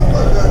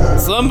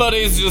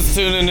Somebody's just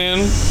tuning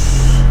in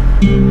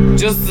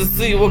just to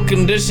see what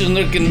condition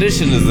their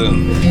condition is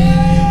in.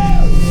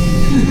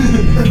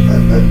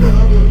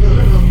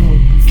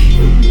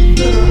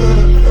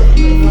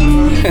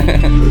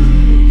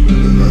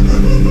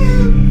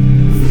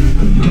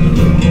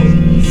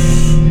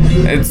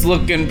 It's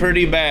looking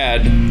pretty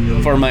bad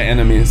for my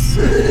enemies.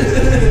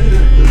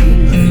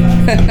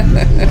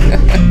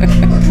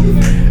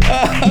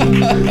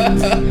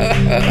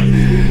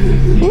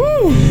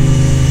 Woo.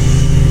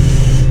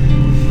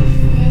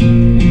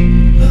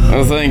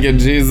 Oh, thank you,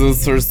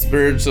 Jesus, for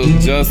spiritual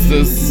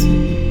justice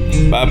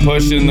by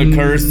pushing the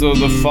curse of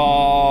the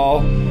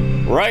fall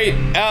right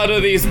out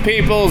of these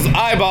people's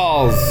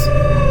eyeballs.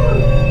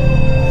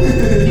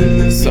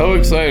 So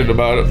excited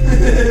about it.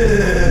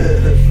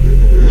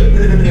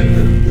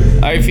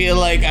 I feel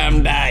like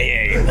I'm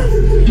dying.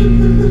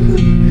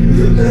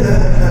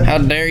 How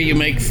dare you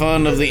make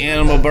fun of the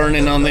animal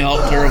burning on the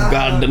altar of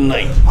God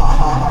tonight?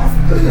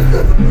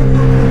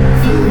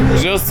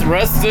 Just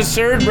rest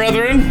assured,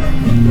 brethren,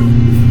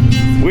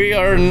 we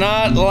are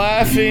not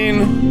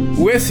laughing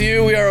with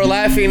you, we are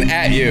laughing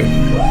at you.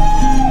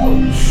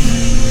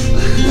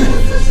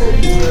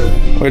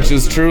 Which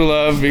is true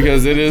love,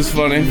 because it is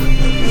funny.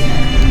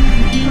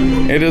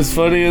 It is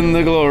funny in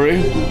the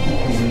glory.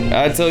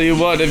 I tell you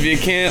what, if you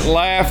can't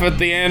laugh at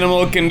the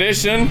animal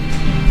condition,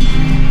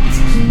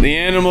 the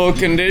animal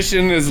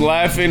condition is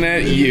laughing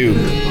at you.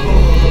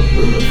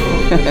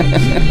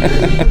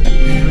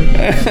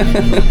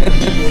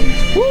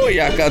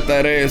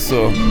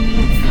 Yacatareso.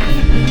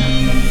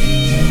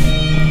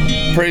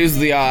 Praise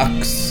the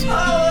ox.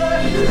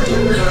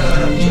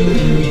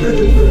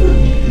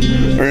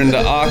 We're into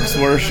ox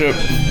worship.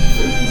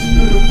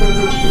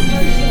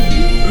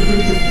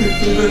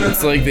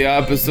 It's like the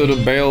opposite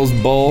of Baal's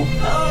bull.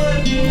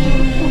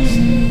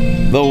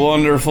 The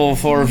wonderful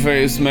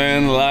four-faced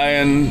man,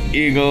 lion,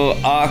 eagle,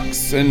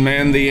 ox, and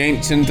man, the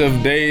Ancient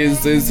of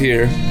Days is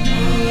here.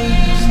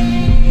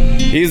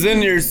 He's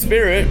in your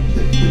spirit.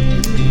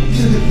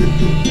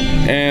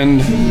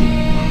 And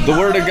the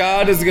Word of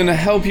God is going to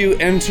help you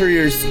enter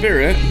your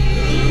spirit,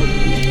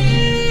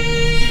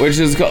 which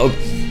is called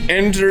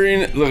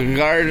entering the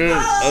Garden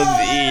of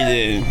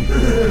Eden.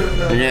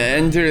 Yeah,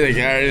 enter the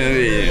Garden of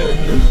Eden.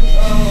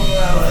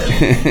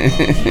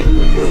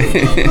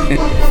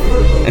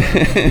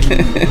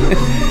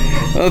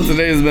 Well,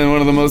 today has been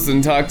one of the most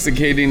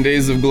intoxicating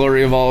days of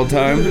glory of all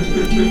time.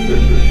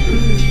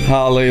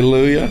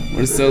 Hallelujah.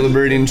 We're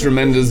celebrating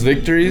tremendous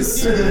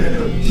victories.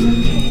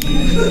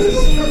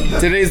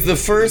 Today's the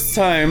first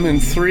time in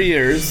 3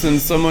 years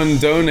since someone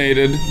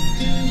donated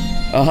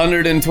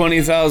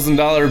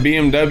 $120,000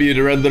 BMW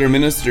to Red Letter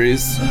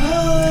Ministries.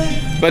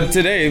 But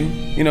today,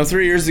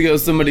 3 years ago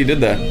somebody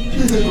did that.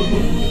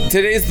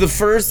 Today's the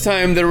first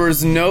time there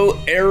was no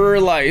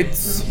error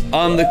lights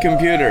on the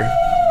computer.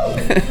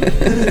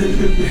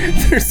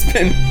 There's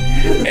been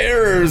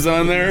errors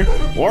on there.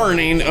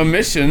 Warning,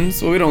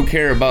 emissions. Well, we don't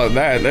care about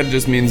that. That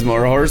just means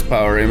more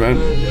horsepower, amen.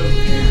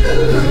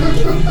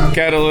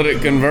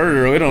 Catalytic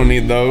converter, we don't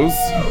need those.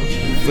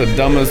 It's the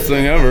dumbest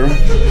thing ever.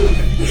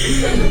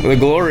 The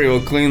glory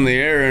will clean the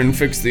air and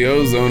fix the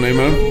ozone,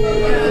 amen.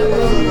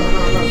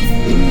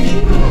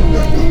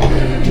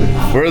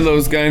 We're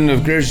those kind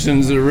of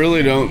Christians that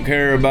really don't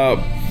care about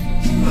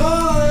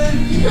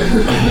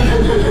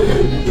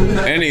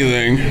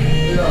anything.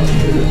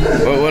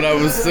 But what I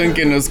was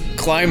thinking is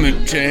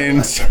climate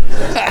change.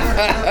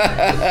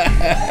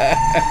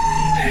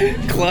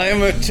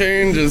 Climate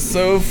change is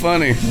so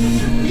funny.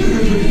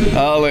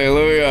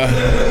 Hallelujah.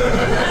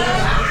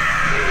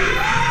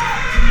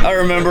 I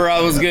remember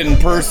I was getting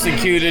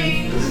persecuted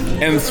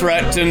and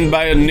threatened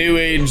by a New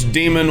Age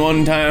demon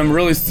one time,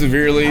 really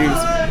severely. He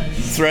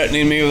was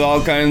threatening me with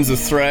all kinds of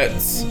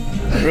threats.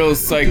 Real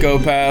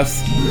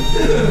psychopath.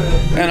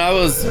 And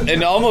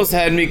it almost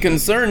had me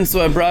concerned,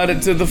 so I brought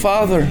it to the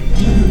Father.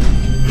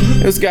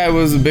 This guy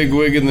was a big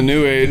wig in the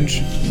New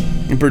Age.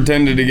 He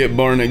pretended to get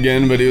born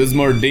again, but he was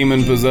more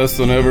demon-possessed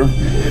than ever.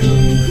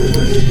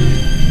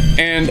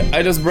 And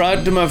I just brought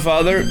it to my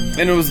Father,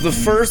 and it was the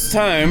first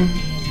time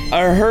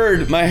I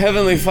heard my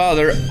Heavenly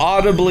Father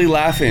audibly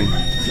laughing.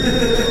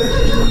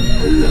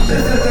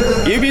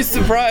 You'd be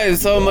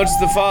surprised how much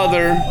the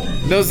Father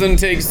doesn't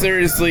take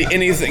seriously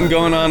anything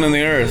going on in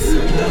the earth,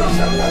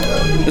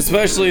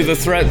 especially the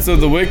threats of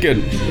the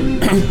wicked.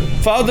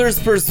 Father's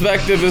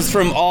perspective is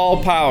from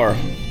all power.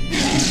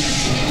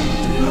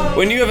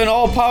 When you have an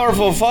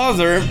all-powerful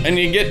Father and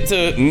you get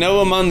to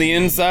know Him on the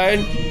inside,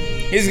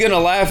 He's gonna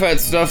laugh at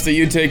stuff that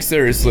you take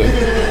seriously,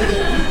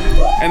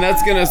 and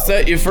that's gonna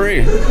set you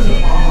free.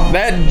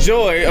 That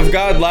joy of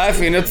God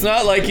laughing, it's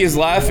not like He's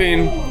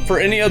laughing for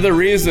any other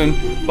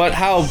reason but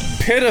how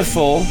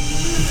pitiful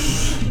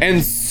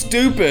and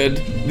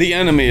stupid the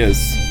enemy is.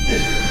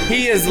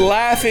 He is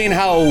laughing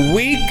how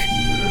weak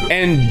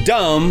and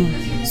dumb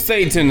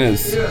Satan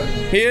is.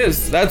 He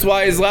is. That's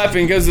why he's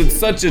laughing, because it's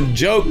such a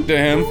joke to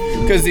him,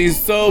 because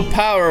he's so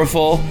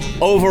powerful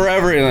over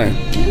everything.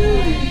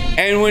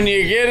 And when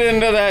you get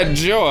into that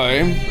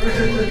joy,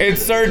 it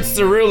starts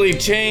to really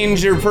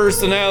change your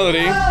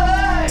personality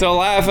to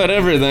laugh at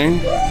everything,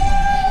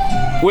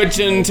 which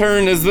in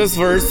turn is this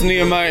verse,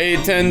 Nehemiah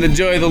 8:10, the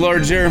joy of the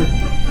Lord is your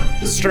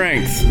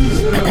strength.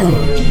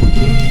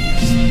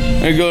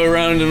 I go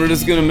around and we're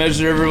just going to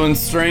measure everyone's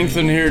strength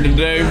in here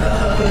today.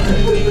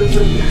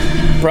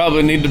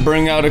 Probably need to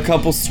bring out a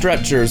couple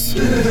stretchers.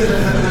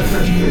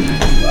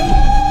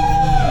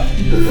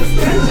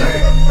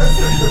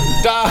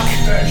 Doc,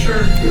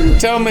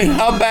 tell me,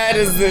 how bad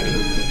is it?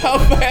 How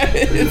bad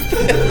is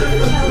it?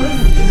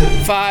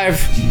 5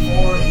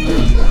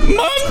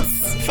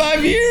 months?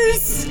 5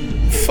 years?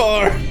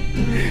 4,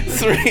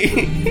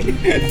 3,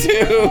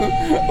 2,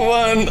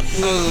 1.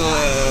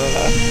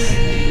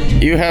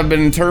 You have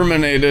been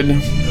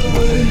terminated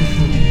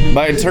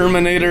by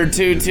Terminator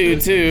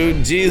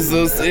 222,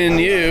 Jesus in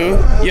you,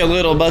 you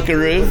little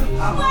buckaroo.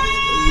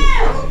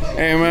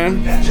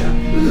 Amen.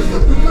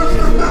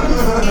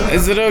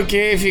 Is it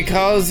okay if he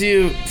calls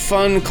you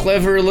fun,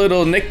 clever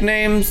little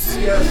nicknames?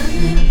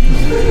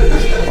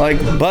 Like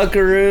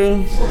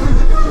Buckaroo,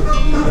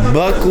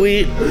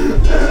 Buckwheat?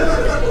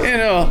 You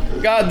know,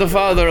 God the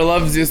Father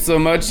loves you so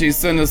much, he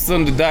sent his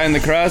son to die on the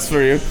cross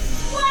for you.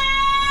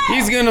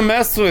 He's gonna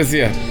mess with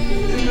you.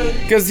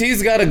 Because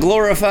he's got a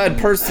glorified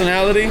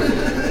personality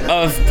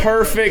of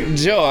perfect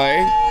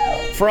joy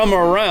from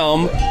a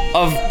realm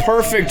of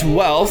perfect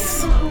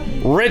wealth,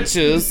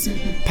 riches,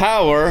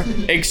 power,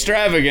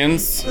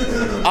 extravagance,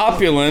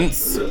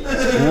 opulence,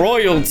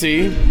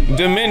 royalty,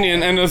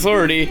 dominion, and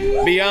authority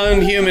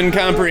beyond human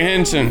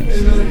comprehension.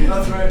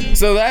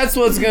 So that's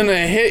what's going to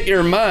hit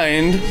your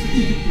mind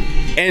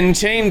and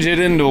change it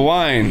into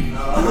wine.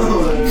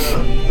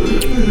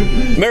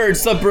 Marriage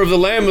supper of the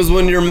Lamb is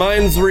when your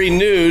mind's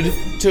renewed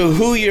to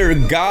who your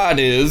God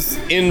is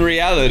in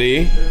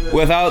reality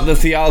without the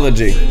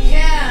theology.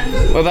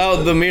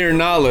 Without the mere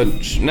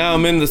knowledge. Now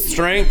I'm in the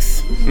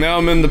strength. Now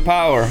I'm in the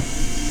power.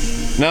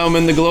 Now I'm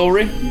in the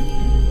glory.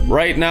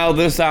 Right now,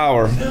 this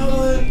hour.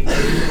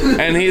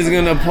 And he's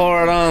going to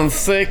pour it on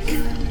thick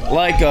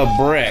like a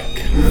brick.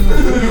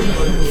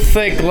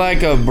 Thick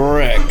like a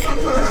brick.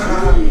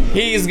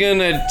 He's going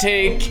to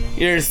take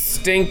your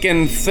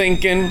stinking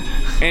thinking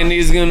and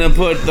he's going to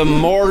put the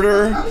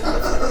mortar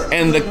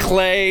and the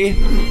clay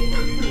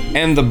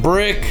and the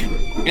brick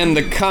and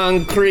the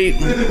concrete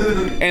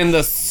and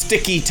the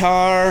sticky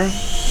tar,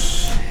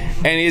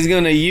 and he's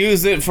going to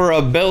use it for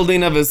a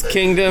building of his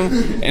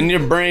kingdom, and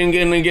your brain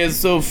going to get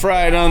so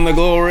fried on the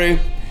glory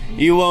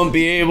you won't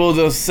be able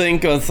to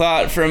think a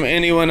thought from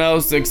anyone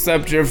else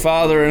except your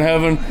Father in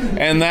heaven,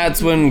 and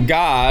that's when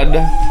God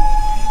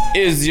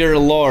is your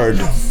Lord.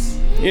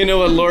 You know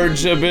what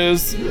lordship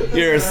is?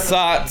 Your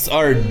thoughts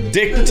are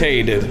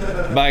dictated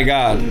by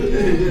God.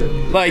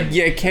 Like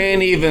you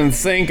can't even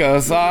think a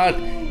thought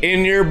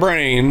in your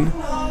brain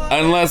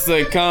unless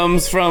it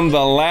comes from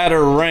the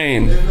latter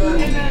rain.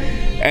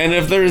 And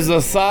if there's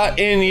a thought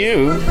in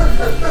you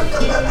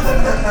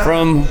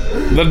from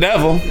the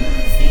devil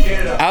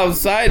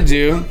outside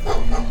you,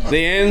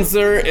 the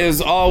answer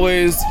is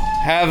always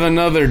have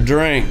another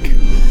drink.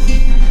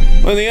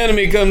 When the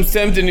enemy comes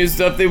tempting you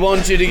stuff, they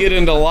want you to get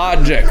into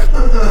logic.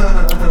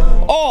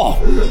 Oh,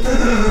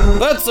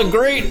 that's a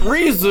great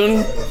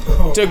reason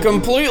to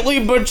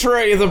completely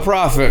betray the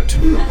prophet.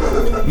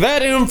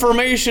 That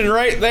information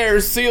right there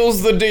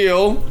seals the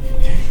deal.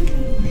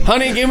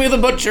 Honey, give me the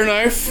butcher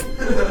knife.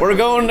 We're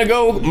going to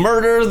go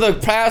murder the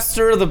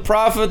pastor, the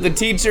prophet, the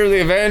teacher, the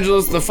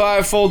evangelist, the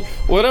fivefold,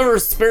 whatever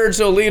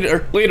spiritual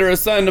leader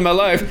assigned to my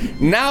life.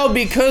 Now,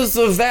 because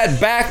of that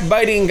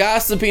backbiting,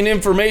 gossiping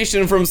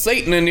information from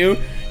Satan in you,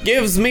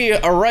 gives me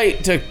a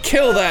right to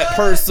kill that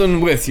person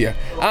with you.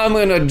 I'm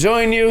going to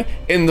join you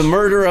in the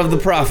murder of the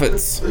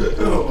prophets.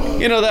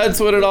 You know,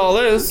 that's what it all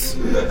is.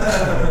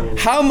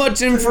 How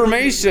much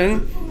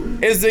information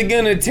is it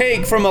going to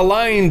take from a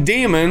lying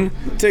demon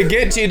to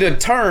get you to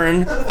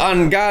turn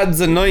on God's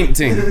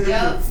anointing?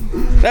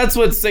 That's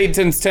what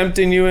Satan's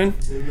tempting you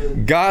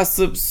in.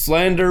 Gossip,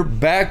 slander,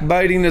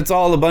 backbiting, it's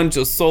all a bunch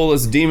of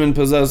soulless,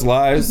 demon-possessed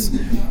lies.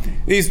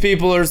 These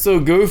people are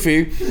so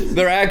goofy,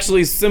 they're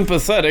actually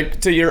sympathetic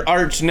to your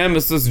arch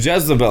nemesis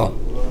Jezebel.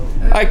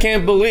 I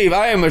can't believe,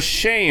 I am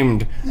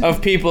ashamed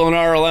of people in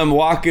RLM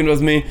walking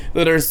with me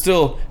that are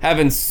still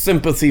having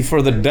sympathy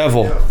for the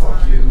devil.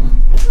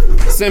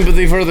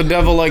 Sympathy for the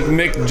devil like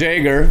Mick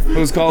Jagger,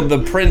 who's called the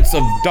Prince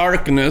of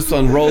Darkness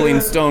on Rolling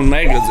Stone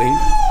magazine.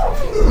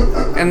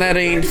 And that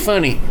ain't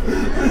funny.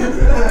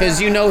 Because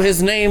you know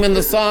his name in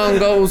the song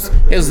goes,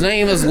 his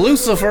name is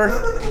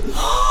Lucifer.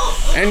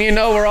 And you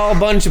know we're all a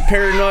bunch of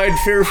paranoid,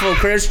 fearful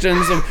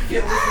Christians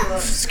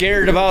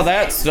scared about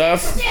that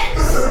stuff.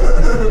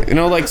 You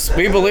know, like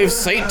we believe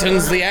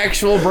Satan's the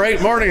actual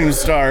bright morning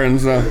star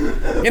and stuff.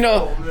 You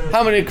know,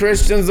 how many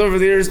Christians over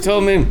the years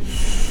told me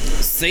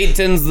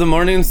Satan's the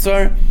morning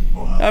star?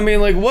 I mean,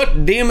 like,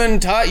 what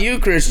demon taught you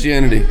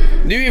Christianity?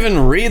 Do you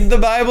even read the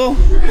Bible?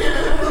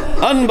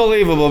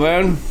 Unbelievable,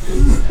 man.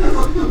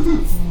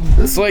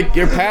 It's like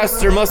your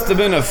pastor must have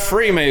been a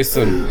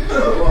Freemason.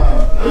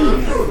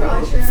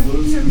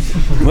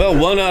 Well,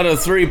 1 out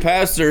of 3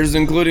 pastors,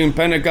 including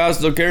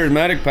Pentecostal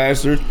charismatic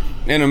pastors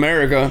in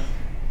America,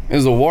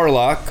 is a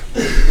warlock.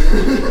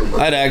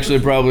 I'd actually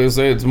probably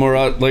say it's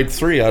more like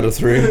 3 out of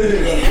 3.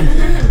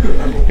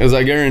 Because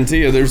I guarantee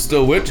you there's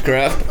still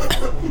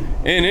witchcraft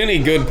in any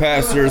good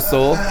pastor's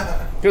soul.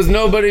 Because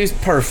nobody's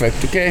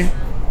perfect, okay?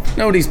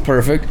 Nobody's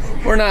perfect.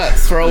 We're not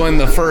throwing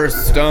the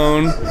first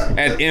stone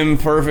at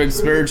imperfect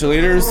spiritual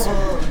leaders.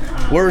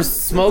 We're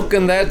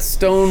smoking that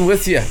stone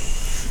with you.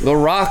 The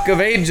rock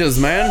of ages,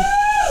 man.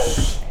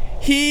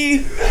 He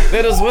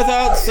that is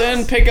without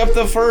sin, pick up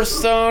the first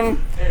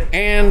stone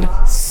and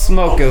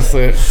smoketh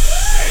it.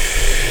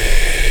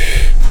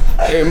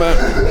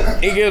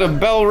 Amen. You get a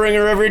bell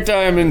ringer every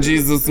time in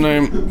Jesus'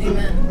 name.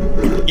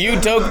 Amen. You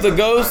toke the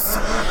ghost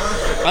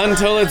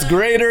until it's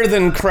greater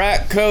than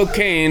crack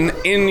cocaine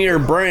in your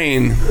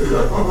brain.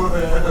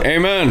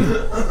 Amen.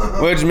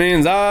 Which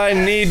means I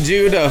need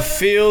you to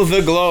feel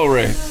the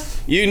glory.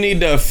 You need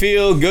to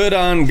feel good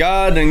on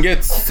God and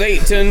get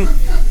Satan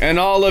and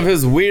all of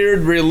his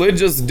weird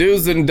religious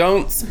do's and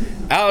don'ts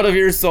out of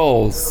your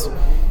souls.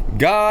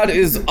 God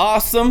is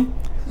awesome.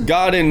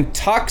 God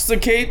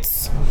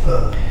intoxicates.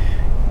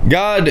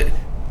 God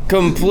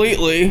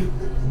completely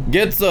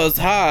gets us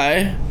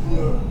high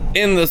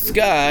in the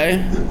sky,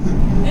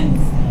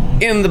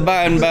 in the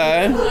by and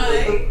by,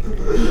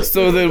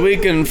 so that we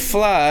can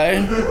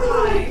fly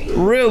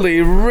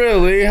really,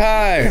 really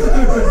high.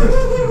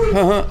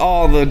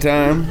 All the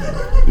time,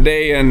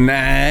 day and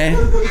night.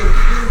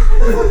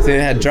 See, I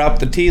had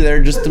dropped the T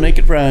there just to make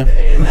it rhyme.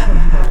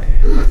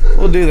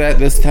 We'll do that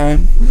this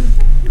time.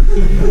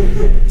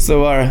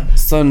 So our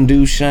sun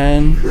do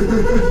shine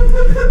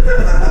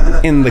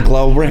in the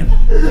glory.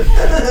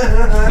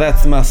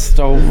 That's my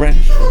story.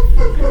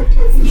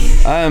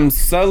 I'm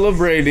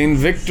celebrating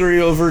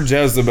victory over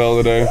Jezebel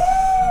today.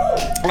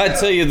 I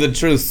tell you the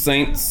truth,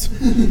 saints.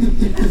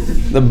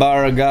 The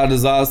bar of God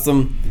is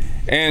awesome.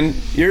 And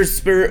your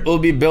spirit will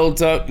be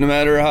built up no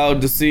matter how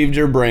deceived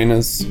your brain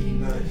is.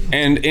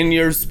 And in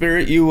your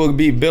spirit you will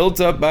be built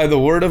up by the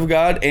word of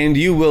God, and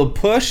you will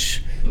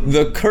push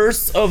the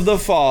curse of the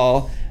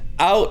fall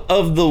out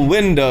of the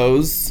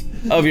windows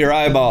of your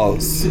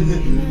eyeballs.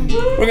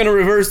 We're going to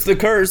reverse the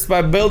curse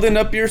by building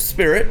up your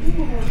spirit,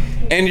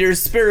 and your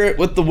spirit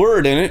with the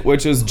word in it,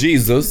 which is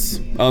Jesus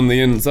on the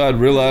inside,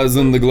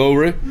 realizing the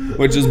glory,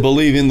 which is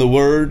believing the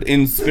word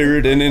in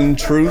spirit and in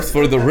truth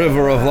for the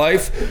river of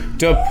life,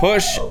 to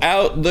push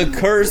out the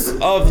curse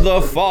of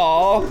the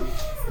fall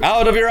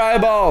out of your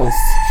eyeballs.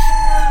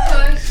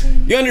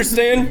 You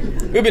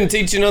understand? We've been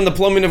teaching on the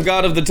plumbing of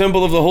God of the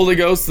temple of the Holy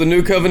Ghost, the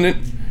new covenant,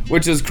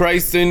 which is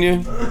Christ in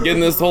you, getting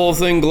this whole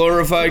thing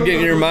glorified,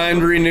 getting your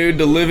mind renewed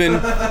to living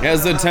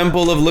as a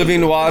temple of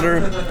living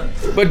water.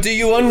 But do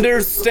you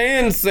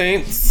understand,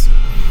 saints,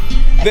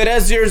 that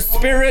as your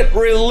spirit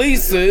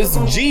releases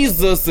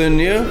Jesus in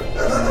you,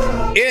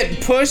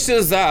 it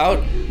pushes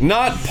out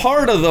not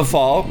part of the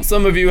fall.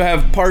 Some of you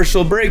have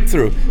partial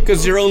breakthrough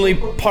because you're only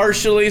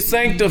partially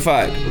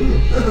sanctified.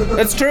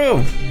 That's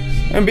true.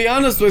 And be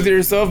honest with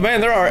yourself,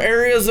 man, there are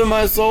areas of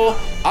my soul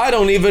I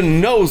don't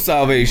even know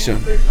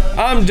salvation.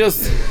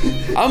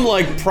 I'm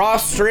like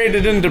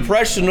prostrated in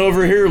depression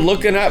over here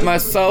looking at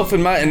myself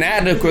and my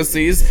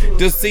inadequacies,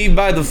 deceived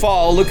by the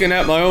fall, looking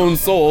at my own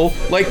soul,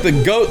 like the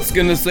goat's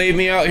gonna save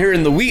me out here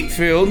in the wheat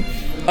field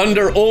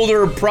under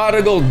older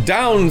prodigal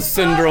Down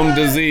syndrome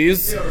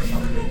disease.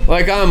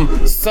 Like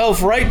I'm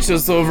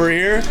self-righteous over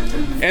here,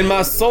 and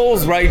my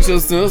soul's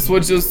righteousness,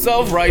 which is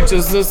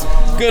self-righteousness,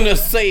 gonna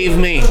save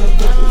me.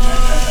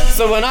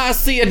 So when I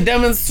see a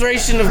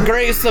demonstration of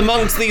grace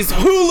amongst these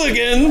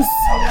hooligans,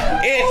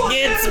 it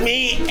gets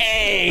me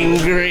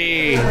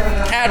angry.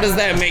 How does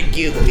that make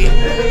you feel?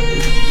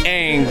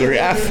 Angry.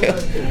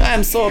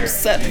 I'm so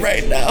upset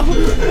right now.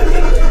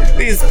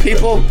 These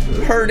people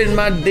hurting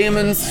my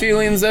demons'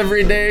 feelings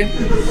every day.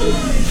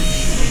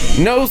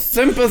 No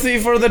sympathy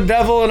for the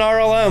devil in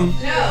RLM.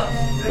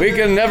 No. We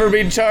can never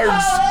be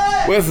charged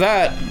with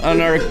that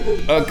on our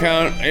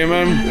account.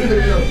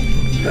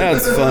 Amen.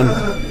 That's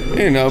fun.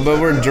 You know, but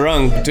we're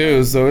drunk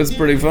too, so it's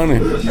pretty funny.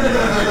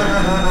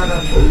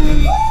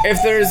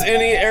 If there's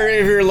any area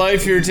of your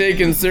life you're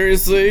taking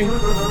seriously,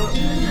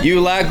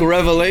 you lack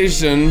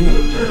revelation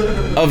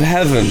of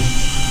heaven.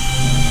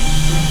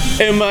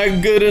 Am I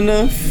good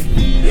enough?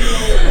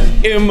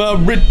 Am I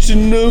rich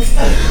enough?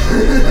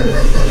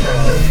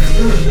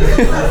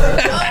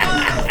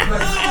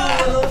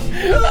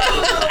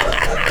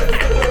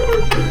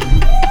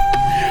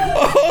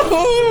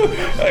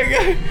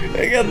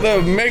 I got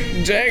the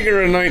Mick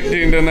Jagger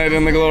anointing tonight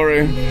in the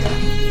glory.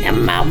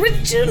 Am I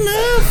rich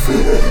enough?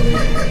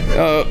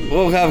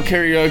 We'll have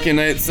karaoke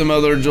night some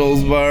other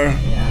Joel's bar.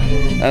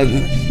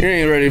 You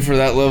ain't ready for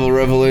that level of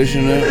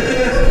revelation yet.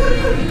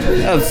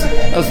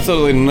 That's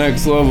totally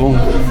next level.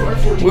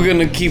 We're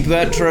gonna keep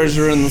that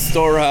treasure in the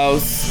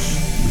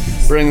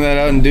storehouse. Bring that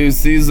out in due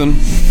season.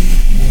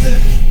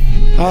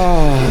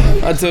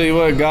 I tell you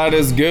what, God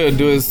is good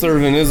to his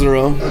servant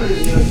Israel.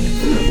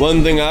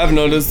 One thing I've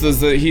noticed is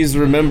that he's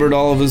remembered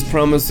all of his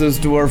promises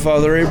to our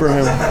father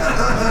Abraham.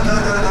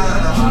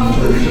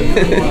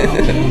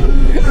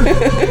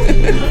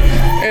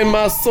 And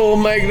my soul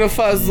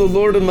magnifies the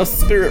Lord, and my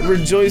spirit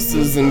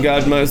rejoices in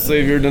God my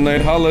Savior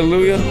tonight.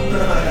 Hallelujah.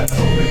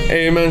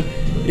 Amen.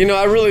 You know,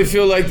 I really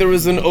feel like there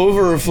was an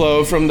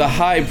overflow from the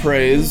high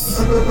praise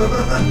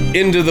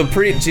into the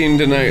preaching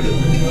tonight.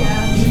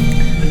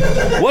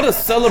 What a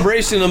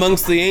celebration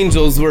amongst the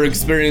angels we're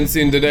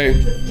experiencing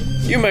today.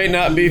 You might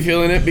not be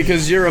feeling it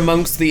because you're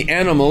amongst the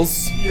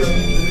animals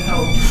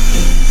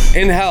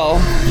in hell,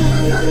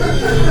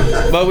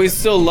 but we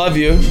still love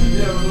you,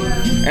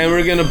 and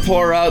we're gonna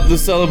pour out the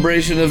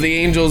celebration of the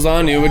angels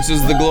on you, which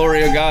is the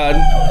glory of God.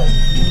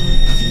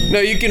 Now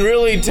you can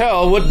really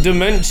tell what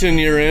dimension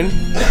you're in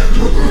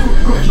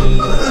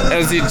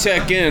as you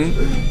check in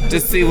to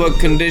see what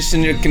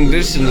condition your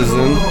condition is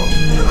in.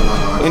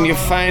 When you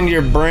find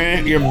your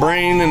brain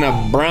in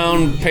a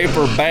brown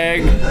paper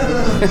bag.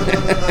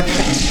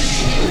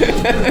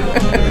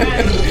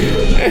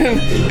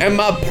 and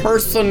my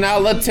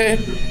personality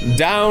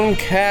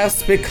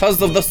downcast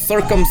because of the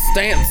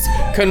circumstance,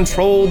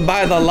 controlled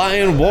by the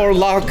lion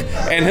warlock,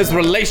 and his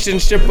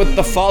relationship with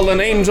the fallen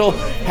angel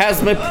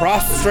has me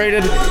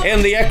prostrated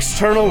in the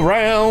external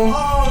realm,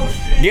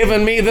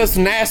 giving me this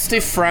nasty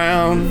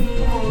frown.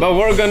 But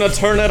we're gonna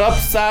turn it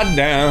upside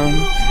down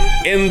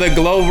in the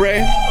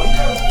glory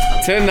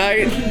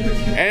tonight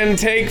and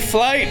take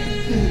flight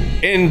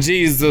in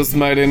Jesus'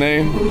 mighty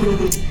name,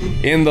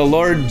 in the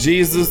Lord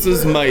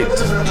Jesus' might.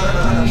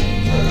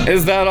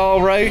 Is that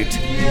all right?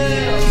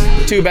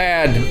 Too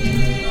bad.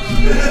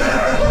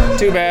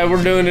 Too bad,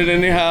 we're doing it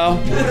anyhow.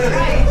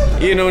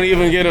 You don't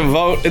even get a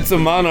vote. It's a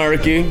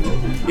monarchy.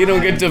 You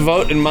don't get to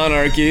vote in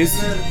monarchies.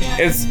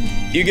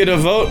 You get a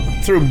vote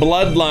through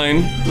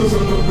bloodline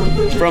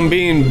from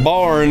being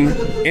born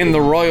in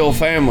the royal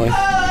family.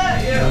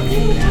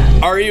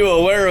 Are you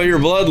aware of your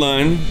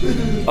bloodline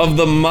of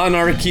the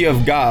monarchy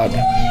of God?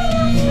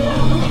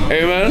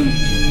 Amen?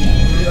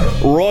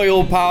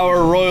 Royal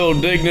power, royal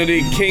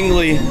dignity,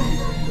 kingly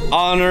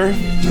honor,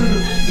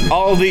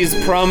 all these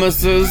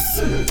promises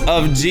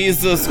of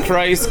Jesus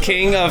Christ,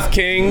 King of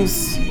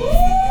kings,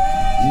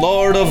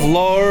 Lord of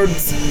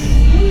lords.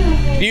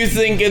 Do you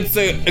think it's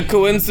a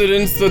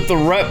coincidence that the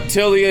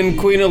reptilian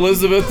Queen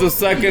Elizabeth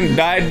II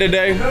died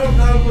today?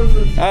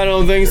 I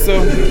don't think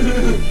so.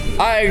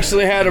 I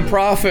actually had a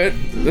prophet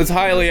that's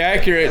highly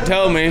accurate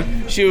tell me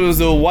she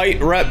was a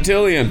white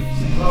reptilian.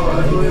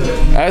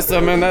 I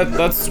said, man,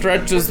 that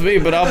stretches me,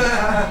 but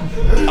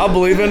I'll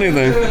believe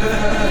anything.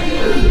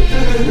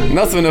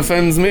 Nothing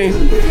offends me.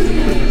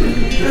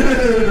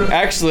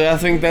 Actually, I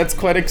think that's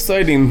quite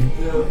exciting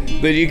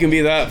that you can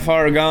be that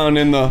far gone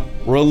in the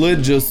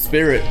religious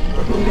spirit.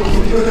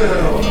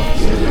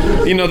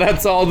 You know,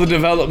 that's all the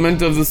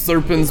development of the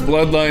serpent's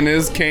bloodline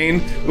is.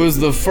 Cain was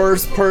the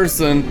first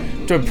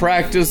person to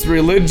practice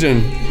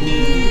religion.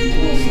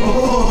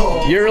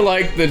 You're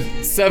like the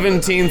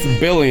 17th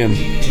billion.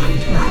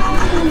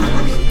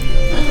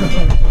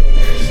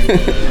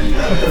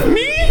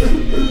 Me?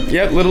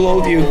 Yep, little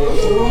old you.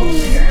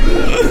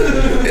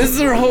 Is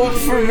there hope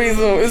for me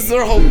though? Is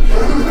there hope?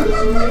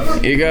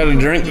 You gotta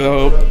drink the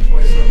hope.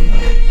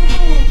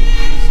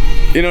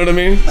 You know what I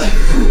mean?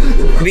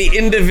 The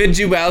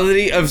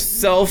individuality of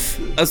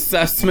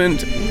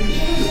self-assessment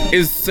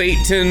is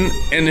Satan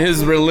and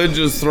his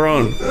religious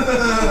throne.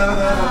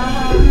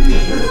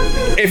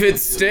 If it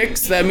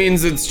sticks, that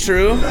means it's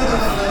true.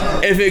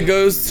 If it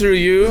goes through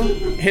you,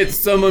 hits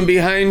someone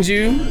behind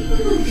you,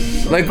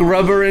 like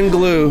rubber and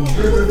glue,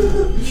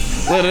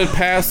 let it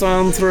pass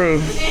on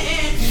through.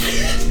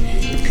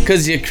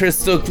 Because you're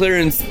crystal clear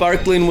and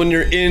sparkling when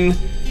you're in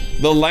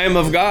the Lamb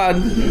of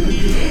God.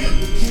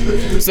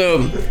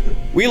 So,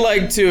 we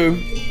like to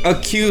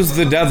accuse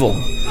the devil.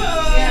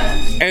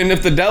 And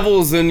if the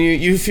devil's in you,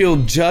 you feel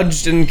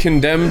judged and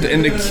condemned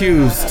and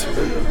accused.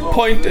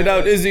 Pointed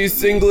out, is he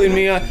singling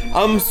me out?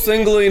 I'm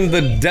singling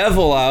the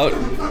devil out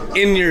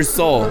in your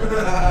soul.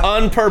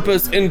 On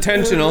purpose,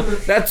 intentional.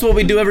 That's what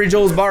we do every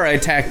Joel's Bar. I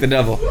attack the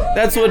devil.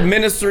 That's what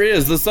ministry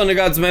is. The Son of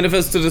God's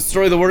manifest to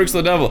destroy the works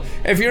of the devil.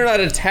 If you're not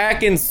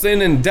attacking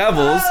sin and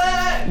devils,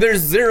 there's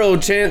zero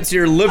chance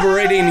you're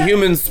liberating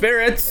human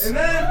spirits.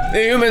 The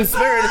human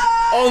spirit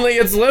only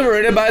gets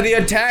liberated by the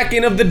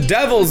attacking of the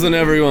devils in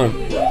everyone.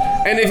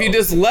 And if you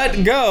just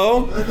let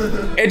go,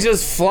 it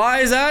just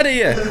flies out of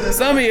you.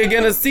 Some of you are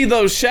going to see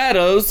those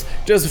shadows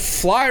just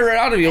fly right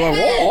out of you. Like,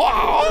 whoa,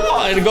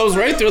 whoa, and it goes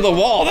right through the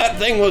wall. That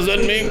thing was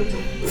in me.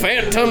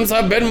 Phantoms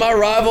have been my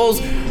rivals.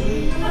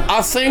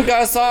 I think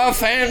I saw a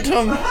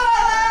phantom.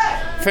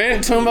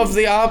 Phantom of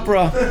the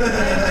Opera.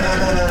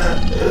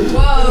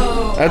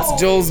 Whoa. That's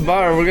Joel's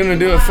Bar. We're going to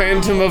do a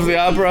Phantom of the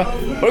Opera.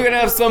 We're going to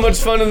have so much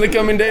fun in the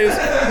coming days.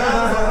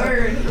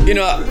 You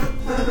know,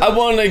 I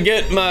want to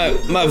get my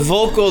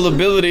vocal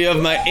ability of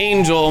my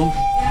angel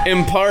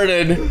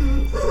imparted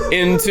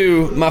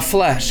into my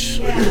flesh.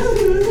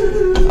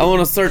 I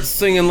want to start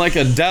singing like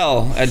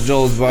Adele at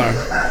Joel's Bar.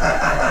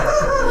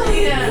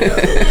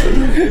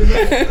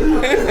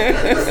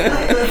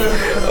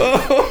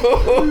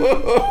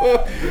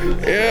 Oh,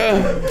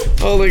 yeah,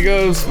 Holy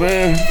Ghost,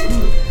 man.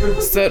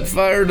 Set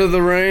fire to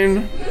the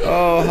rain.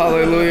 Oh,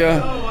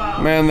 hallelujah.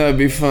 Man, that'd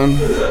be fun.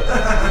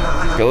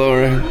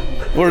 Glory.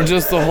 Or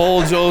just the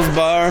whole Joel's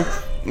bar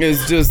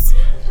is just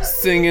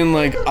singing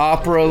like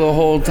opera the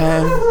whole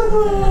time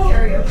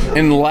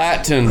in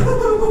Latin.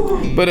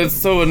 But it's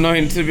so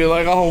annoying to be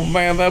like, oh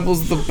man, that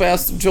was the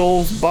best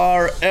Joel's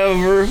bar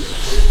ever.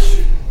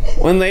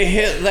 When they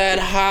hit that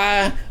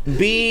high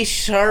B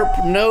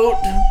sharp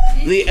note,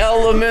 the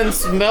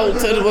elements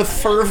melted with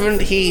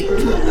fervent heat,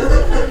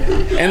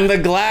 and the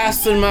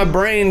glass in my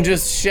brain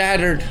just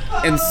shattered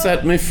and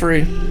set me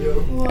free.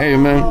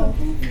 Amen.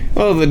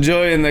 Well, the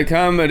joy in the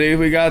comedy,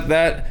 we got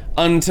that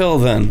until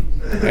then.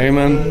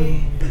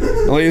 Amen.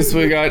 At least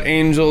we got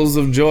angels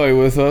of joy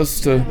with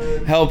us to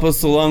help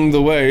us along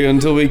the way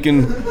until we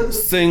can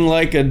sing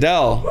like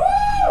Adele.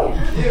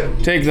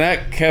 Take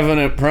that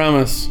covenant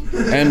promise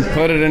and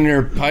put it in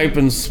your pipe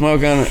and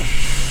smoke on it.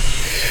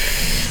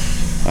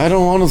 I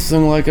don't want to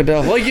sing like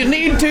Adele. Well, you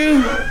need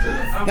to.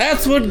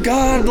 That's what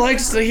God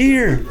likes to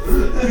hear.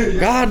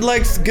 God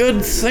likes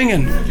good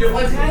singing.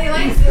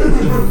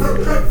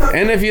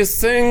 And if you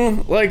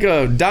sing like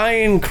a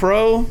dying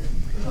crow,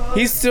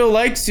 He still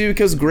likes you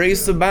because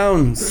grace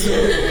abounds.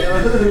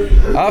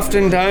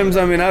 Oftentimes,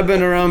 I've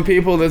been around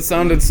people that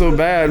sounded so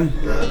bad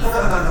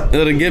that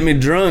it'd get me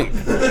drunk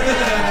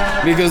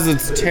because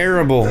it's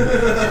terrible.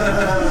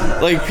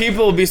 Like,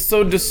 people will be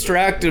so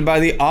distracted by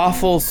the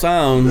awful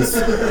sounds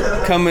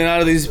coming out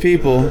of these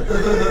people,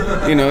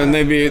 and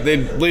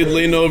they'd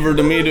lean over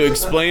to me to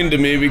explain to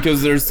me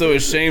because they're so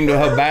ashamed of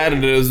how bad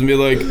it is and be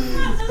like,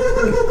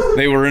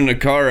 they were in a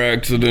car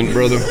accident,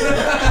 brother.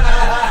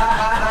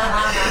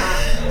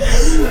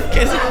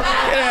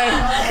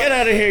 Get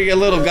out of here, you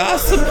little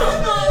gossip.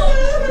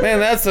 Man,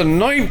 that's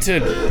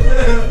anointed.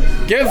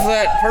 Give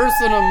that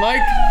person a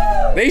mic.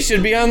 They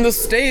should be on the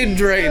stage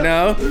right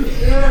now.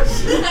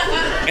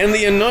 And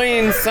the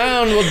annoying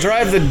sound will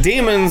drive the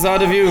demons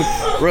out of you,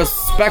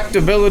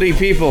 respectability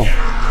people.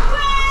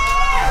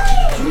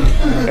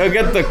 It'll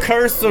get the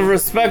curse of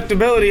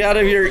respectability out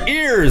of your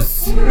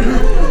ears.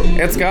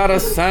 It's got to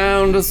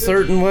sound a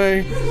certain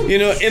way.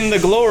 In the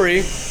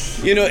glory,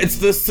 it's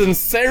the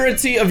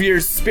sincerity of your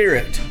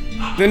spirit.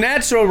 The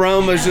natural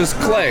realm is just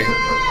clay.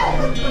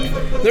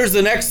 There's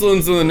an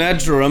excellence in the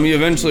natural realm. You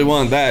eventually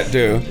want that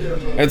too.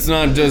 It's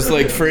not just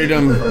like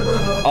freedom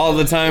all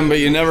the time, but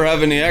you never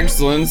have any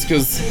excellence,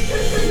 because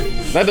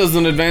that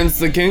doesn't advance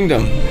the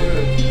kingdom.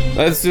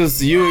 That's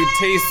just you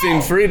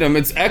tasting freedom.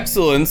 It's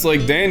excellence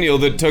like Daniel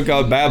that took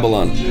out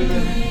Babylon.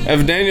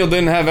 If Daniel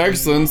didn't have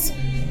excellence,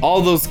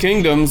 all those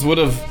kingdoms would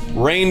have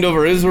reigned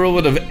over Israel,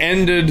 would have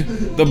ended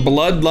the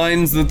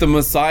bloodlines that the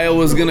Messiah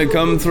was going to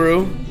come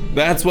through.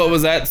 That's what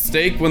was at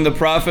stake when the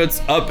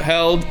prophets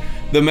upheld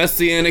the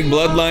messianic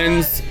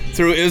bloodlines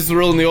through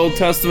Israel in the Old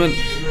Testament.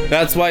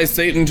 That's why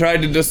Satan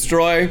tried to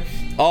destroy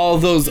all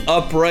those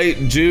upright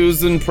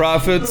Jews and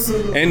prophets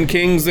and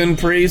kings and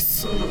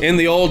priests in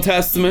the Old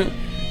Testament,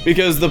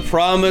 because the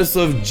promise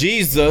of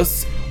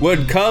Jesus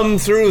would come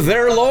through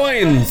their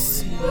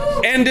loins.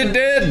 And it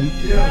did.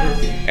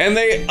 And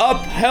they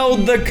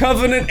upheld the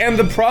covenant and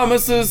the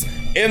promises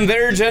in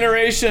their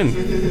generation.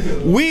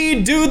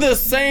 We do the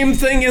same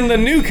thing in the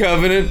new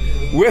covenant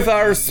with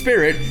our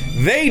spirit.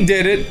 They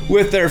did it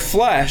with their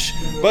flesh,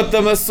 but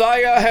the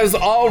Messiah has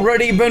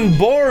already been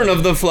born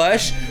of the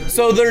flesh,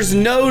 so there's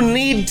no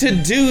need to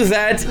do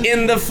that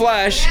in the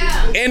flesh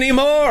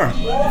anymore.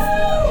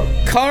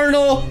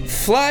 Carnal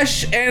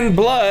flesh and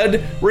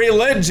blood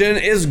religion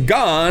is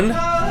gone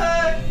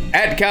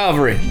at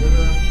Calvary.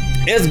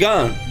 It's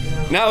gone.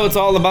 Now it's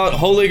all about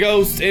Holy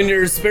Ghost in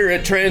your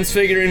spirit,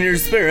 transfiguring your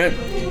spirit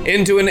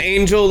into an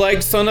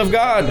angel-like Son of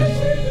God.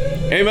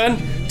 Amen?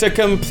 To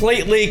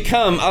completely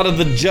come out of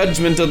the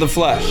judgment of the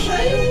flesh,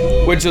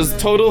 which is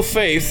total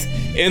faith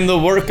in the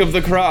work of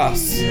the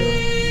cross.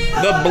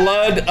 The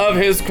blood of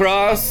his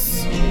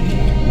cross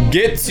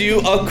gets you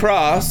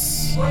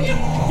across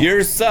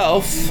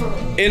yourself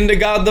into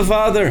God the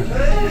Father.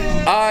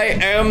 I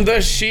am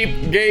the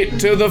sheep gate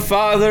to the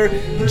Father.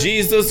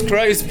 Jesus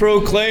Christ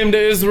proclaimed to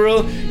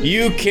Israel,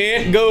 you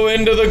can't go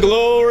into the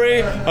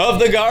glory of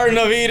the Garden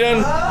of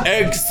Eden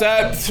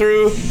except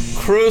through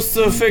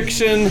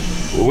crucifixion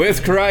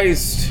with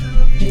Christ.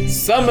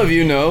 Some of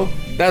you know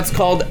that's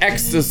called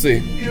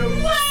ecstasy.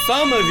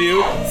 Some of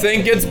you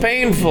think it's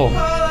painful.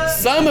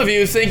 Some of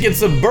you think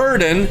it's a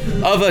burden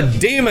of a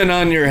demon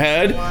on your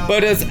head,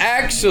 but it's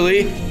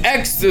actually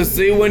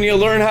ecstasy when you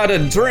learn how to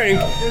drink.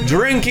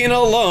 Drinking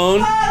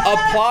alone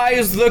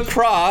applies the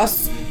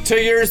cross to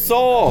your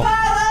soul.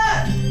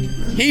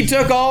 He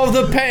took all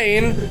the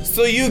pain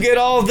so you get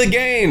all the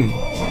gain.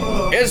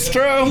 It's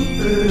true.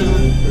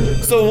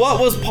 So what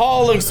was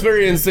Paul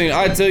experiencing?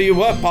 I tell you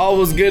what, Paul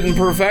was getting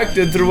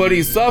perfected through what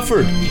he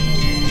suffered.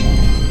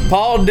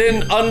 Paul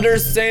didn't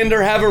understand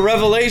or have a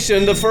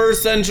revelation. The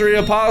first century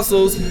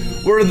apostles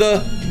were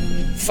the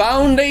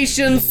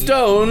foundation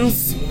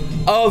stones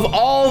of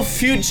all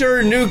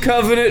future New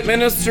Covenant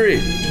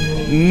ministry.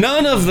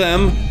 None of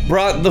them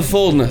brought the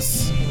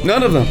fullness.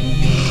 None of them.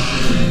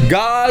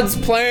 God's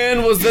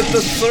plan was that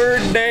the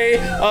third day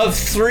of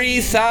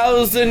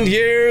 3,000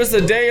 years,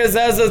 a day is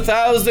as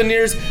 1,000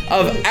 years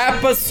of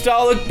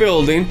apostolic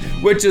building,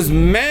 which is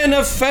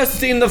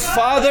manifesting the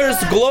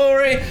Father's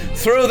glory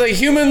through the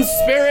human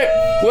spirit,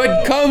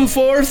 would come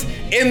forth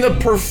in the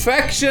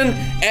perfection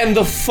and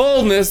the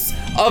fullness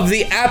of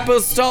the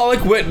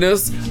apostolic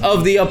witness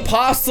of the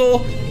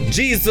apostle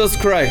Jesus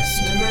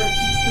Christ.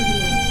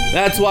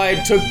 That's why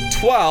it took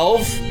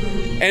 12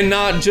 and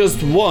not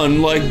just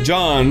one like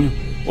John.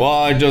 Well,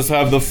 I just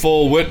have the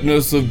full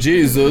witness of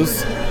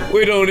Jesus.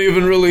 We don't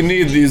even really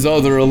need these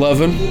other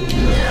 11.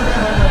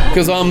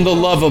 Because I'm the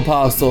love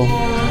apostle.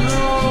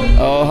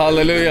 Oh,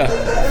 hallelujah.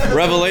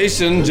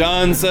 Revelation,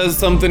 John says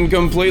something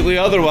completely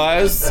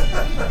otherwise.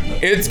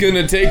 It's going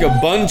to take a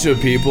bunch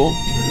of people,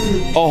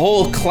 a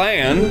whole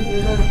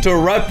clan, to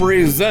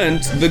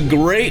represent the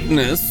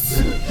greatness,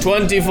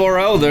 24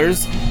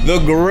 elders, the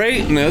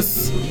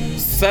greatness,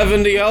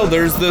 70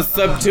 elders, the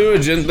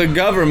Septuagint, the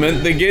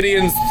government, the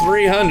Gideon's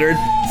 300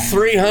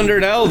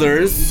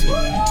 elders,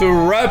 to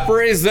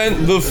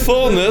represent the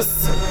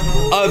fullness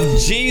of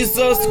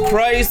Jesus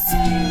Christ's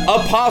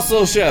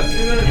apostleship.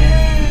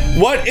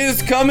 What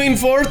is coming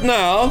forth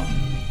now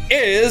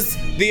is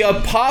the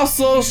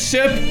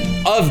apostleship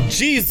of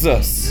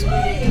Jesus.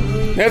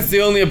 That's the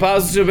only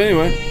apostleship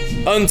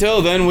anyway.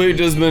 Until then, we've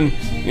just been,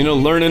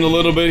 learning a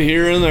little bit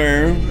here and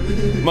there,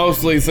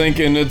 mostly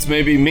thinking it's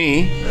maybe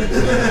me.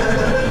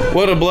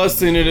 What a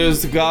blessing it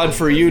is, God,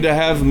 for you to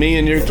have me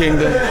in your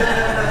kingdom.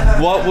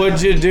 What would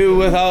you do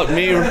without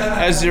me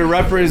as your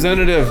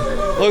representative?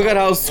 Look at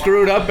how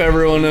screwed up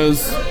everyone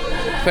is.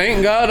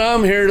 Thank God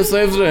I'm here to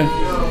save the day.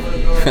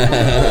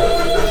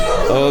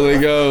 Holy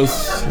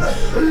Ghost.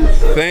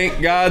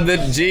 Thank God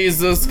that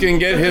Jesus can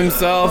get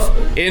himself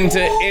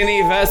into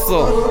any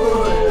vessel.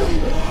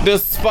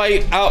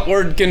 Despite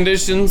outward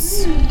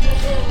conditions,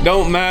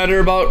 don't matter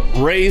about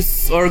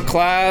race or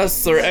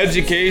class or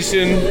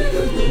education,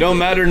 don't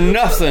matter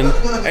nothing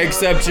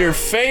except your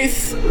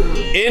faith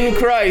in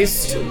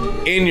Christ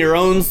in your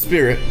own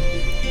spirit.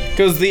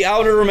 Because the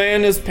outer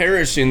man is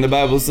perishing, the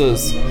Bible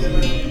says.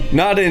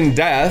 Not in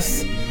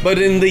death,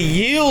 but in the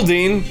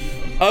yielding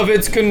of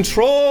its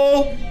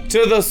control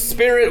to the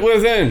spirit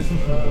within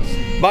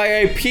by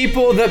a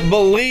people that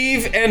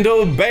believe and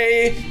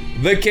obey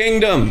the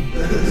kingdom.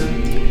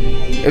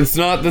 It's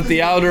not that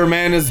the outer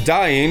man is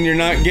dying. You're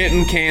not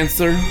getting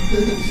cancer.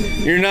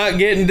 You're not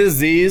getting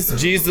disease.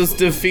 Jesus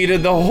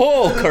defeated the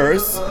whole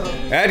curse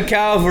at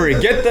Calvary.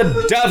 Get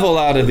the devil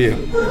out of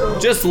you.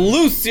 Just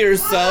loose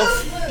yourself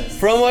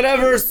from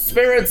whatever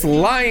spirit's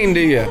lying to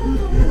you.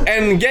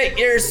 And get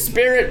your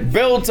spirit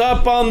built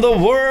up on the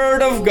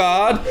Word of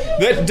God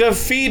that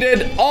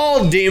defeated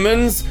all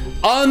demons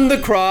on the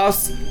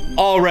cross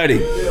already.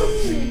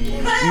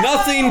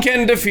 Nothing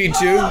can defeat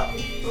you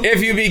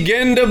if you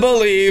begin to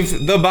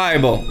believe the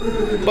Bible.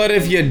 But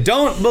if you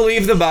don't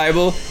believe the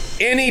Bible,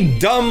 any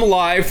dumb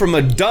lie from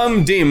a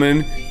dumb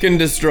demon can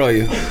destroy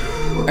you.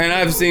 And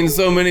I've seen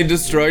so many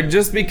destroyed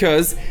just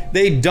because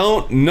they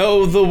don't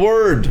know the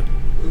Word.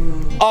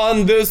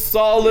 On this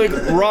solid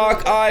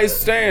rock I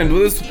stand.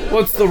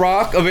 What's the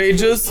rock of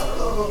ages?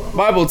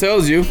 Bible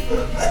tells you.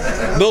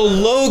 The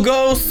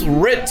Logos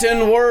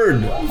written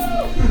Word.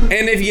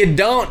 And if you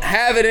don't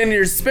have it in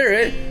your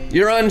spirit,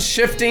 you're on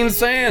shifting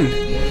sand.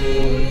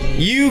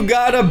 You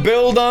gotta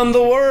build on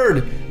the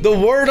Word. The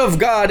Word of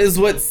God is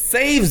what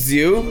saves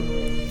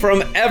you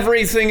from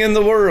everything in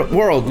the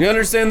world. You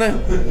understand that?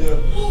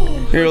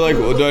 You're like,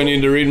 well, do I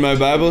need to read my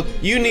Bible?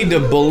 You need to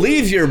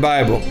believe your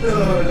Bible.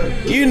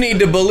 You need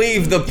to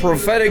believe the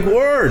prophetic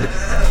word.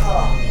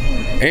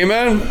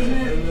 Amen?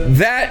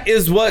 That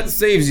is what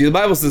saves you. The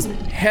Bible says,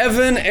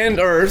 heaven and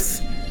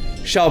earth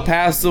shall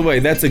pass away.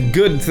 That's a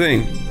good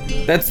thing.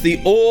 That's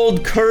the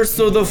old curse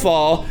of the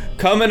fall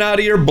coming out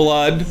of your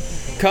blood,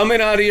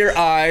 coming out of your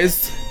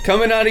eyes,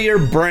 coming out of your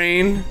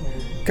brain,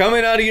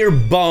 coming out of your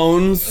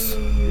bones,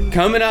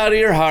 coming out of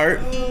your heart.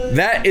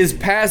 That is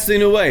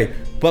passing away.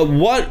 But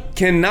what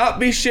cannot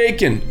be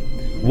shaken,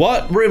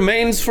 what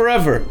remains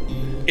forever,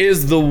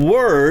 is the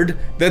word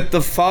that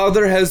the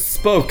Father has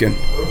spoken.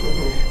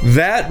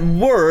 That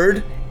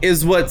word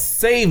is what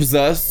saves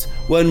us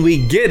when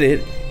we get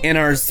it in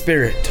our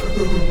spirit.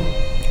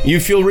 You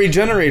feel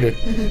regenerated.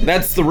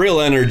 That's the real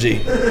energy.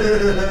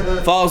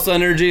 False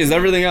energy is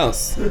everything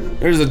else.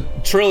 There's a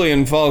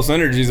trillion false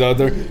energies out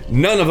there.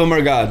 None of them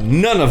are God.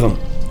 None of them.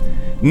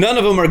 None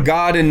of them are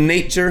God in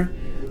nature.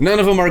 None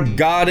of them are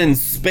God in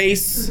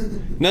space.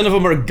 None of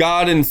them are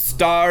God in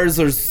stars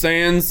or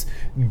sands.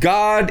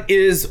 God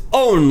is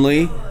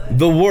only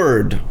the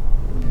Word.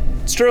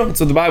 It's true. That's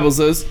what the Bible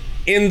says.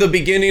 In the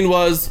beginning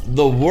was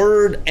the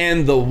Word,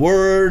 and the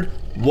Word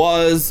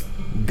was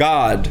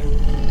God.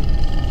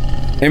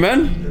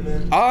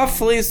 Amen?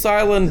 awfully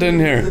silent in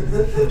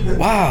here.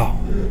 Wow.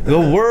 The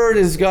Word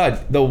is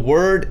God. The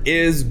Word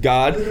is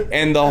God.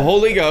 And the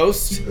Holy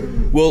Ghost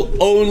will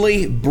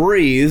only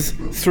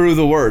breathe through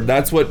the Word.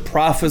 That's what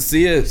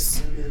prophecy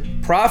is.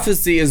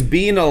 Prophecy is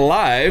being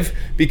alive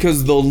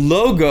because the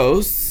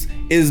Logos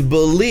is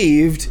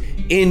believed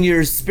in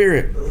your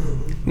spirit.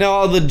 Now,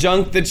 all the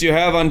junk that you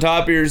have on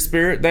top of your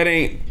spirit, that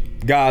ain't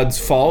God's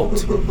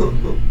fault.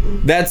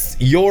 That's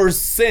your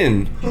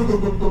sin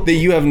that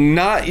you have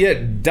not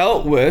yet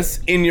dealt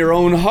with in your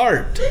own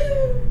heart.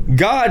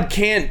 God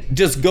can't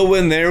just go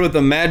in there with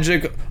a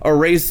magic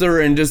eraser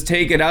and just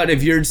take it out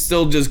if you're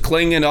still just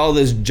clinging to all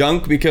this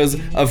junk because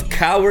of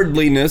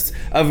cowardliness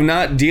of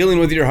not dealing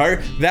with your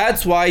heart.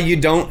 That's why you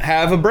don't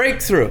have a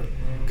breakthrough.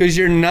 Because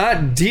you're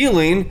not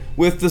dealing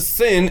with the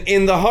sin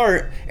in the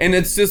heart. And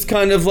it's just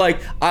kind of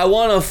like, I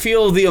want to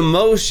feel the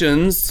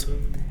emotions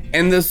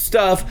and the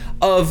stuff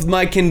of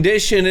my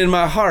condition in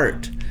my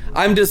heart.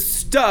 I'm just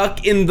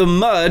stuck in the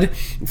mud,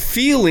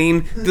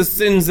 feeling the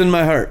sins in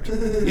my heart.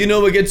 You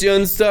know what gets you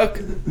unstuck?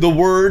 The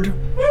Word.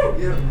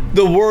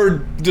 The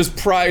Word just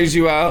pries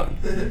you out.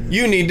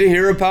 You need to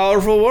hear a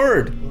powerful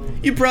word.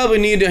 You probably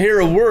need to hear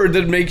a word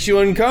that makes you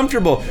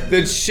uncomfortable,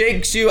 that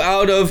shakes you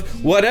out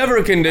of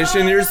whatever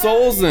condition your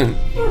soul's in.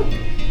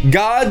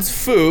 God's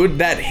food,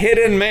 that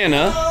hidden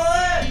manna,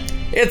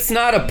 it's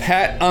not a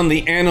pat on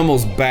the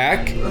animal's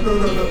back.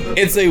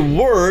 It's a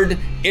word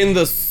in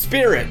the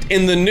spirit,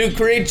 in the new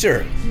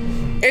creature.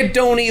 It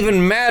don't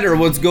even matter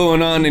what's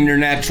going on in your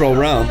natural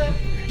realm.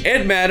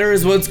 It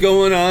matters what's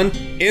going on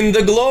in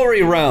the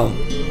glory realm.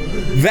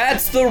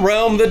 That's the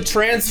realm that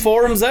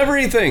transforms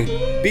everything.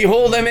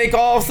 Behold, I make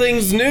all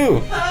things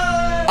new.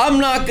 I'm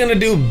not going to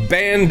do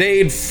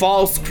band-aid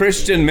false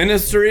Christian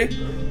ministry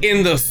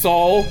in the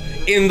soul,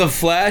 in the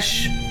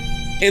flesh,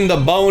 in the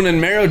bone and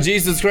marrow.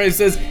 Jesus Christ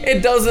says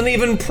it doesn't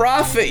even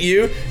profit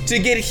you to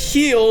get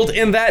healed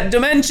in that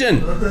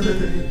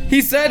dimension.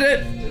 He said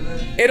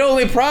it. It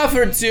only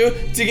profits you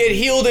to get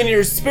healed in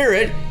your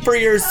spirit, for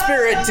your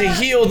spirit to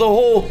heal the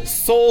whole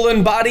soul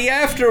and body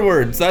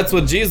afterwards. That's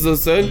what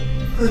Jesus said.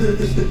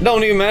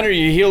 Don't even matter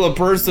you heal a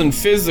person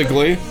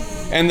physically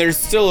and there's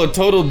still a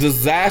total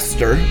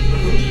disaster.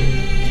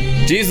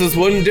 Jesus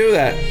wouldn't do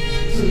that.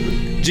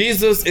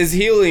 Jesus is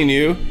healing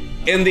you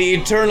in the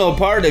eternal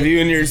part of you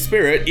in your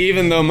spirit,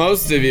 even though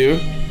most of you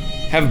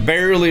have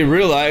barely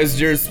realized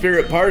your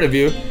spirit part of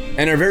you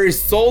and are very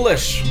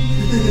soulish.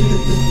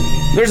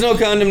 There's no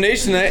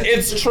condemnation in that.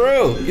 It's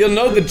true. You'll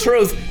know the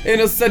truth and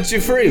it'll set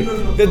you free.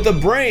 That the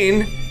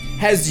brain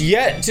has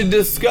yet to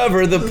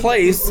discover the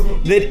place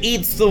that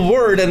eats the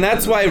Word, and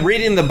that's why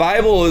reading the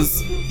Bible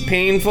is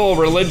painful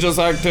religious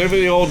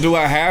activity. Oh, do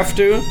I have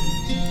to?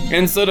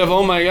 Instead of,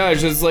 oh my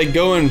gosh, it's like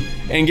going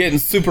and getting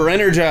super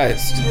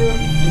energized.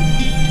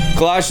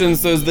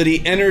 Colossians says that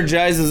He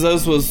energizes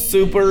us with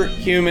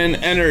superhuman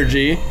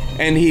energy,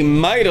 and He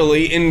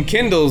mightily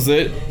enkindles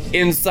it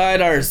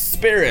inside our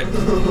spirit.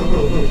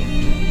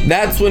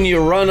 That's when you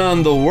run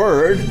on the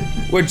Word,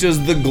 which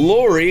is the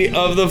glory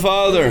of the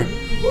Father.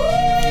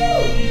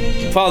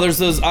 Father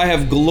says, I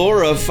have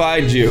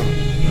glorified you.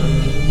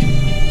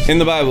 In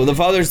the Bible, the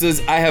Father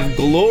says, I have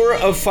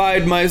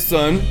glorified my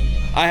Son.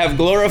 I have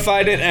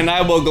glorified it and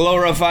I will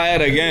glorify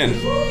it again.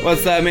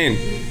 What's that mean?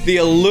 The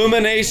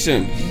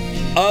illumination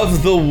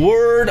of the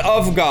Word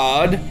of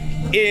God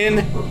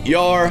in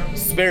your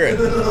spirit.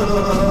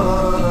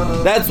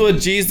 That's what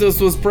Jesus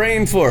was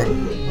praying for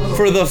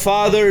the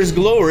Father's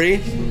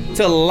glory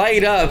to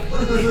light up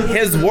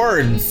His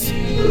words,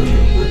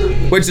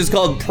 which is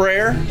called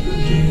prayer.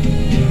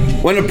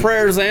 When a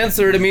prayer is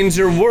answered, it means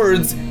your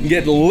words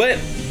get lit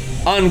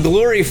on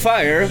glory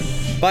fire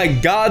by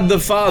God the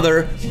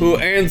Father who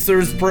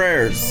answers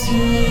prayers.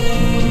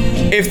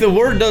 If the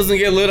word doesn't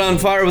get lit on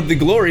fire with the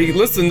glory,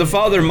 listen, the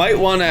Father might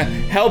want to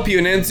help you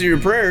and answer your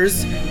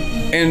prayers.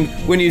 And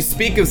when you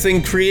speak of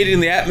things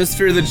creating the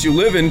atmosphere that you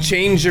live in,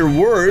 change your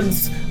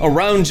words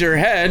around your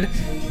head,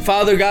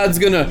 Father God's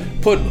going to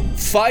put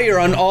fire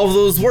on all of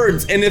those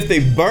words. And if they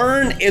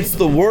burn, it's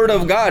the Word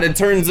of God. It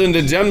turns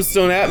into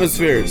gemstone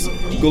atmospheres,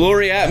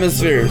 glory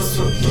atmospheres.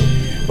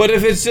 But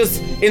if it's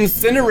just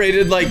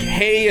incinerated like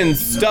hay and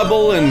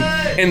stubble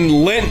and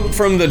lint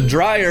from the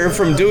dryer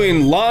from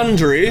doing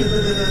laundry,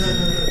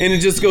 and it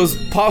just goes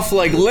puff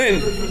like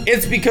lint,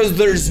 it's because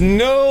there's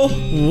no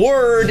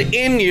word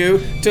in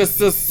you to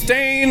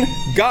sustain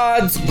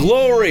God's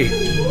glory.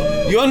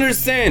 You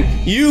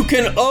understand? You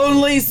can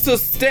only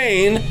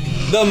sustain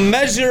the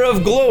measure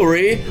of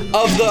glory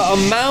of the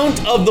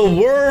amount of the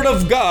Word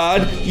of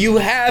God you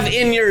have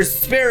in your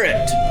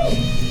spirit.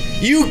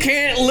 You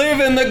can't live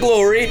in the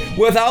glory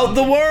without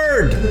the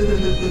Word.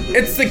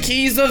 It's the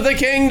keys of the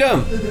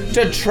kingdom.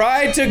 To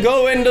try to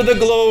go into the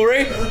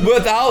glory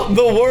without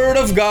the Word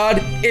of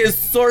God is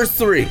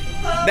sorcery.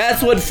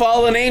 That's what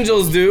fallen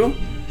angels do.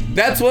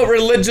 That's what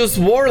religious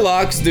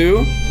warlocks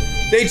do.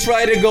 They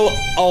try to go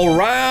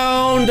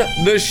around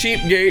the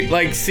sheep gate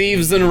like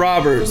thieves and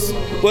robbers.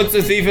 What's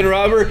a thief and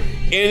robber?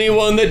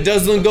 Anyone that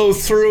doesn't go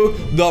through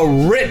the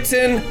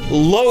written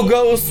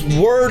Logos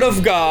Word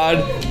of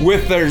God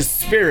with their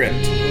spirit. spirit.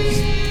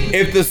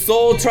 If the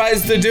soul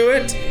tries to do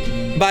it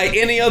by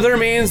any other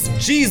means,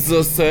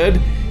 Jesus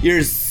said,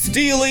 you're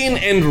stealing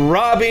and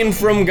robbing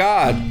from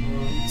God.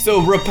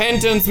 So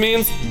repentance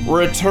means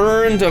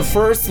return to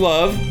first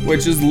love,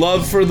 which is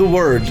love for the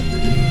Word.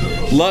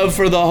 Love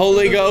for the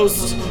Holy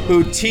Ghost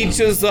who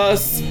teaches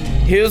us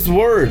His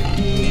Word.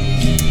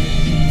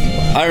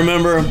 I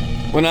remember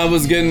when I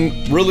was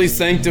getting really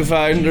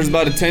sanctified, there's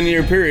about a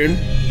 10-year period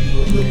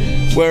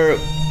where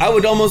I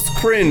would almost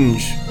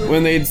cringe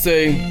when they'd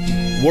say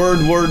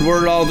word, word,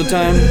 word all the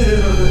time.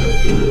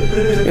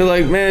 They're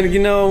like, man, you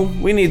know,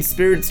 we need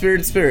spirit,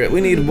 spirit, spirit.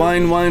 We need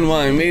wine, wine,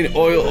 wine. We need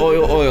oil,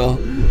 oil, oil.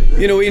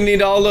 You know, we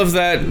need all of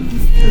that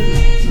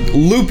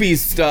loopy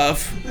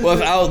stuff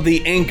without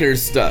the anchor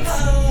stuff.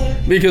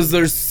 Because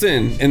there's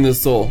sin in the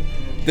soul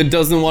that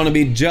doesn't want to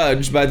be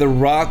judged by the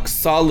rock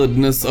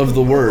solidness of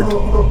the Word.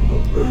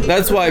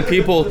 That's why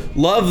people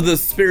love the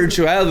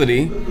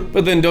spirituality,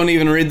 but then don't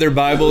even read their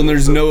Bible, and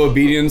there's no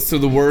obedience to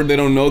the Word. They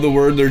don't know the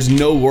Word. There's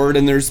no Word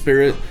in their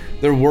spirit.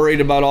 They're worried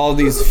about all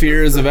these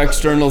fears of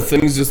external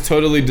things, just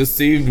totally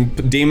deceived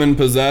and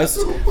demon-possessed.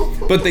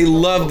 But they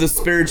love the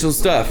spiritual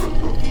stuff.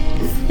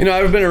 You know,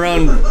 I've been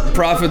around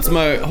prophets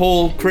my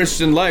whole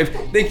Christian life.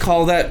 They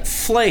call that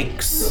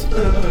flakes.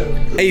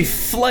 A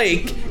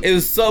flake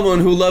is someone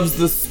who loves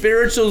the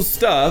spiritual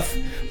stuff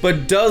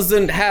but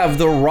doesn't have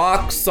the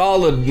rock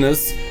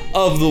solidness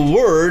of the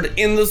Word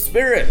in the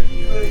Spirit.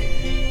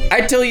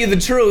 I tell you the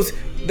truth,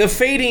 the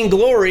fading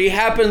glory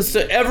happens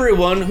to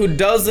everyone who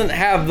doesn't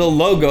have the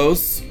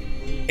Logos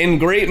in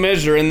great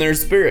measure in their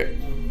spirit.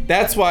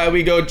 That's why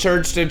we go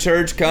church to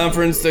church,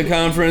 conference to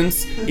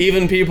conference,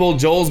 even people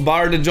Joel's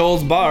bar to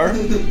Joel's bar.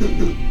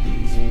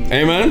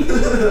 Amen?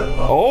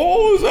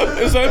 Oh,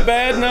 is that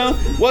bad now?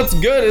 What's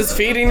good is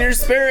feeding your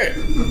spirit.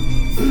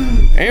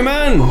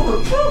 Amen.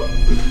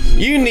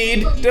 You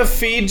need to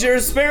feed your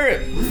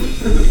spirit.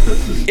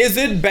 Is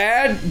it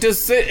bad to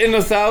sit in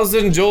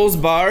 1,000 Joel's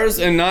bars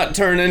and not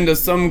turn into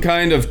some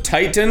kind of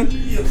titan?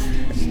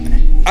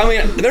 I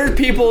mean, there's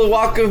people who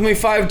walk with me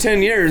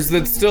 5-10 years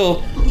that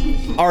still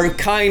are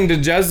kind to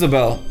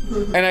Jezebel.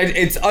 And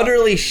it's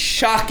utterly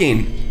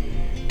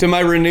shocking to my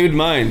renewed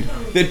mind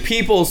that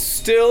people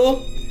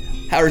still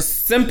are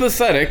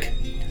sympathetic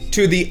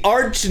to the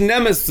arch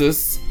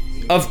nemesis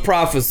of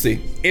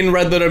prophecy in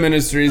Red Letter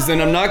Ministries.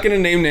 And I'm not going to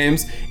name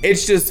names.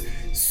 It's just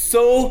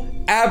so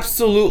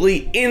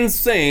absolutely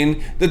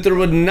insane that there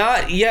would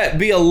not yet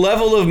be a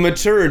level of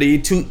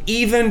maturity to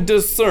even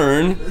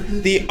discern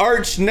the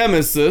arch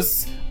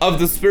nemesis of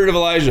the spirit of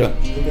Elijah.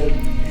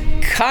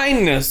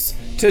 Kindness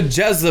to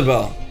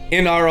Jezebel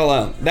in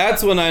RLM.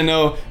 That's when I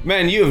know,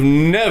 man, you have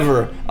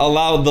never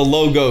allowed the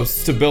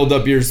Logos to build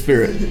up your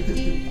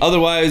spirit.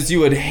 Otherwise,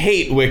 you would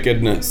hate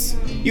wickedness.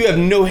 You have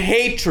no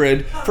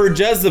hatred for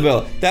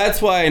Jezebel.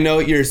 That's why I know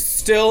you're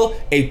still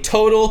a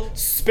total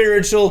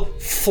spiritual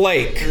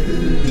flake.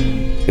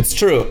 It's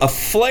true. A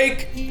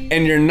flake,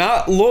 and you're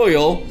not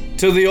loyal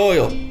to the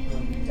oil.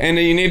 And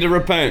you need to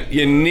repent.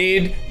 You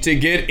need to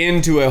get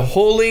into a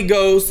Holy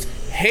Ghost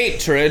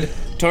hatred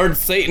towards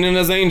Satan and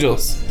his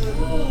angels.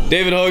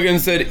 David Hogan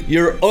said,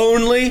 you're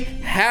only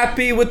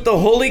happy with the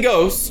Holy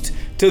Ghost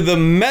to the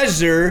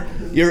measure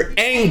you're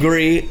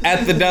angry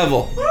at the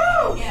devil.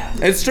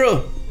 It's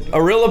true.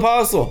 A real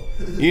apostle.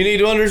 You need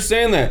to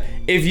understand that.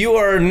 If you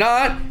are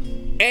not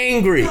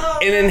angry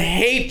and in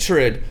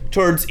hatred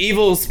towards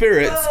evil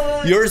spirits,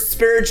 your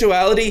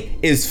spirituality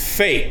is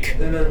fake.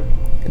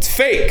 It's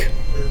fake.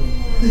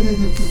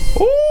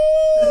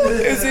 Ooh,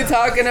 is he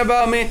talking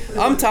about me?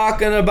 I'm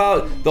talking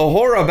about the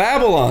whore of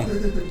Babylon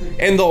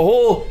and the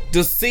whole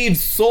deceived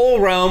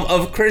soul realm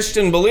of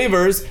Christian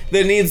believers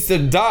that needs to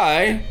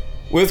die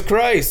with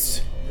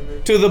Christ.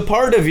 To the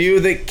part of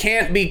you that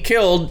can't be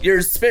killed,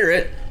 your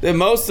spirit, that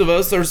most of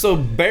us are so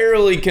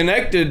barely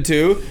connected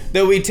to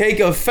that we take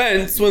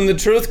offense when the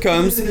truth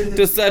comes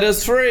to set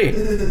us free.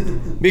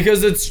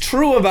 Because it's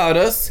true about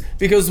us,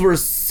 because we're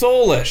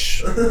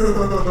soulish.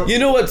 You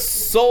know what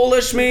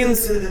soulish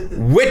means?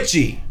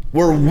 Witchy.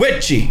 We're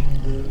witchy.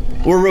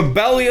 We're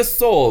rebellious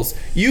souls.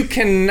 You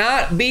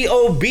cannot be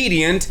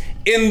obedient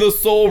in the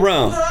soul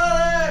realm.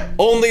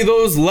 Only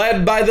those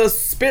led by the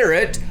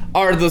Spirit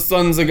are the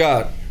sons of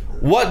God.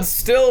 What's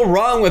still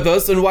wrong with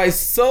us, and why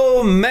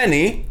so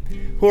many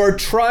who are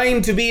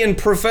trying to be in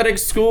prophetic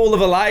school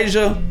of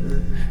Elijah,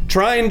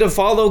 trying to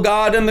follow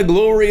God in the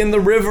glory and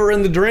the river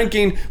and the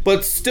drinking,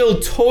 but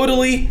still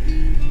totally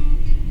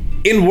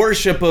in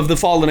worship of the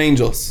fallen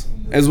angels,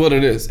 is what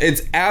it is.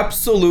 It's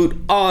absolute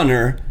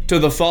honor to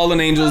the fallen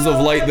angels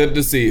of light that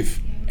deceive.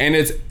 And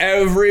it's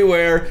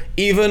everywhere,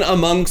 even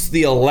amongst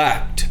the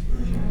elect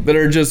that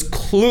are just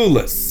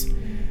clueless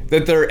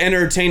that they're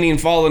entertaining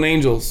fallen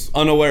angels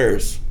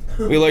unawares.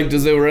 We like to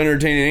say we're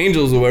entertaining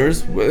angels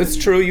unawares. Well, it's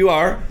true, you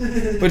are.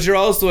 But you're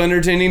also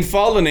entertaining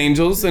fallen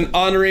angels and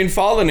honoring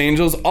fallen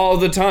angels all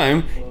the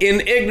time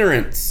in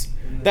ignorance.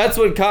 That's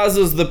what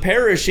causes the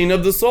perishing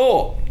of the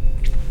soul.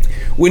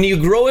 When you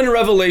grow in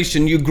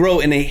revelation, you grow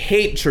in a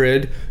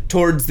hatred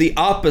towards the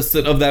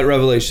opposite of that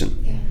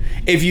revelation.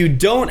 if you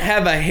don't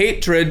have a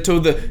hatred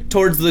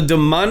towards the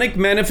demonic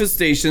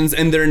manifestations,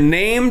 and they're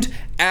named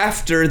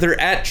after their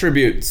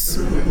attributes.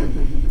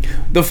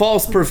 The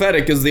false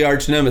prophetic is the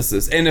arch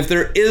nemesis. And if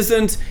there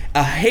isn't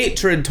a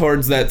hatred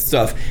towards that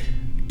stuff,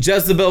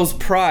 Jezebel's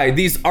pride,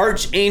 these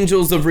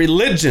archangels of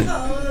religion,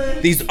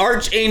 these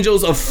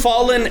archangels of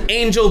fallen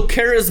angel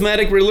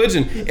charismatic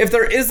religion, if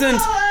there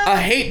isn't a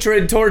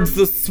hatred towards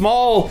the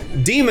small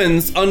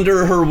demons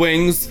under her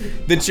wings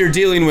that you're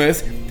dealing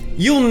with,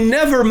 you'll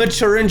never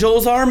mature in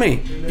Joel's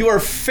army. You are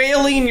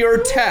failing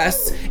your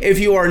tests if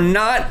you are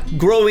not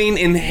growing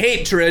in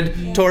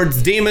hatred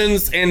towards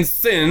demons and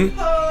sin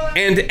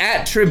and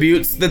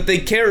attributes that they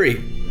carry.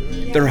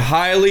 They're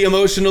highly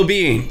emotional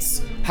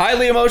beings.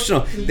 Highly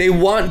emotional. They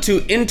want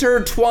to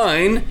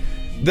intertwine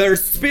their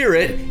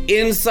spirit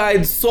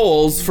inside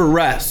souls for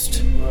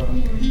rest.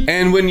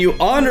 And when you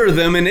honor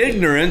them in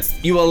ignorance,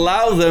 you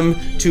allow them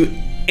to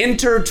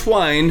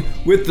intertwine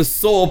with the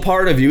soul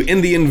part of you,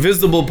 in the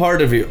invisible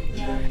part of you.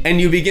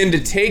 And you begin to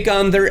take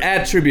on their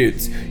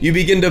attributes. You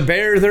begin to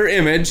bear their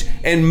image.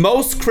 And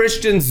most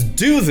Christians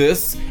do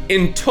this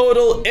in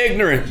total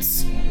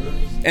ignorance.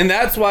 And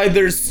that's why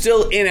there's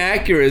still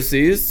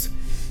inaccuracies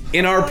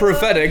in our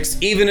prophetics,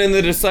 even in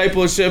the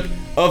discipleship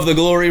of the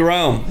glory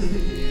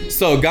realm.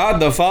 So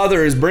God the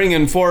Father is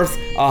bringing forth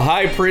a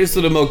high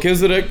priesthood of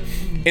Melchizedek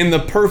in the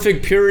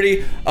perfect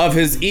purity of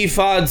his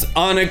ephod's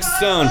onyx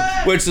stone,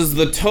 which is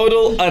the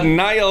total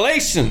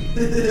annihilation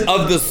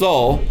of the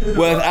soul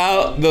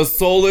without the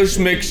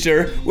soulish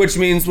mixture, which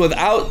means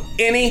without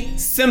any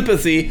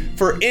sympathy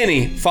for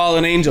any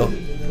fallen angel.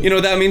 You know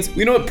what that means?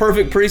 You know what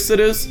perfect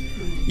priesthood is?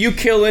 You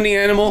kill any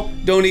animal,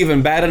 don't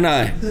even bat an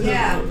eye.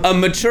 Yeah. A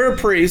mature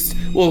priest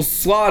will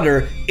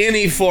slaughter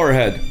any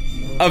forehead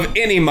of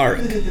any mark.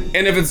 And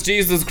if it's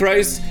Jesus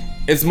Christ,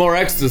 it's more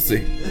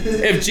ecstasy.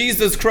 If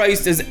Jesus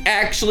Christ is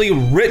actually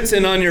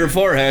written on your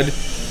forehead,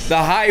 the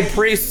high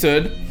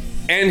priesthood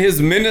and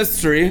his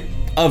ministry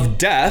of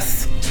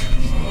death,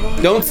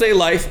 don't say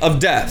life, of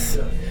death.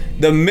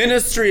 The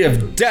ministry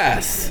of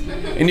death.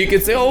 And you can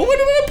say, oh, what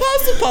about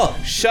Apostle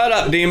Paul? Shut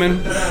up,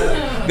 demon.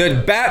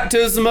 The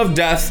baptism of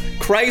death,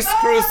 Christ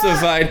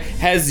crucified,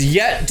 has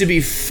yet to be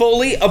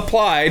fully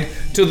applied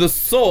to the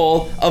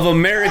soul of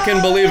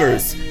American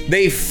believers.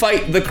 They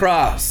fight the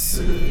cross.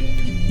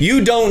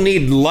 You don't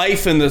need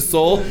life in the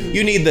soul.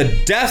 You need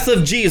the death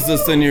of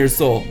Jesus in your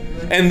soul.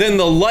 And then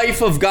the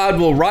life of God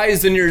will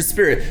rise in your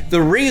spirit.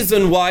 The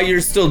reason why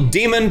you're still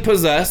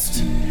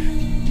demon-possessed,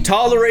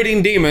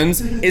 tolerating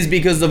demons, is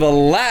because of a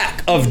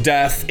lack of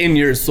death in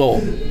your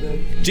soul.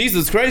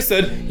 Jesus Christ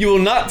said, you will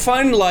not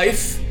find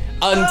life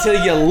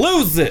until you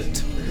lose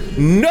it.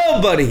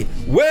 Nobody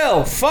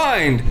will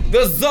find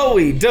the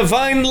Zoe,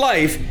 divine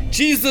life,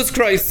 Jesus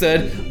Christ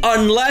said,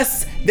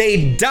 unless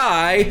they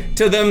die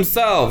to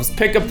themselves,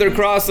 pick up their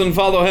cross and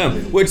follow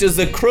him, which is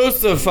a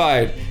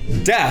crucified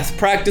death,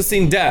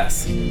 practicing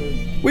death.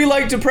 We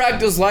like to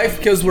practice life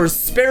because we're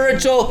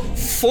spiritual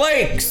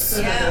flakes.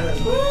 Yeah.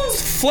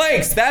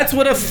 Flakes, that's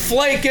what a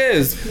flake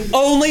is.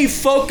 Only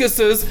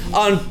focuses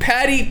on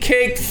patty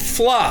cake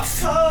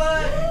fluff.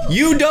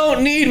 You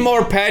don't need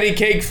more patty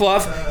cake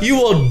fluff. You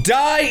will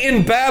die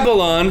in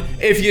Babylon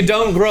if you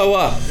don't grow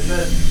up.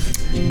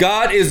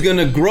 God is going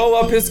to grow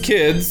up his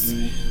kids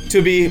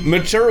to be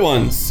mature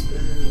ones.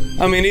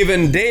 I mean,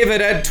 even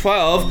David at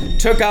 12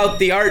 took out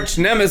the arch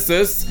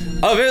nemesis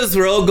of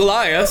Israel,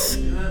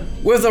 Goliath,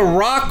 with a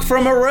rock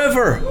from a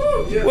river,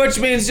 which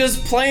means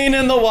just playing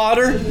in the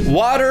water.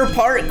 Water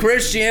park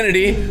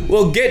Christianity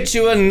will get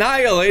you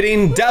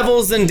annihilating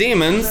devils and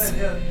demons,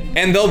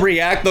 and they'll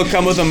react, they'll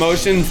come with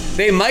emotions.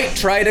 They might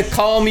try to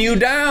calm you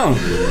down.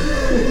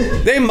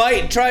 They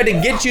might try to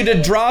get you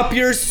to drop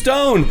your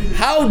stone.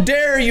 How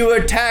dare you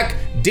attack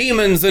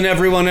demons and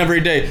everyone every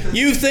day?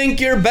 You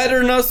think you're better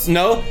than us?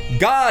 No,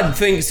 God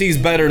thinks he's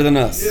better than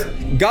us.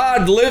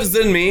 God lives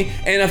in me,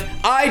 and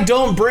if I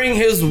don't bring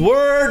his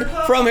word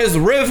from his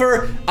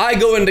river, I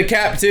go into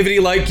captivity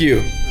like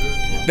you.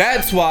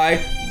 That's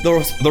why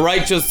the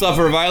righteous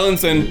suffer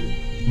violence, and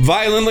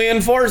violently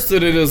enforced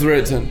it is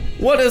written.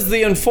 What is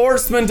the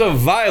enforcement of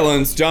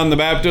violence, John the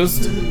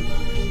Baptist?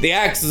 The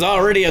axe is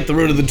already at the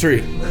root of the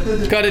tree.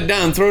 Cut it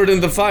down, throw it in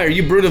the fire.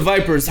 You brood of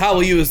vipers, how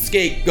will you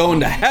escape going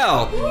to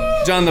hell?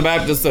 John the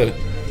Baptist said.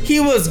 He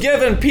was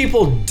giving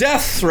people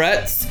death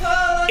threats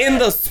in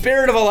the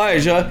spirit of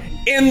Elijah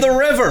in the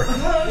river.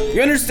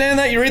 You understand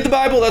that? You read the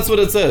Bible, that's what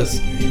it says.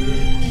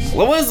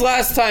 Well, when's the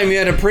last time you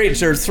had a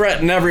preacher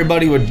threaten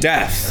everybody with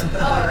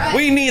death?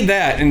 We need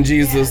that in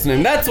Jesus'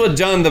 name. That's what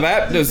John the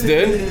Baptist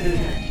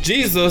did.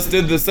 Jesus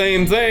did the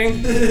same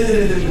thing.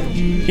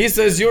 He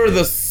says, you're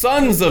the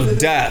sons of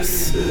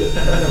death.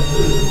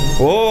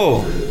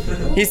 Oh.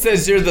 He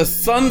says, you're the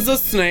sons of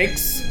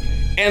snakes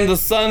and the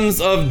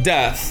sons of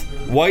death.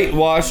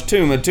 Whitewashed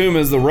tomb. A tomb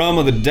is the realm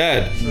of the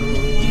dead.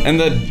 And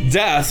the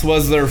death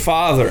was their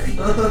father.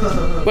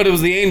 But it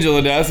was the angel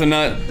of death and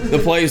not the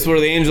place where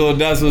the angel of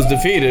death was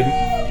defeated.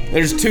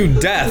 There's two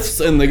deaths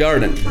in the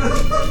garden.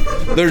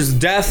 There's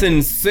death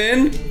in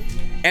sin,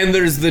 and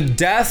there's the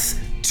death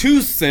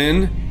to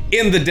sin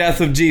in the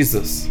death of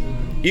Jesus.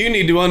 You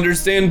need to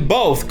understand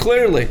both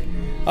clearly.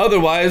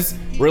 Otherwise,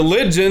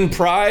 religion,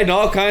 pride, and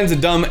all kinds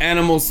of dumb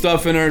animal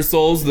stuff in our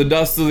souls, the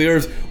dust of the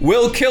earth,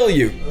 will kill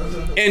you.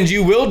 And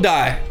you will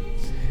die.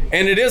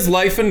 And it is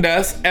life and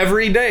death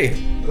every day.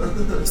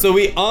 So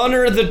we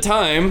honor the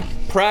time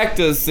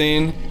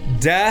practicing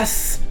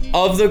death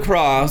of the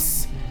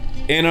cross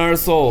in our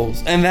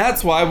souls. And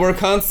that's why we're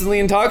constantly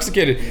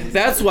intoxicated.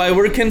 That's why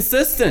we're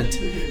consistent.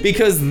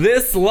 Because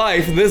this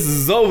life, this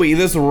Zoe,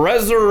 this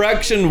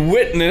resurrection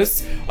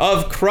witness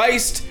of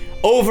Christ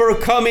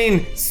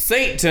overcoming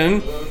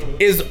Satan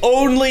is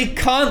only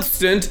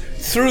constant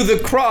through the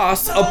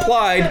cross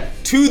applied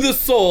to the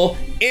soul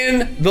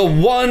in the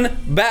one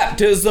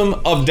baptism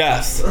of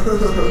death.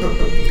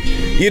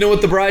 You know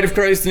what the bride of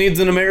Christ needs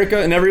in America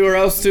and everywhere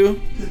else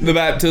too? The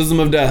baptism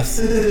of death.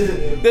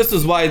 This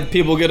is why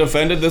people get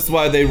offended. This is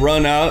why they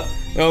run out.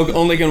 They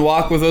only can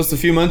walk with us a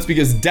few months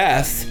because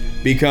death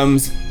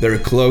becomes their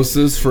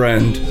closest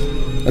friend.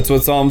 That's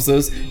what Psalm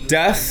says.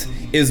 Death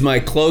is my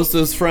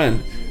closest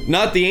friend.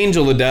 Not the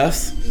angel of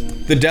death,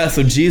 the death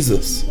of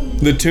Jesus.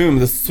 The tomb,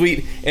 the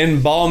sweet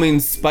embalming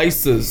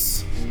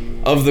spices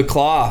of the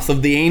cloth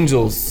of the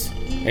angels.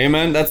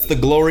 Amen. That's the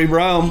glory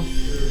realm.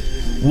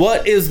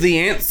 What is the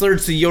answer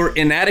to your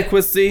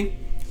inadequacy,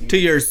 to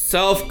your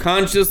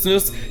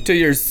self-consciousness, to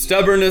your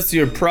stubbornness,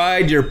 your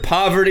pride, your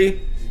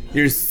poverty,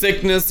 your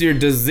sickness, your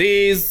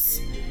disease,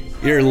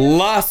 your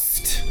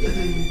lust?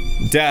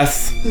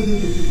 Death.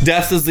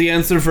 Death is the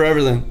answer for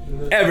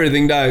everything.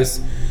 Everything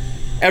dies.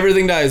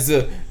 Everything dies.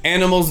 The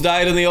animals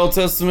died in the Old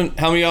Testament.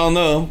 How many of y'all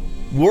know?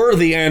 Were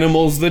the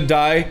animals that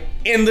die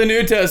in the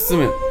New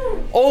Testament.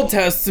 Old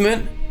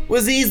Testament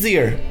was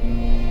easier.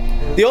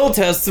 The Old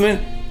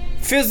Testament,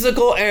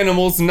 physical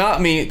animals,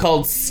 not meat,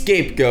 called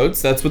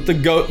scapegoats. That's what the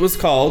goat was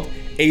called,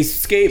 a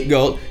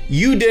scapegoat.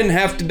 You didn't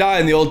have to die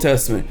in the Old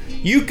Testament.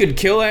 You could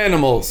kill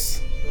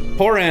animals,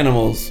 poor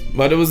animals,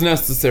 but it was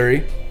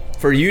necessary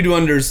for you to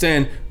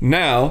understand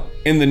now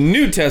in the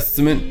New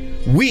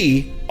Testament,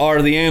 we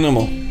are the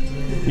animal.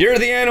 You're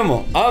the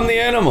animal. I'm the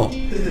animal.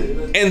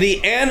 And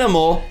the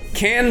animal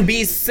can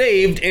be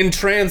saved and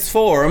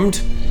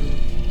transformed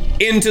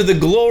into the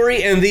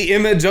glory and the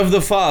image of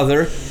the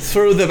Father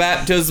through the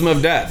baptism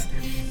of death.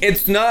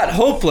 It's not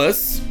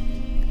hopeless.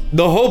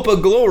 The hope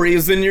of glory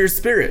is in your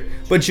spirit,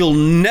 but you'll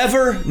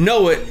never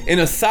know it in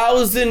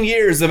 1,000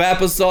 years of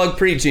apostolic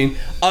preaching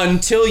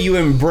until you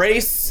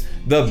embrace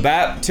the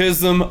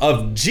baptism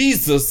of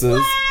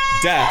Jesus's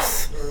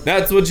death.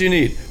 That's what you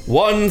need.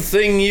 One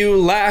thing you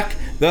lack,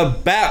 the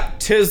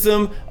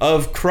baptism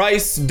of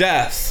Christ's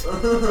death.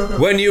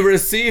 When you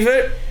receive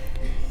it,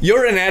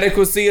 your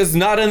inadequacy is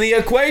not in the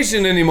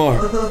equation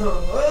anymore.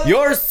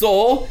 Your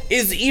soul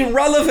is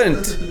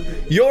irrelevant.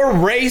 Your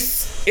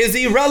race is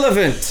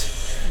irrelevant.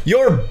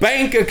 Your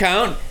bank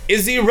account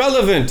is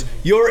irrelevant.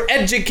 Your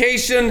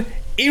education,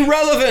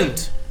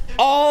 irrelevant.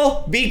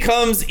 All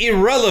becomes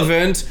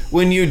irrelevant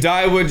when you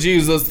die with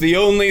Jesus. The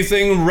only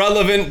thing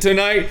relevant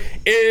tonight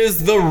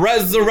is the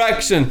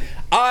resurrection.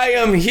 I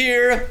am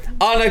here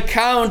on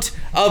account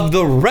of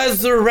the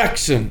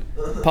resurrection,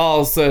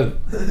 Paul said.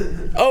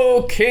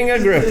 Oh, King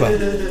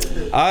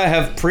Agrippa, I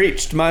have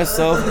preached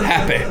myself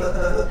happy.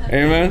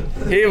 Amen.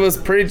 He was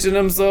preaching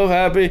himself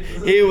happy.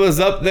 He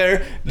was up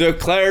there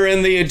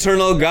declaring the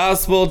eternal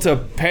gospel to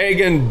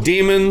pagan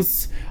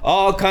demons,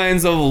 all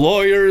kinds of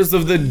lawyers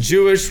of the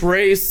Jewish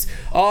race,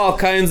 all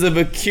kinds of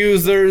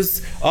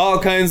accusers, all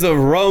kinds of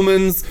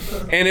Romans,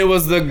 and it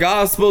was the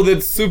gospel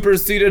that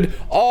superseded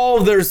all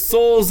their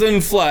souls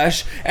and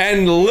flesh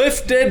and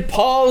lifted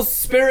Paul's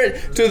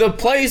spirit to the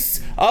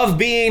place of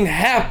being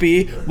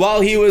happy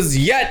while he was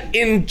yet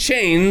in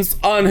chains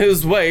on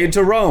his way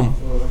to Rome.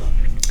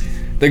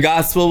 The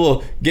gospel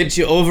will get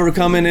you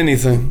overcoming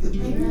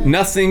anything.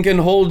 Nothing can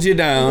hold you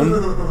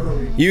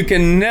down. You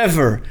can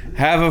never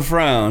have a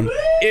frown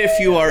if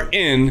you are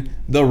in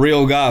the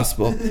real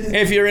gospel.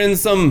 If you're in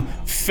some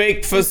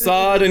fake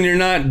facade and you're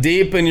not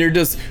deep and you're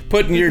just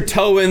putting your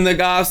toe in the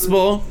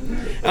gospel,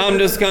 I'm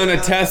just kind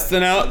of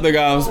testing out the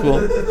gospel.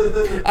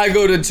 I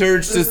go to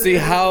church to see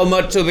how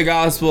much of the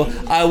gospel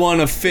I want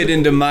to fit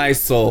into my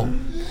soul.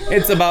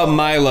 It's about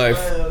my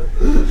life.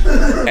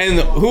 And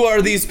who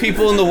are these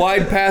people in the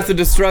wide path of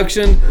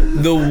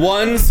destruction? The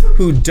ones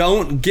who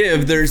don't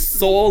give their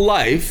soul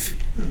life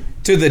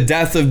to the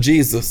death of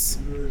Jesus.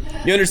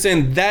 You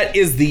understand? That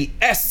is the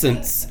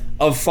essence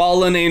of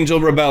fallen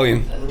angel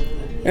rebellion.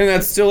 And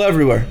that's still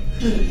everywhere.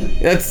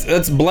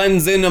 That's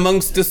blends in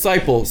amongst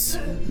disciples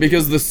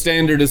because the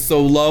standard is so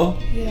low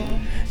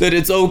that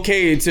it's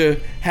okay to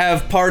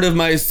have part of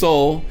my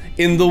soul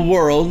in the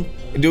world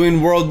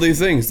doing worldly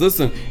things.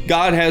 Listen,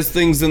 God has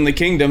things in the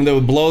kingdom that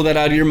would blow that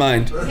out of your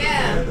mind.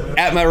 Yeah.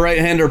 At my right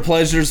hand are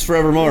pleasures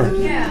forevermore.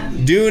 Yeah.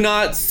 Do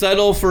not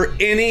settle for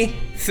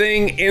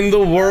anything in the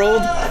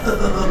world.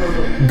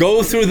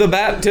 Go through the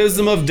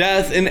baptism of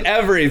death in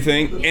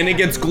everything, and it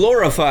gets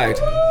glorified.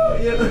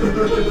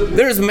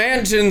 There's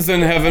mansions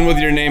in heaven with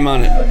your name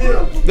on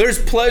it. There's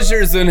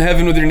pleasures in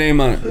heaven with your name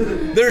on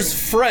it. There's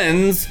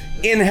friends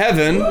in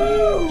heaven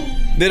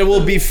that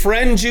will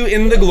befriend you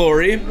in the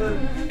glory,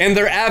 and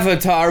their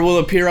avatar will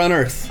appear on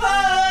earth.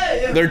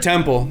 Their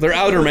temple, their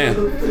outer man.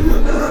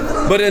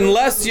 But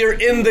unless you're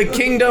in the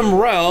kingdom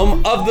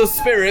realm of the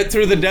Spirit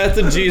through the death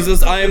of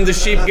Jesus, I am the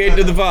sheep gate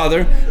to the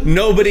Father,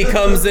 nobody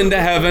comes into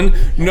heaven,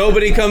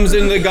 nobody comes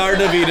into the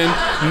Garden of Eden,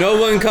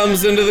 no one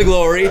comes into the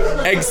glory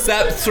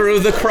except through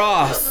the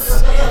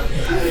cross.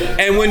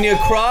 And when you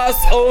cross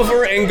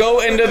over and go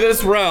into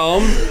this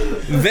realm,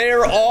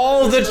 there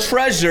all the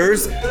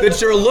treasures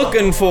that you're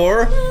looking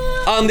for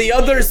on the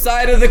other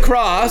side of the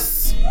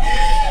cross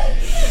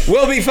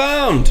will be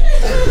found.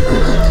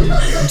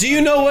 Do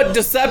you know what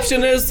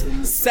deception is?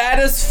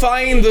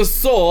 Satisfying the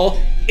soul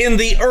in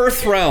the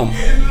earth realm.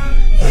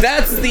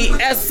 That's the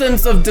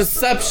essence of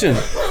deception,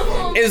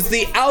 is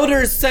the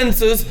outer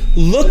senses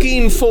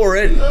looking for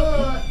it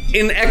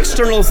in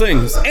external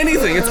things.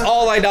 Anything. It's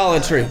all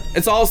idolatry.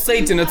 It's all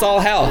Satan. It's all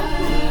hell.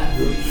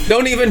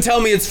 Don't even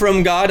tell me it's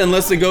from God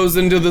unless it goes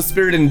into the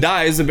Spirit and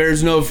dies. It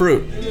bears no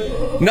fruit.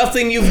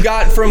 Nothing you've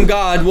got from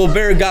God will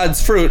bear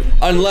God's fruit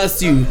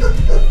unless you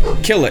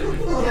kill it,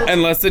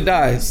 unless it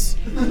dies,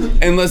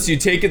 unless you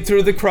take it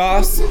through the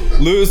cross,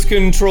 lose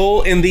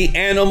control in the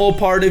animal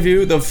part of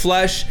you, the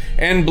flesh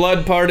and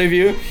blood part of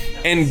you,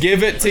 and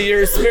give it to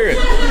your spirit.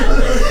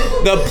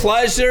 The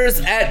pleasures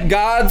at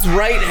God's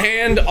right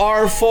hand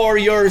are for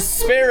your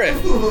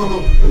spirit,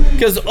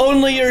 because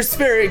only your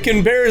spirit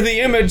can bear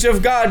the image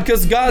of God,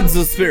 because God's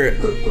the spirit.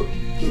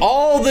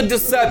 All the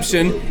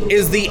deception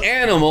is the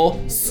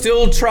animal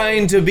still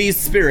trying to be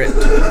spirit.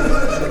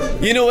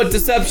 You know what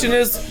deception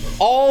is?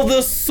 All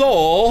the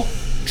soul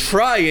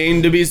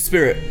trying to be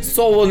spirit.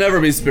 Soul will never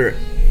be spirit.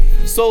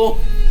 Soul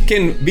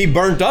can be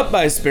burnt up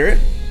by spirit.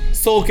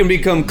 Soul can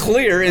become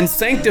clear and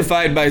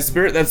sanctified by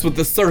spirit. That's what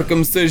the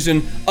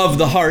circumcision of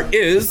the heart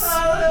is.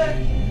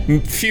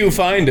 Few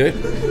find it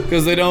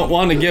because they don't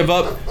want to give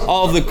up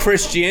all the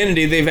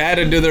Christianity they've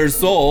added to their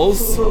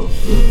souls.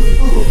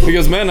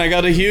 Because, man, I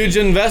got a huge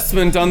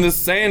investment on this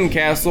sand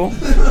castle,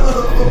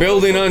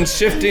 building on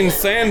shifting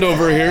sand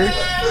over here.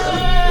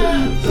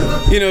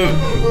 You know,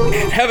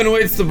 Heaven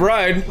Awaits the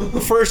Bride,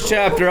 the first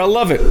chapter, I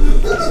love it.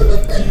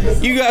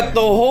 You got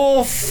the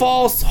whole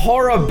false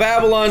whore of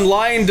Babylon,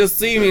 lying,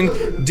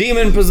 deceiving,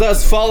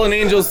 demon-possessed, fallen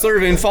angels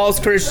serving false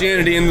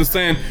Christianity in the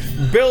sand,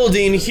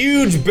 building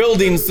huge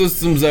building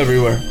systems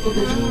everywhere.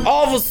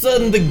 All of a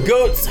sudden, the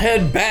goat's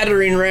head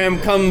battering ram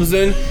comes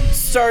in,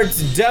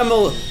 starts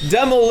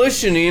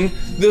demolitioning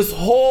this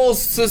whole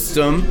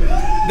system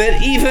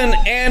that even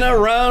Anna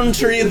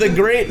Roundtree, the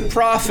great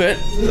prophet,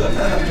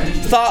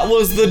 thought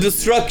was the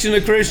destruction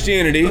of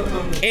Christianity.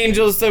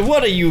 Angels said,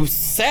 "What are you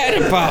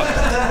sad about?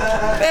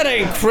 That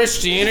ain't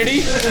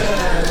Christianity.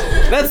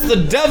 That's the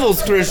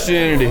devil's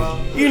Christianity.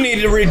 You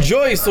need to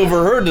rejoice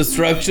over her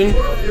destruction."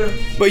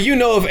 But you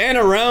know, if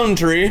Anna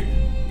Roundtree,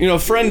 you know,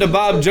 friend of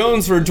Bob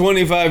Jones for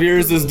 25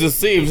 years, is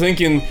deceived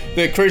thinking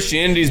that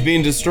Christianity is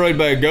being destroyed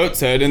by a goat's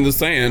head in the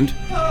sand,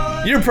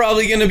 you're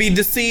probably going to be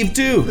deceived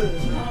too.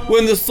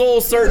 When the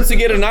soul starts to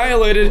get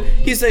annihilated,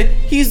 he say,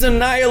 "He's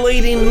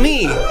annihilating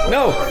me."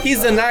 No,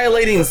 he's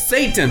annihilating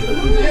Satan.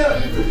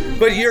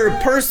 But your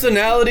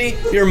personality,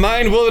 your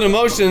mind, will, and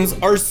emotions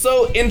are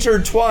so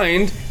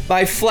intertwined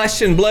by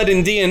flesh and blood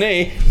and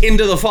DNA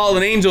into the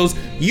fallen angels,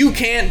 you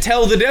can't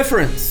tell the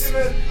difference.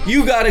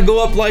 You got to go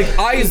up like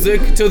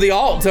Isaac to the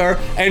altar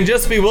and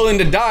just be willing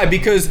to die,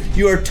 because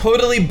you are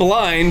totally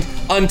blind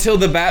until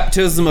the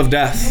baptism of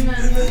death.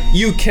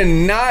 You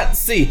cannot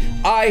see.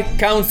 I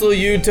counsel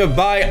you to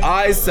buy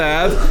eye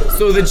salve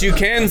so that you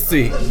can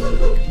see.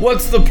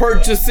 What's the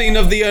purchasing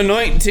of the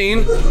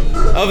anointing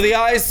of the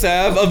eye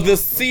salve of the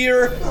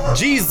seer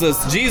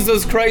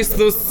Jesus Christ,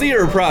 the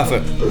seer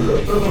prophet?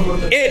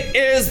 It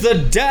is the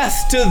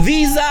death to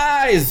these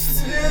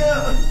eyes.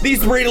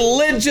 These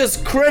religious,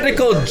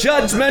 critical,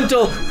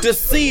 judgmental,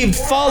 deceived,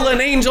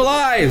 fallen angel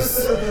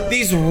eyes.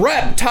 These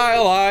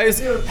reptile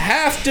eyes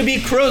have to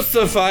be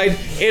crucified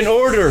in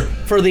order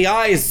for the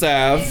eye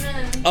salve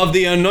of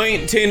the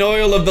anointing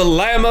oil of the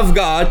Lamb of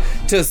God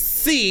to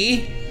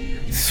see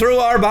through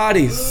our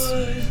bodies.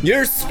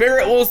 Your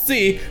spirit will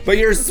see, but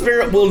your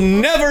spirit will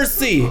never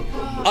see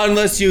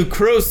unless you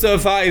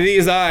crucify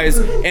these eyes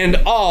and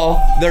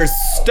all their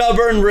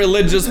stubborn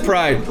religious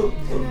pride.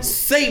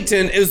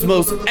 Satan is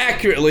most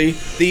accurately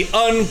the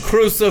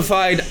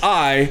uncrucified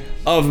eye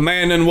of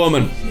man and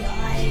woman.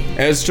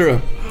 It's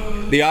true.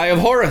 The eye of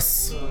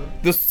Horus,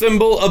 the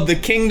symbol of the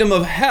kingdom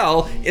of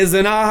hell, is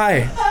an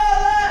eye.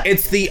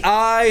 It's the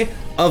eye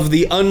of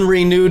the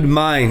unrenewed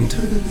mind.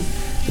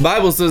 The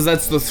Bible says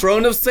that's the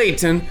throne of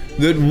Satan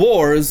that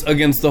wars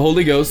against the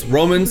Holy Ghost.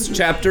 Romans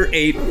chapter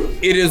 8,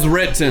 it is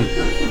written,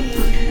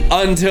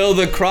 until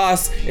the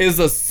cross is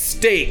a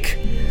stake,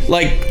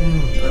 like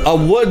a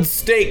wood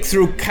stake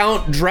through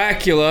Count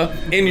Dracula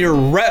in your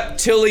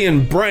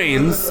reptilian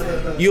brains,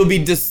 you'll be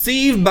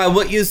deceived by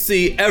what you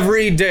see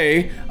every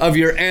day of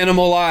your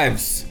animal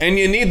lives. And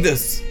you need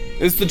this.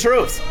 It's the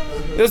truth.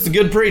 This is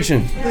good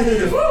preaching.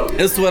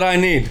 This is what I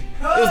need.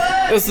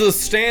 This is the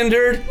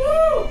standard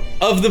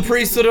of the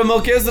priesthood of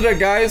Melchizedek,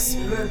 guys.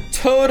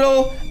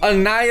 Total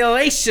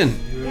annihilation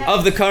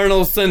of the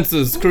carnal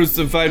senses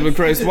crucified with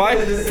Christ. Why?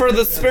 For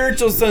the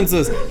spiritual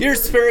senses. Your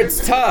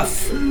spirit's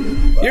tough.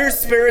 Your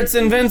spirit's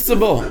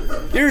invincible.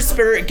 Your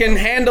spirit can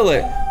handle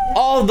it.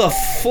 All the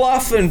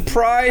fluff and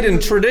pride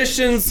and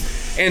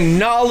traditions and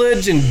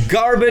knowledge and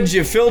garbage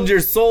you filled your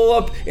soul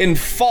up in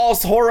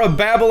false whore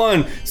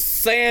Babylon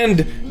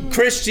sand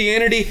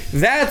Christianity,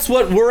 that's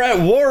what we're at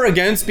war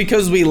against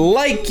because we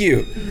like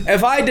you.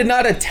 If I did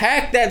not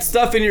attack that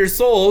stuff in your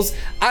souls,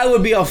 I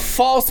would be a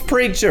false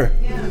preacher,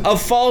 a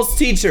false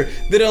teacher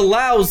that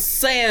allows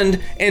sand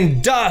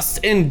and dust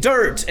and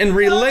dirt and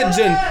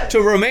religion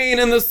to remain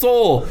in the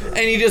soul.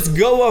 And you just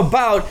go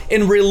about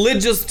in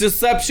religious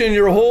deception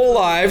your whole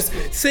lives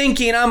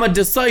thinking I'm a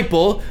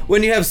disciple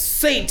when you have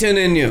Satan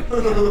in you,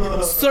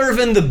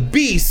 serving the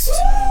beast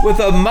with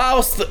a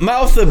mouth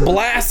that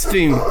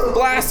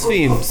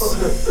blasphemes.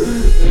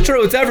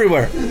 True, it's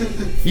everywhere.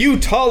 You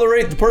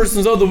tolerate the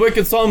persons of the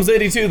wicked, Psalms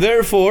 82.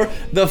 Therefore,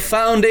 the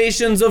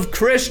foundations of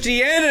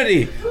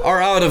Christianity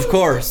are out of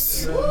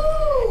course.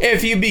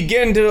 If you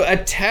begin to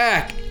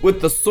attack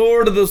with the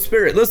sword of the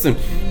Spirit, listen,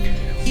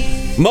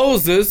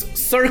 Moses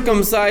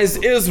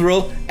circumcised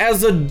Israel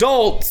as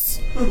adults.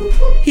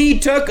 He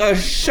took a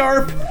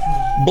sharp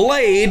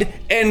blade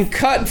and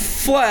cut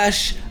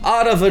flesh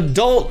out of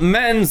adult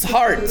men's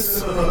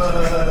hearts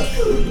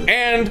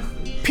and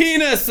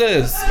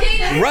penises,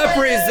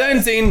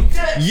 representing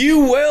you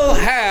will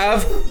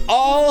have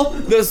all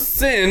the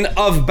sin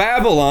of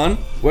Babylon,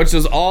 which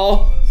is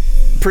all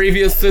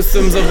previous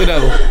systems of the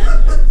devil.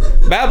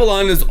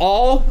 Babylon is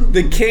all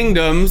the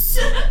kingdoms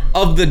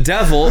of the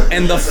devil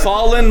and the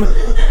fallen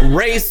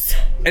race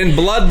and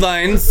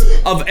bloodlines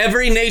of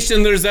every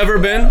nation there's ever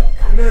been.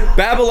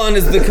 Babylon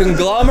is the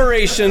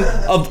conglomeration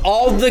of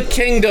all the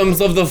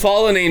kingdoms of the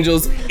fallen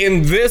angels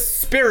in this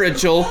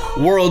spiritual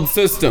world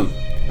system.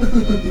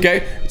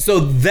 Okay, so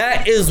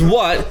that is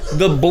what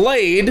the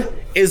blade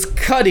is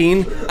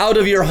cutting out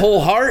of your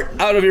whole heart,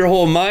 out of your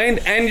whole mind,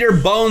 and your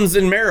bones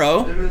and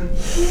marrow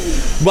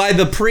by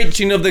the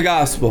preaching of the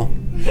gospel.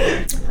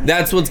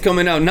 That's what's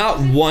coming out. Not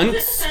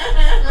once,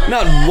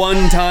 not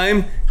one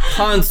time,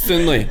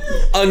 constantly,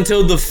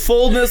 until the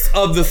fullness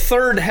of the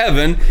third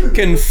heaven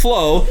can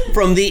flow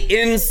from the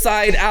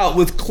inside out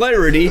with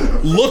clarity,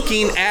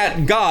 looking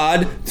at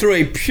God through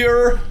a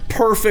pure,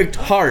 perfect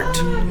heart.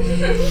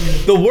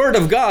 The Word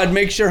of God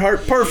makes your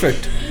heart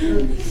perfect.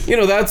 You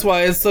know, that's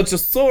why it's such a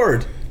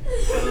sword,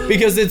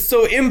 because it's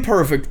so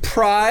imperfect.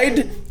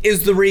 Pride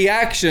is the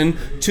reaction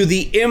to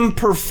the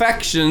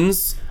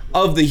imperfections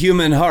of the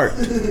human heart.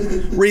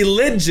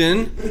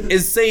 Religion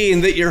is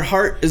saying that your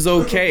heart is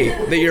okay,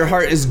 that your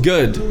heart is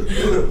good.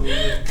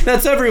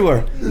 That's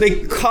everywhere.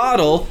 They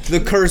coddle the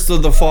curse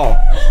of the fall.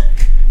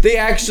 They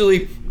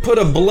actually put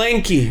a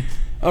blankie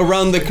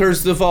around the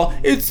curse of the fall.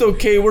 It's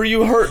okay. Were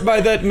you hurt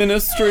by that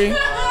ministry?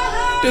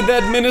 Did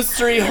that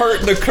ministry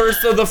hurt the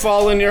curse of the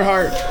fall in your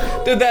heart?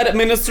 Did that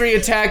ministry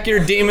attack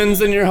your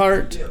demons in your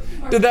heart?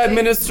 Did that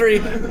ministry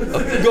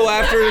go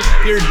after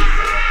your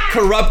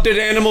corrupted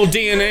animal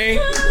DNA?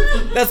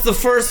 That's the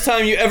first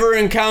time you ever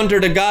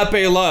encountered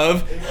agape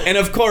love. And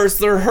of course,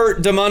 their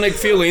hurt demonic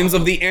feelings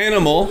of the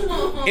animal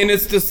in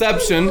its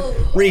deception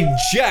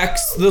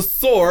rejects the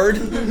sword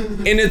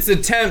in its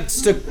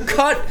attempts to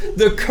cut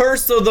the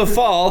curse of the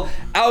fall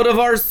out of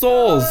our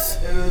souls.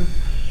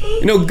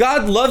 You know,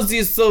 God loves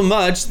you so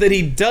much that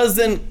He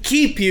doesn't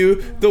keep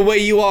you the way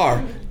you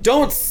are.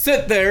 Don't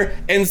sit there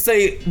and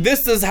say,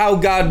 this is how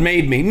God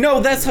made me. No,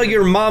 that's how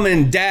your mom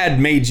and dad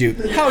made you.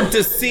 How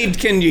deceived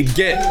can you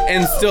get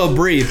and still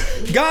breathe?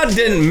 God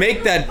didn't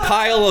make that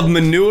pile of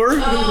manure.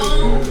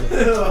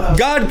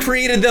 God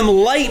created them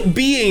light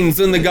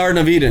beings in the Garden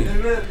of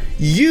Eden.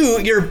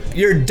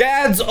 Your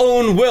dad's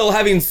own will,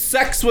 having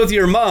sex with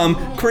your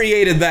mom,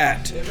 created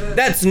that.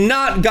 That's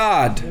not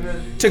God.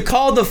 To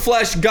call the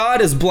flesh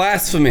God is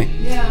blasphemy.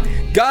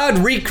 God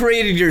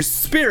recreated your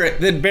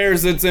spirit that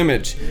bears its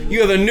image.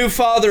 You have a new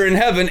Father in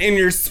heaven in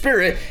your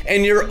spirit,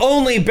 and you're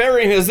only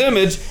bearing His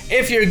image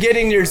if you're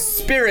getting your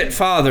spirit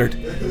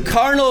fathered.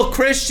 Carnal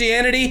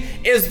Christianity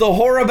is the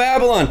whore of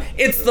Babylon.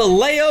 It's the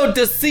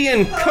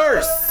Laodicean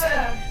curse.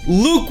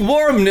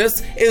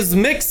 Lukewarmness is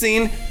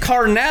mixing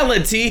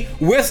carnality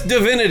with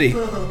divinity.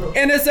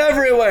 And it's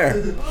everywhere.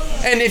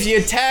 And if you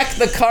attack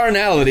the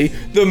carnality,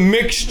 the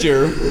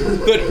mixture,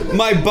 that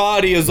my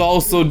body is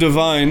also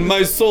divine,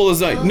 my soul is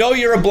divine. No,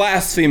 you're a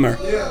blasphemer.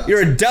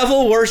 You're a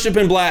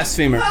devil-worshiping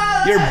blasphemer.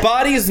 Your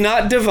body is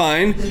not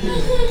divine.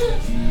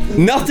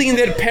 Nothing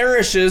that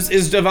perishes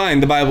is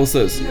divine, the Bible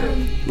says.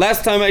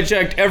 Last time I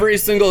checked, every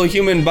single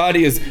human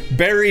body is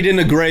buried in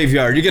a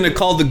graveyard. You're going to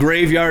call the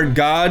graveyard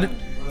God?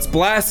 It's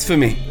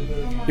blasphemy.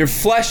 Your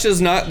flesh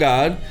is not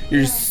God.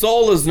 Your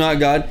soul is not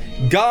God.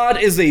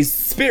 God is a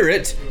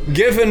spirit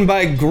given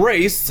by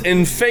grace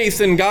and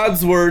faith in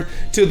God's word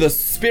to the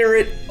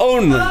spirit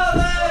only.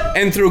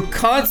 And through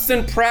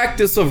constant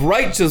practice of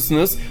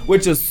righteousness,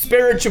 which is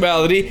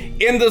spirituality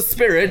in the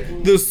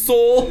spirit, the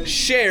soul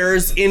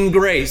shares in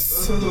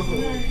grace.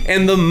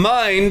 And the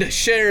mind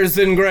shares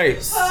in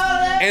grace.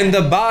 And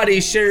the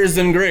body shares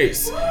in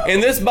grace.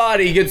 And this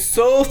body gets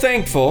so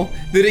thankful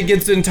that it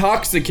gets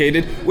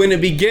intoxicated when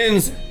it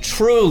begins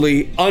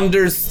truly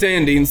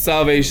understanding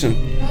salvation.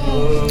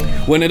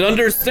 When it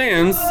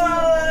understands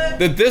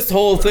that this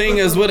whole thing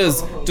is what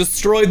has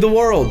destroyed the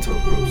world.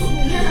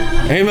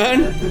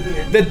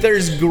 Amen? That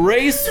there's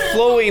grace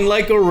flowing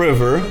like a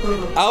river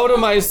out of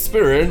my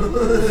spirit,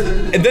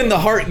 and then the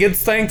heart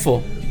gets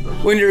thankful.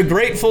 When you're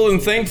grateful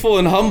and thankful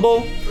and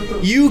humble,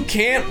 you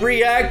can't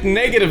react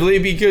negatively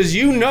because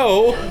you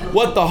know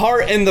what the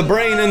heart and the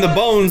brain and the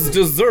bones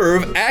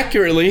deserve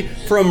accurately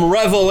from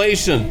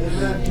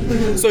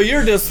revelation. So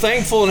you're just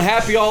thankful and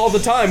happy all the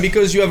time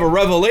because you have a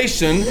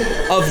revelation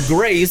of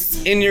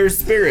grace in your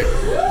spirit.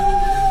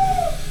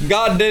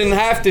 God didn't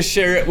have to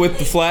share it with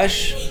the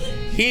flesh.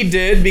 He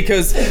did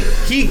because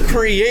he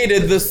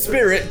created the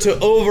spirit to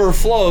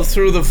overflow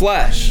through the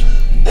flesh.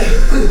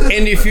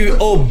 And if you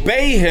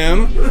obey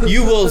him,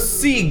 you will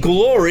see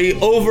glory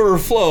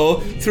overflow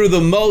through the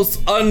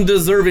most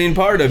undeserving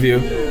part of you.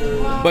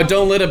 But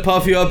don't let it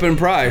puff you up in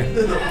pride,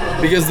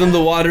 because then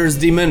the waters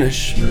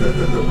diminish.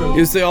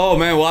 You say, oh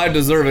man, well I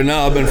deserve it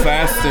now. I've been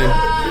fasting.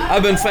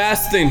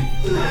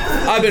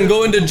 I've been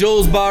going to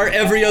Joel's bar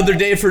every other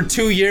day for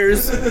 2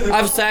 years.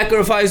 I've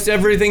sacrificed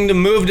everything to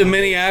move to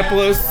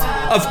Minneapolis.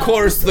 Of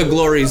course the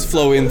glory's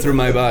flowing through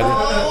my body.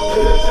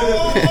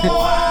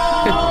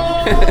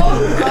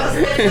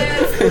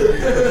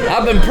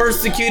 I've been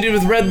persecuted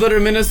with Red Letter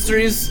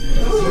Ministries.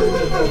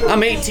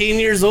 I'm 18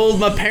 years old.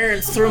 My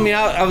parents threw me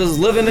out. I was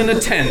living in a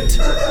tent.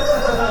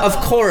 Of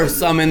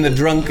course I'm in the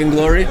drunken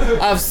glory.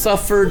 I've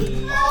suffered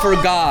for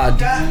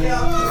God.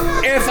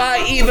 If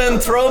I even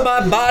throw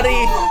my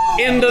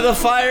body into the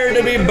fire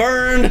to be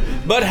burned,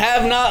 but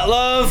have not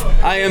love,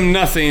 I am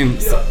nothing.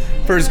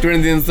 1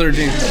 Corinthians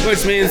 13,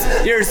 which means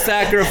your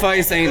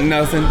sacrifice ain't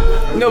nothing.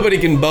 Nobody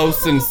can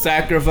boast in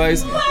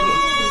sacrifice.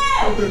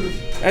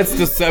 That's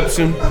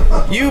deception.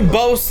 You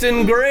boast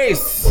in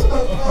grace.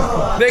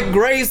 That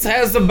grace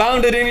has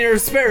abounded in your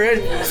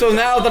spirit. So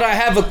now that I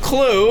have a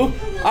clue,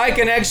 I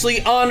can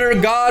actually honor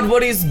God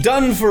what he's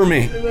done for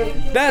me.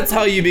 That's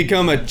how you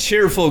become a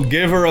cheerful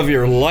giver of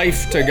your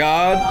life to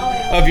God,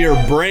 of your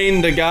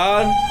brain to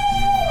God,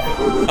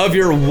 of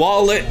your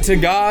wallet to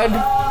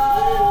God.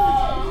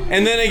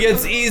 And then it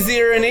gets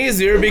easier and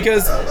easier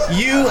because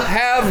you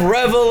have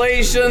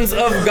revelations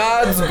of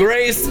God's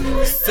grace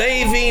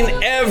saving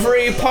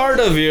every part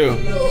of you.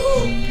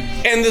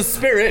 And the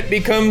Spirit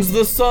becomes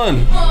the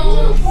Son.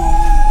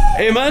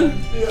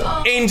 Amen?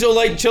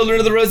 Angel-like children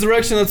of the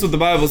resurrection. That's what the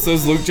Bible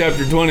says, Luke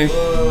chapter 20.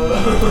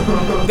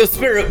 The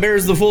Spirit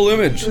bears the full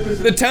image.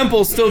 The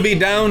temple still be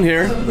down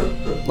here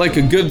like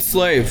a good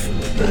slave.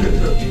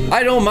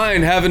 I don't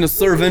mind having a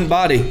servant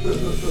body.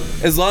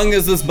 As long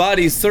as this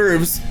body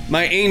serves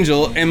my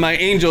angel and my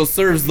angel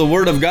serves the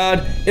word of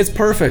God, it's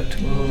perfect.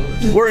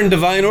 We're in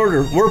divine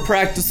order. We're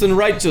practicing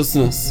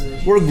righteousness.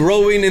 We're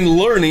growing and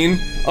learning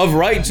of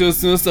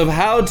righteousness, of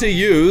how to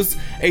use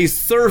a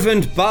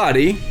servant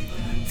body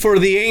for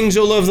the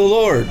angel of the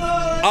Lord.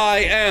 I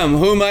am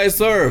whom I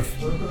serve.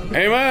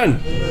 Amen.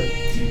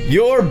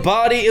 Your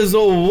body is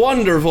a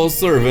wonderful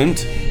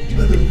servant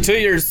to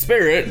your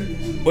spirit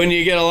when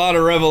you get a lot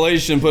of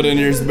revelation put in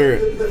your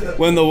spirit.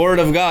 When the word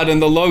of God and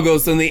the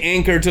logos and the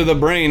anchor to the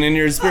brain in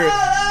your spirit,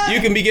 you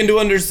can begin to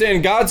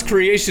understand God's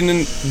creation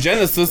in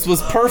Genesis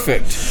was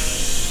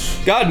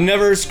perfect. God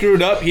never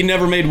screwed up. He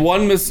never made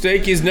one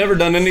mistake. He's never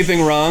done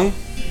anything wrong.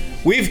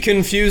 We've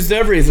confused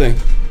everything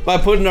by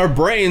putting our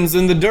brains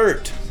in the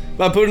dirt,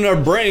 by putting our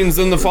brains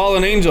in the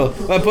fallen angel,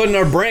 by putting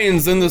our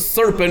brains in the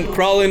serpent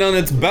crawling on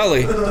its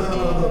belly.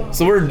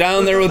 So we're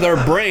down there with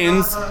our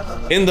brains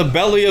in the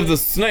belly of the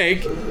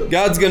snake.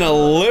 God's gonna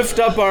lift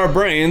up our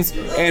brains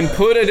and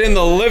put it in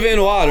the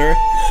living water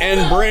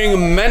and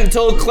bring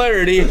mental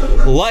clarity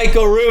like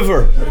a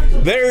river.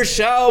 There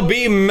shall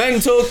be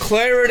mental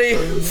clarity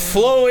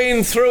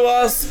flowing through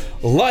us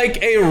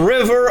like a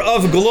river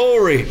of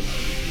glory.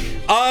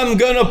 I'm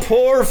gonna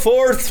pour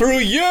forth through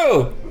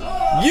you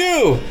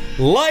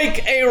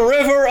like a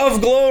river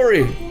of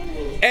glory,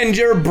 and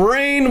your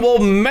brain will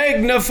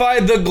magnify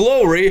the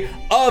glory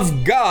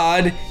of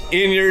God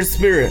in your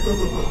spirit.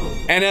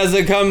 And as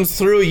it comes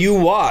through, you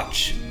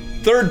watch.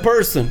 Third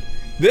person.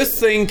 This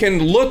thing can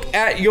look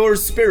at your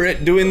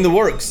spirit doing the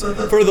works.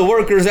 For the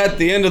workers at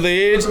the end of the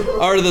age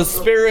are the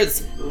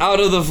spirits out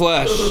of the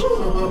flesh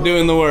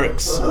doing the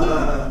works.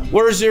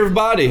 Where's your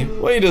body?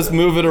 Well, you just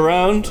move it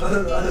around.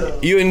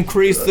 You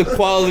increase the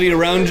quality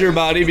around your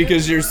body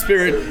because your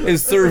spirit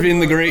is serving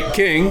the great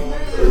King.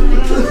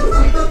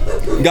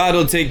 God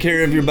will take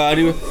care of your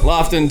body.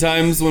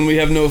 Oftentimes when we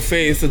have no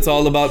faith, it's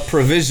all about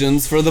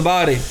provisions for the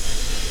body.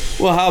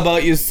 Well, how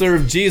about you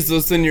serve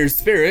Jesus in your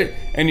spirit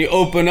and you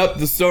open up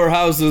the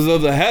storehouses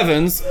of the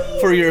heavens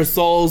for your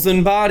souls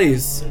and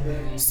bodies?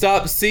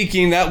 Stop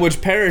seeking that which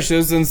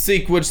perishes and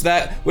seek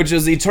that which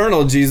is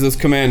eternal, Jesus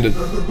commanded.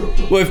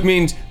 Which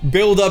means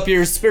build up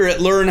your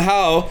spirit, learn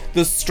how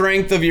the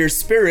strength of your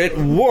spirit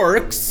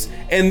works,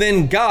 and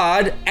then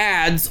God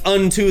adds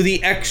unto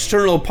the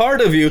external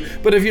part of you.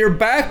 But if you're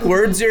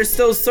backwards, you're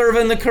still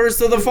serving the curse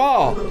of the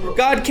fall.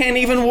 God can't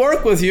even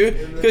work with you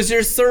because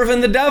you're serving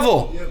the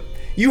devil.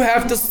 You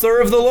have to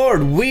serve the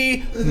Lord.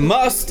 We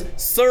must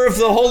serve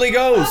the Holy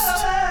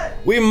Ghost.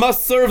 We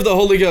must serve the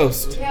Holy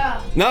Ghost.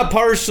 Not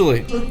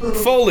partially,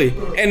 fully,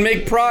 and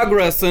make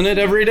progress in it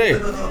every day.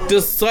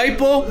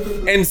 Disciple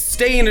and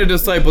staying a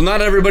disciple.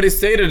 Not everybody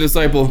stayed a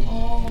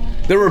disciple.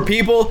 There were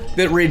people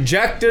that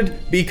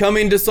rejected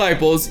becoming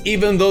disciples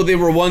even though they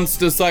were once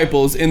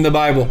disciples in the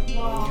Bible.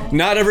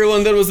 Not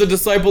everyone that was a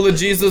disciple of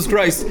Jesus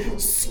Christ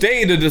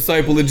stayed a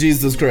disciple of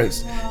Jesus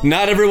Christ.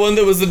 Not everyone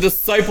that was a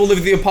disciple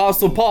of the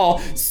Apostle Paul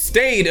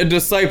stayed a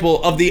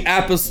disciple of the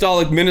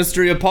apostolic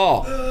ministry of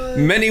Paul.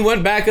 Many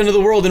went back into the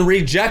world and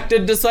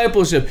rejected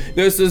discipleship.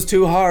 This is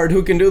too hard.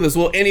 Who can do this?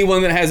 Well,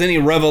 anyone that has any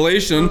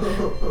revelation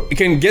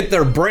can get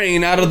their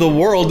brain out of the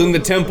world in the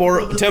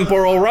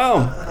temporal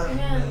realm.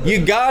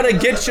 You gotta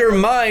get your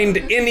mind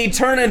in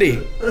eternity.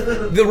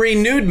 The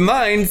renewed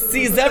mind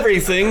sees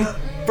everything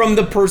from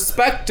the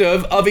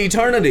perspective of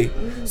eternity.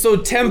 So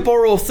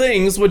temporal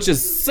things, which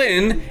is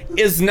sin,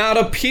 is not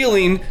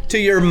appealing to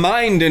your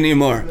mind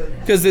anymore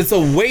because it's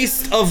a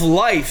waste of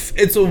life.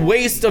 It's a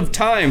waste of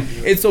time.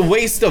 It's a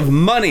waste of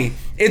money.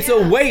 It's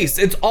a waste.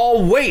 It's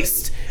all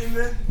waste.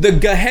 The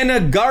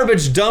Gehenna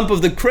garbage dump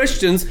of the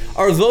Christians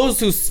are those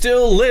who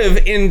still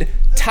live in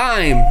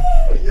time,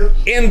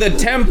 in the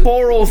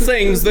temporal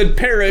things that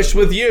perish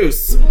with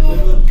use.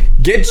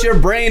 Get your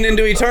brain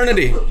into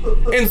eternity.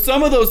 And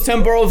some of those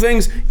temporal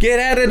things get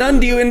added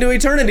unto you into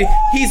eternity.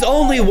 He's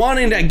only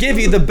wanting to give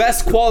you the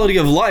best quality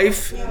of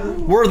life.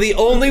 We're the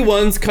only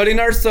ones cutting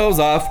ourselves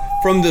off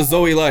from the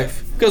Zoe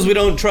life because we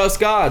don't trust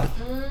God.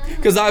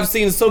 Because I've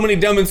seen so many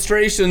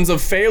demonstrations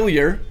of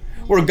failure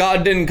where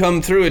God didn't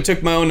come through. It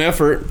took my own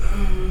effort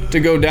to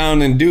go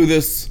down and do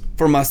this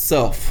for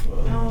myself.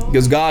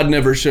 Because God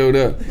never showed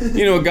up.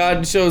 You know,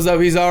 God shows up,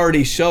 He's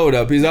already showed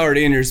up. He's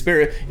already in your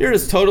spirit. You're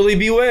just totally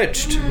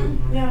bewitched.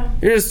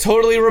 You're just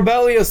totally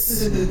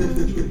rebellious.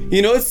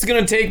 You know, it's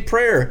going to take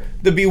prayer.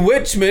 The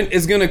bewitchment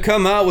is going to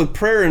come out with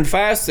prayer and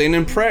fasting.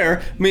 And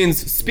prayer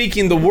means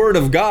speaking the word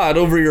of God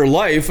over your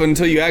life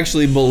until you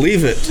actually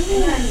believe it.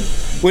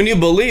 When you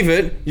believe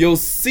it, you'll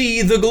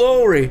see the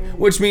glory,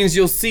 which means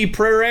you'll see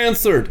prayer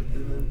answered.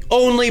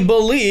 Only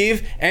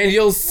believe and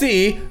you'll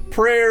see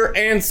prayer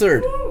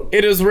answered.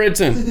 It is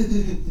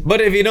written.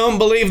 But if you don't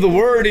believe the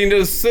word and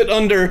just sit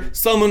under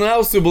someone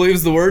else who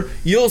believes the word,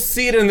 you'll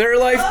see it in their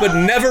life, but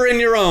never in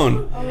your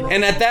own.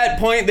 And at that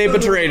point, they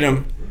betrayed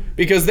him.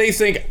 Because they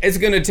think it's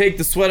going to take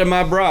the sweat of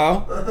my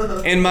brow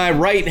and my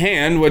right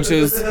hand, which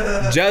is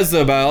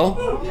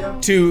Jezebel,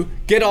 to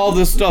get all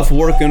this stuff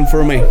working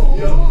for me.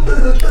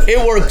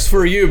 It works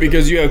for you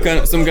because you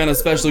have some kind of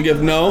special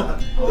gift. No,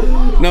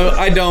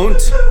 I don't.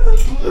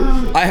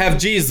 I have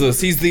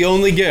Jesus. He's the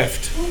only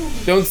gift.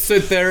 Don't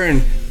sit there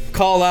and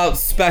call out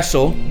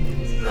special.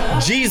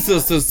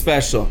 Jesus is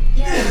special.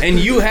 And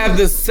you have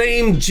the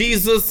same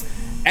Jesus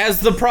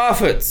as the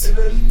prophets.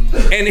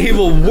 And He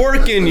will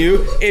work in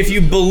you if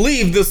you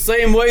believe the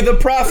same way the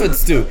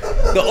prophets do.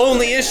 The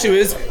only issue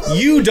is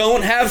you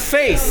don't have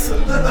faith.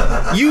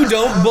 You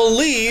don't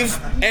believe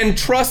and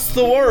trust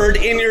the word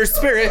in your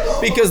spirit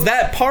because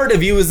that part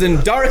of you is in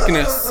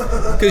darkness.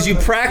 Because you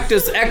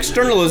practice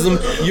externalism,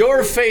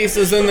 your faith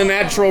is in the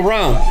natural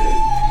realm.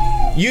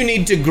 You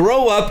need to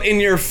grow up in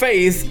your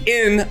faith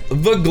in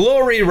the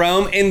glory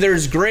realm, and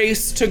there's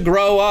grace to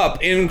grow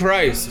up in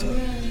Christ.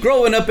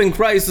 Growing up in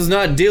Christ is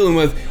not dealing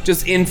with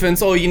just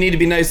infants. Oh, you need to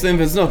be nice to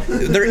infants. No,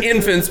 they're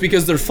infants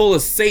because they're full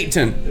of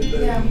Satan.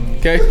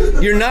 Okay?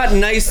 You're not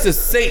nice to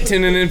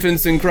Satan and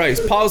infants in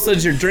Christ. Paul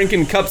says you're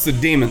drinking cups of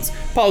demons.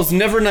 Paul's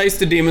never nice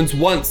to demons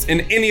once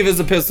in any of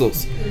his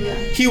epistles.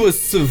 He was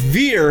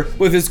severe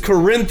with his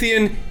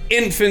Corinthian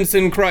infants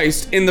in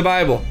Christ in the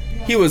Bible.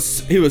 He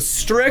was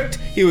strict.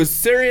 He was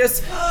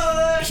serious.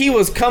 He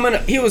was coming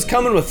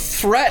with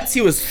threats.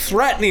 He was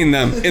threatening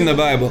them in the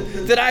Bible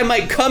that I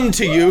might come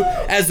to you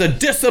as a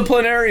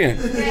disciplinarian.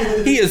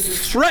 He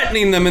is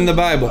threatening them in the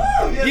Bible.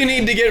 You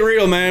need to get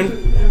real,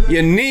 man.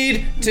 You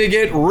need to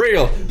get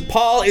real.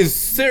 Paul is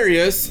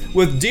serious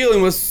with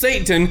dealing with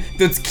Satan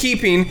that's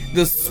keeping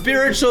the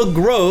spiritual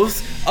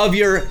growth of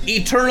your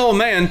eternal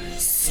man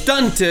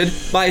stunted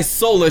by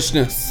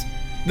soulishness.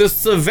 The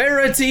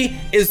severity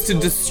is to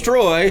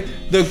destroy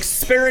the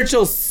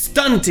spiritual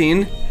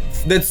stunting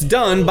that's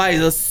done by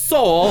the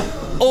soul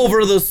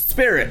over the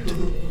spirit.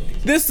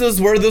 This is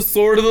where the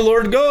sword of the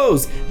Lord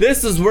goes.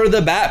 This is where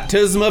the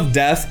baptism of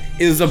death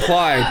is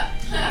applied,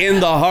 in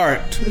the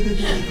heart.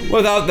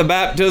 Without the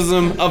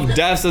baptism of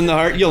death in the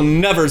heart, you'll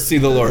never see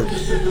the Lord.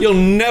 You'll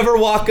never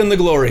walk in the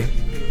glory.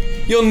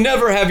 You'll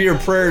never have your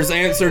prayers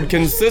answered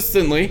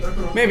consistently.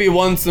 Maybe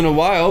once in a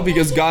while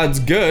because God's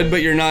good,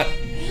 but you're not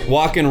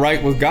walking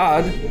right with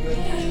God.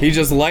 He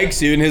just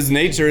likes you, and his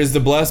nature is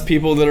to bless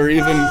people that are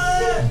even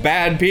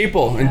bad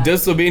people and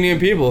disobedient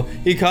people.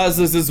 He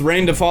causes his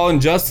rain to fall on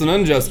just and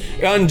unjust.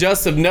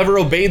 Unjust have never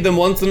obeyed them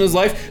once in his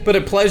life, but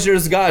it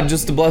pleasures God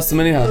just to bless them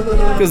anyhow,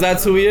 because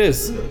that's who he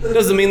is.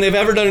 Doesn't mean they've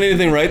ever done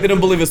anything right. They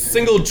don't believe a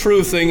single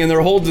true thing in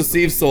their whole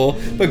deceived soul,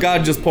 but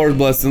God just pours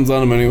blessings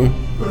on them anyway,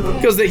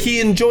 because he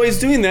enjoys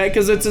doing that,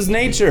 because it's his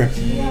nature.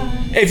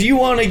 If you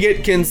want to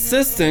get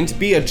consistent,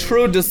 be a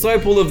true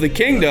disciple of the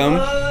kingdom,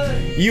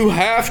 you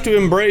have to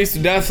embrace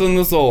death in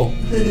the soul.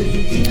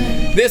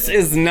 This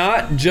is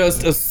not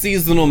just a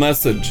seasonal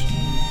message.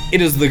 It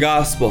is the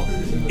gospel.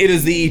 It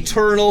is the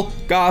eternal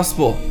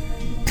gospel.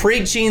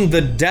 Preaching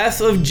the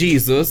death of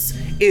Jesus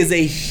is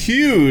a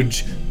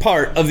huge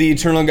part of the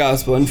eternal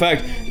gospel. In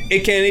fact,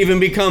 it can't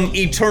even become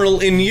eternal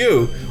in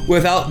you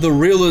without the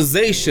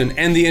realization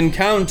and the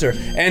encounter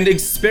and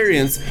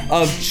experience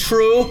of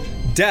true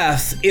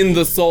death in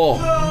the soul.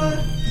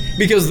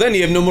 Because then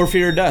you have no more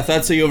fear of death.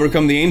 That's how you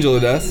overcome the angel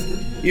of death.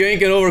 You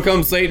ain't gonna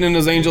overcome Satan and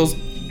his angels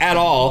at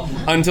all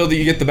until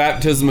you get the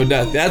baptism of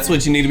death. That's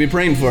what you need to be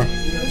praying for.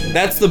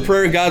 That's the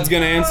prayer God's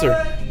gonna answer.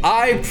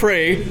 I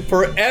pray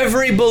for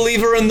every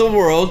believer in the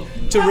world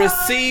to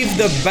receive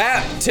the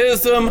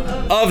baptism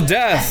of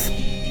death.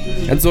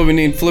 That's what we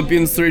need.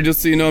 Philippians 3,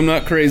 just so you know I'm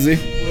not crazy.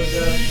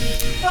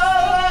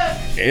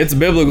 It's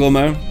biblical,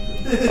 man.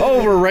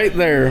 Over right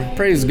there.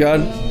 Praise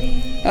God.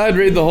 I'd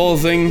read the whole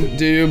thing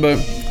to you, but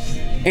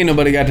ain't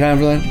nobody got time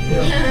for that.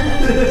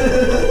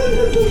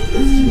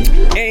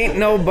 Ain't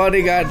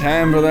nobody got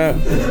time for that.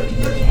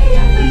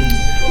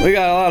 We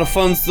got a lot of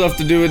fun stuff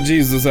to do with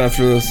Jesus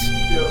after this.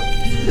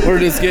 We're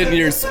just getting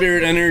your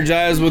spirit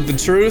energized with the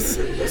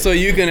truth so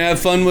you can have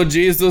fun with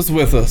Jesus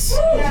with us.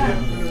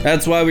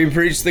 That's why we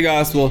preach the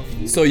gospel,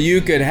 so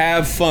you could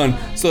have fun,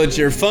 so that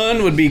your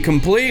fun would be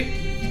complete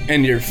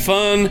and your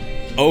fun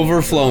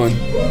overflowing.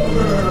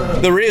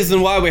 The reason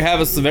why we have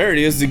a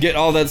severity is to get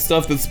all that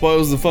stuff that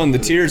spoils the fun, the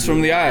tears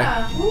from the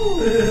eye.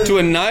 To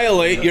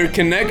annihilate your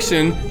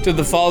connection to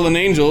the fallen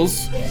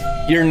angels,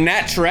 your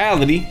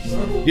naturality,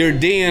 your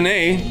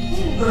DNA,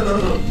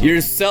 your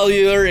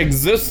cellular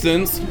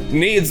existence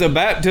needs a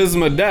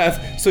baptism of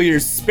death, so your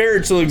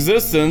spiritual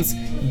existence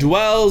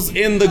dwells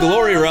in the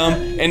glory realm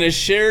and is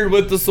shared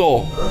with the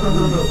soul.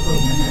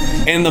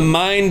 And the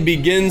mind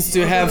begins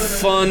to have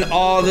fun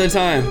all the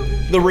time.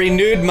 The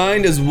renewed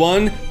mind is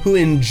one who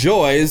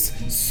enjoys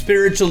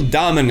spiritual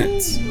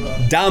dominance,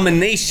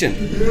 domination.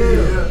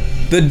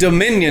 The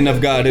dominion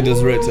of God, it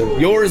is written.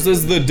 Yours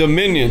is the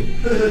dominion.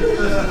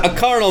 A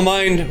carnal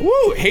mind,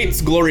 hates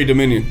glory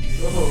dominion.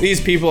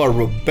 These people are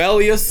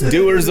rebellious,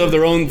 doers of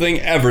their own thing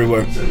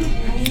everywhere.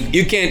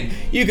 You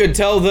could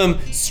tell them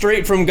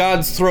straight from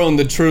God's throne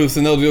the truth,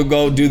 and they'll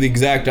go do the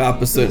exact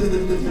opposite.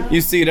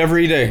 You see it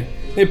every day.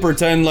 They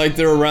pretend like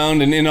they're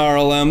around and in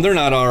RLM. They're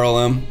not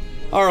RLM.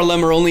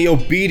 RLM are only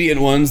obedient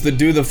ones that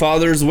do the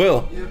Father's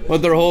will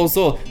with their whole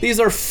soul. These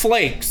are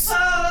flakes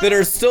that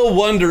are still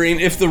wondering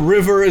if the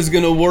river is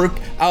going to work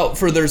out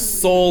for their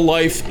soul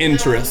life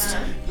interest.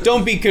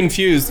 Don't be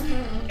confused.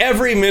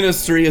 Every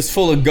ministry is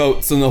full of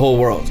goats in the whole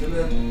world.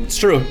 It's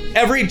true.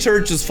 Every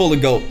church is full of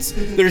goats.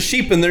 There's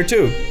sheep in there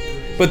too.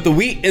 But the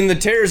wheat and the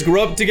tares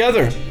grow up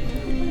together.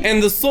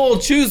 And the soul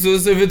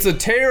chooses if it's a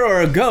tare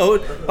or a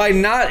goat by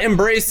not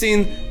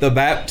embracing the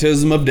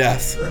baptism of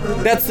death.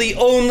 That's the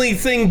only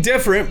thing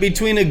different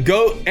between a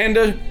goat and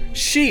a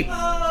sheep.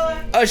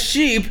 A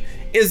sheep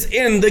is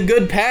in the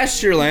good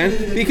pasture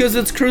land because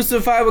it's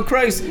crucified with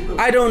Christ.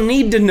 I don't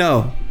need to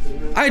know.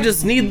 I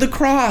just need the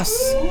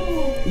cross.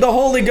 The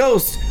Holy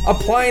Ghost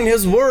applying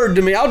his word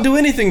to me. I'll do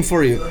anything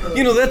for you.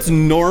 You know, that's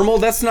normal.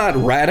 That's not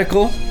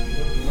radical.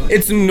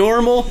 It's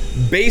normal,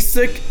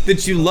 basic,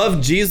 that you love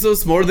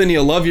Jesus more than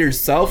you love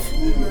yourself.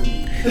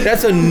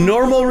 That's a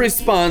normal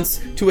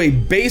response to a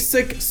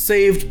basic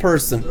saved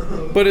person.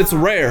 But it's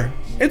rare.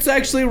 It's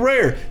actually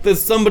rare that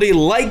somebody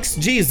likes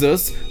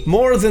Jesus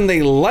more than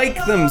they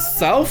like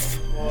themselves,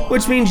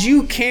 which means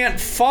you can't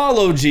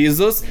follow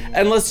Jesus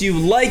unless you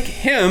like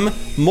him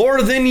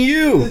more than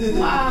you.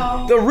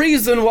 Wow. The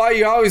reason why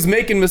you're always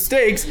making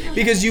mistakes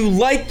because you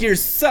like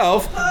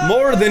yourself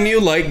more than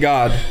you like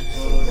God.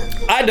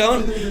 I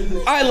don't.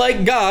 I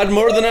like God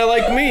more than I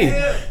like me.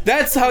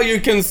 That's how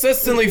you're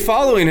consistently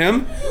following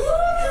him.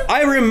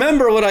 I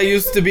remember what I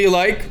used to be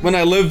like when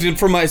I lived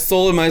for my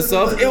soul and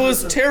myself. It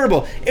was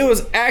terrible. It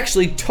was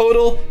actually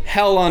total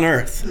hell on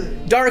earth.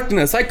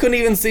 Darkness. I couldn't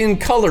even see in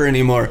color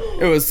anymore.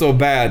 It was so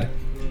bad.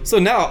 So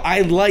now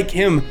I like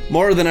him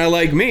more than I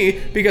like me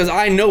because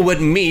I know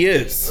what me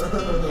is.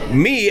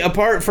 Me,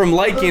 apart from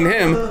liking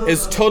him,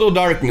 is total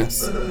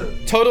darkness.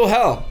 Total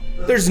hell.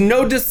 There's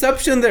no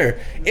deception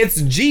there.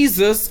 It's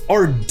Jesus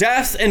or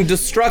death and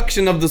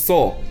destruction of the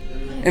soul.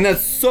 And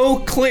that's so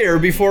clear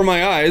before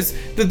my eyes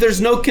that there's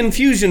no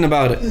confusion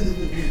about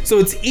it. So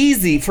it's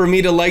easy for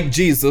me to like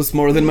Jesus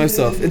more than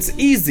myself. It's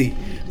easy.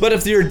 But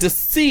if you're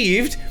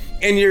deceived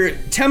and you're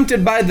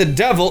tempted by the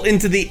devil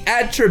into the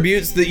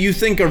attributes that you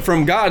think are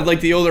from God,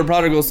 like the older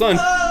prodigal son,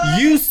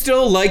 you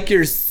still like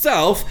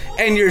yourself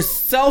and your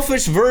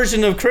selfish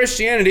version of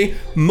Christianity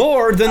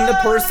more than the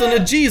person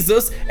of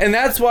Jesus, and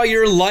that's why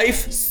your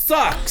life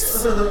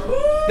sucks.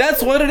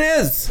 That's what it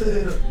is.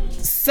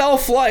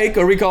 Self-like,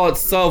 or we call it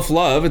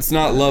self-love. It's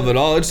not love at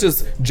all. It's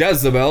just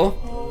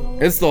Jezebel.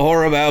 It's the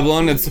whore of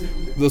Babylon. It's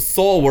the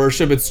soul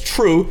worship. It's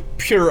true,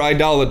 pure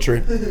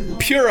idolatry.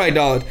 Pure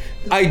idolatry.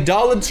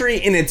 Idolatry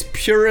in its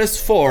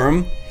purest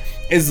form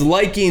is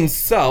liking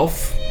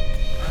self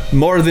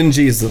more than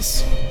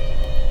Jesus.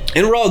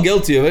 And we're all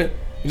guilty of it.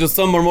 Just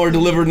some are more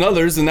delivered than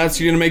others, and that's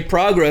you're going to make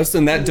progress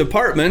in that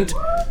department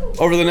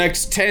over the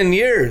next 10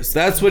 years.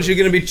 That's what you're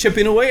going to be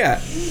chipping away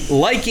at.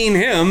 Liking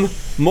him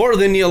more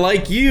than you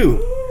like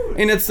you.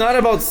 And it's not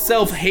about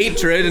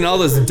self-hatred and all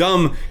this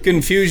dumb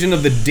confusion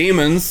of the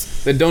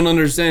demons that don't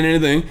understand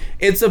anything.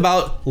 It's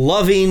about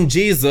loving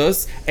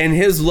Jesus and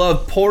his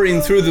love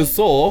pouring through the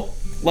soul,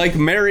 like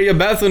Mary of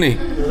Bethany.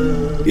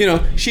 You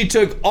know, she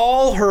took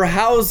all her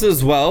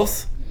house's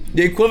wealth.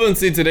 The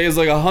equivalency today is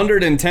like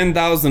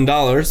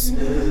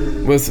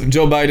 $110,000 with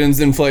Joe Biden's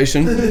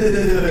inflation,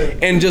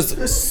 and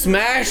just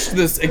smashed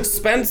this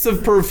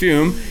expensive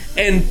perfume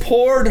and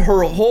poured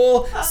her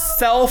whole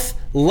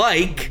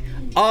self-like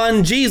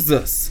on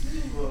Jesus.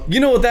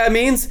 You know what that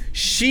means?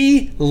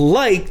 She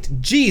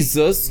liked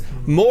Jesus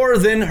more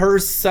than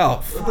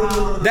herself.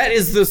 That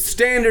is the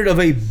standard of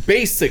a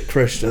basic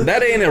Christian.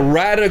 That ain't a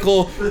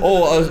radical,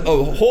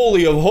 a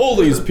holy of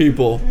holies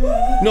people.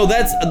 No,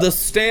 that's the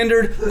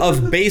standard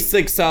of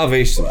basic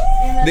salvation.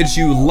 That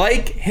you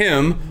like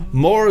him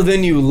more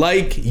than you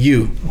like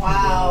you.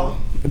 Wow.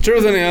 The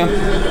truth in you.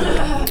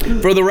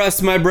 For the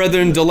rest, my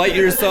brethren, delight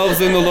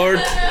yourselves in the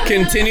Lord.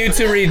 Continue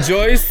to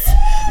rejoice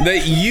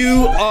that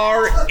you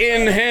are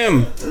in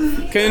him.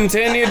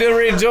 Continue to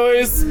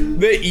rejoice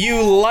that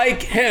you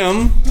like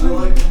him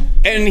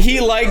and he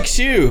likes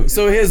you.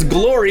 So his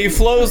glory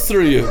flows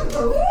through you.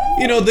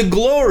 You know, the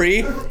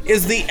glory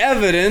is the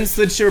evidence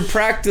that you're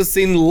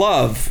practicing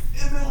love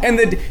and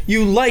that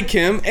you like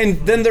him. And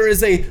then there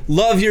is a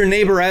love your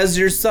neighbor as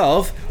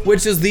yourself,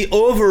 which is the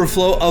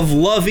overflow of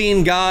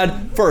loving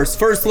God first.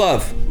 First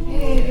love.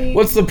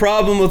 What's the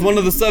problem with one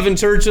of the 7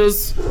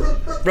 churches?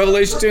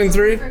 Revelation 2 and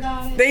 3?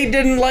 They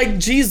didn't like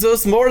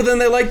Jesus more than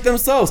they liked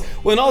themselves.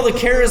 When all the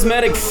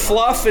charismatic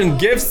fluff and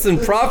gifts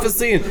and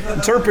prophecy and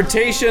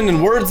interpretation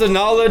and words of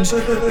knowledge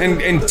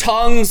and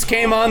tongues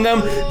came on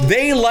them,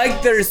 they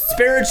liked their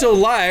spiritual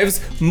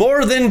lives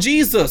more than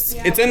Jesus.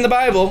 It's in the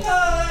Bible.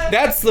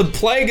 That's the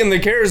plague in the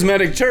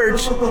charismatic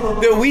church,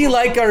 that we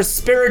like our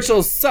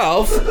spiritual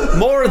self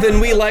more than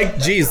we like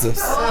Jesus.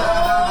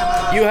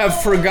 You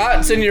have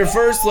forgotten your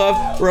first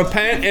love.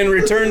 Repent and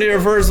return to your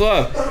first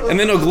love. And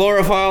then he'll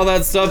glorify all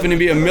that stuff and you'll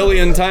be a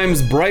million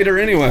times brighter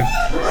anyway.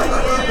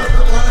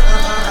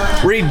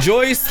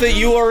 Rejoice that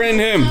you are in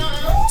him.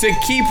 To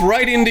keep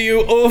writing to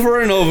you over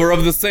and over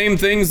of the same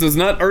things is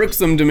not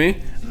irksome to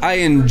me. I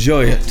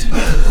enjoy it.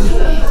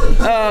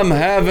 I'm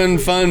having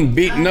fun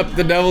beating up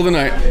the devil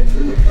tonight.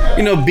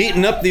 You know,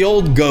 beating up the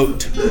old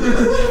goat.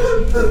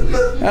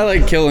 I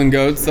like killing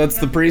goats. That's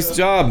the priest's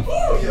job.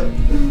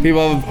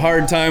 People have a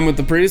hard time with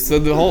the priest. So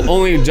the whole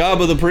only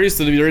job of the priest,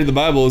 if you read the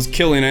Bible, is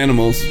killing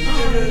animals.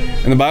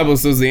 And the Bible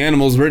says the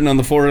animal's written on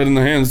the forehead and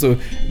the hand. So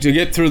to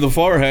get through the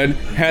forehead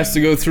has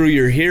to go through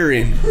your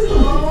hearing.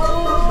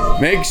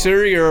 Make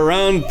sure you're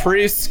around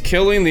priests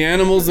killing the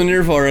animals in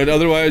your forehead.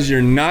 Otherwise,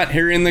 you're not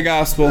hearing the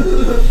gospel.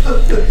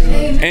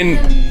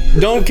 And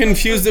don't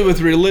confuse it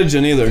with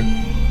religion either.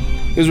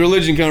 Because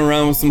religion come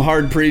around with some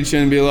hard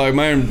preaching and be like,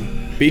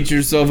 man, beat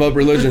yourself up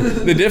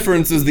religion. The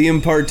difference is the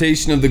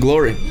impartation of the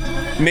glory.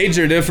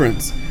 Major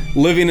difference.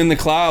 Living in the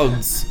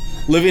clouds.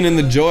 Living in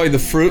the joy, the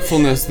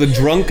fruitfulness, the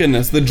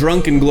drunkenness, the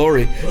drunken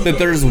glory. That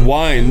there's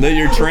wine, that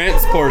you're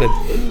transported.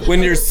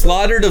 When you're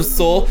slaughtered of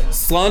soul,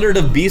 slaughtered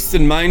of beast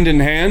and mind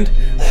and hand,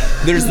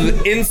 there's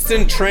the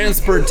instant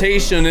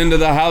transportation into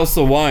the house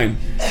of wine.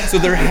 So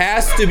there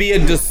has to be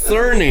a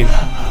discerning.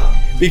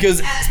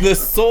 Because the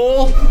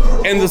soul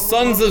and the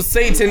sons of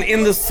Satan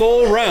in the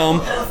soul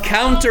realm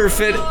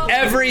counterfeit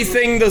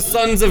everything the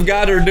sons of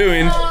God are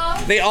doing.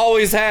 They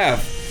always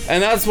have.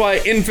 And that's why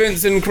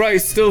infants in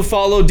Christ still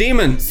follow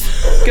demons.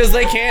 Because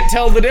they can't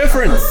tell the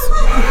difference.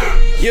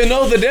 You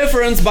know the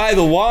difference by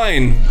the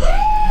wine.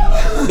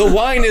 The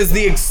wine is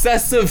the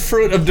excessive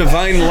fruit of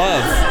divine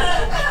love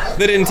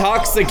that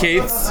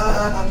intoxicates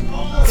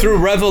through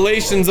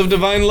revelations of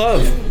divine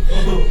love.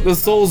 The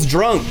soul's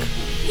drunk.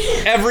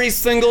 Every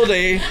single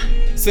day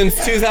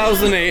since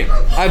 2008,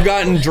 I've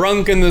gotten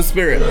drunk in the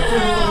spirit.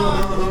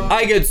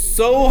 I get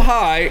so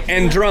high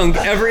and drunk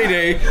every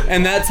day,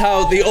 and that's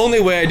the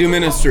only way I do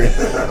ministry.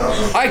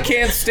 I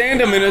can't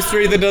stand a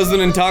ministry that doesn't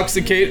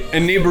intoxicate,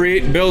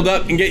 inebriate, build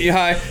up, and get you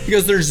high,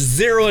 because there's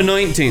zero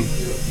anointing.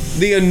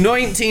 The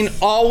anointing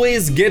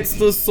always gets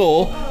the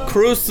soul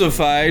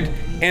crucified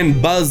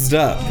and buzzed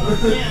up.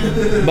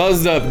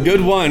 Buzzed up.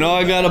 Good wine. Oh,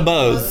 I got a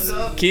buzz.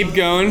 Keep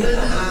going.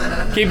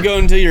 Keep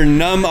going until you're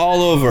numb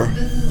all over.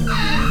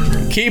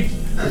 Keep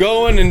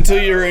going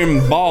until you're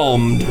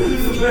embalmed.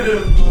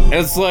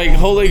 It's like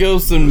Holy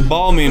Ghost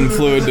embalming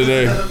fluid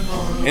today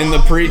in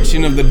the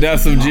preaching of the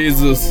death of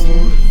Jesus.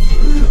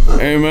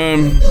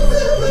 Amen.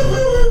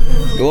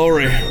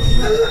 Glory.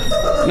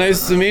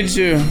 Nice to meet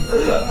you.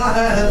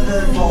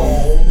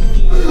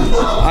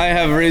 I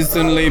have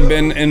recently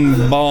been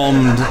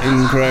embalmed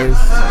in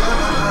Christ.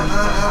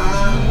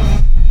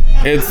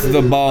 It's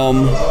the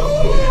balm.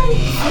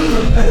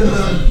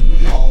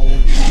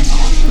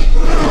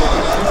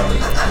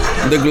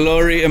 The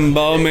glory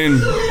embalming.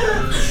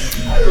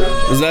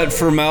 Is that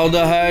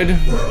formaldehyde?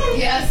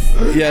 Yes.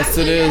 Yes,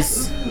 it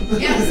is.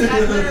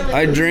 Yes,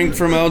 I drink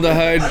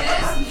formaldehyde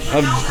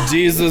of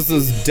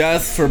Jesus'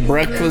 death for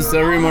breakfast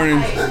every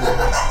morning.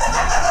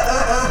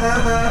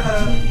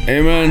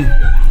 Amen.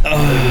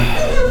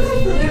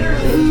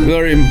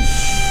 Glory.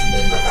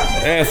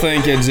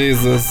 Thank you,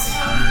 Jesus.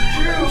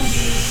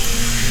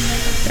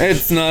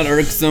 It's not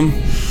irksome.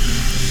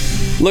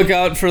 Look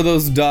out for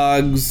those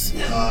dogs.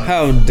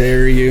 How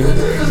dare you?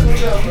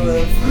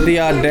 The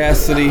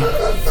audacity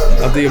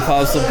of the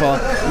Apostle Paul.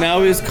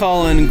 Now he's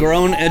calling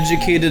grown,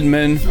 educated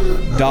men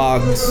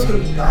dogs.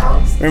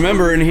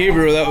 Remember, in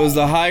Hebrew, that was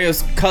the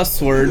highest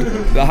cuss word,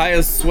 the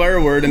highest swear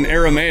word in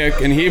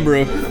Aramaic, in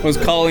Hebrew, was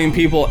calling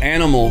people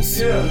animals.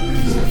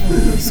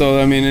 So,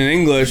 I mean, in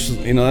English,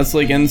 you know, that's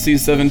like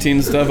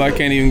NC-17 stuff I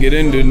can't even get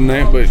into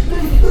tonight, but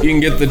you can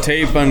get the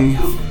tape on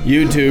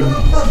YouTube.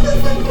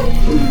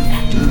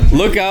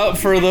 Look out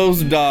for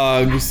those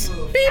dogs.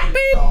 Beep,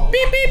 beep,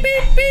 beep, beep,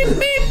 beep, beep,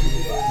 beep.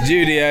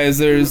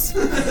 Judaizers,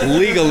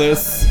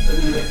 legalists.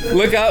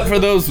 Look out for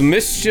those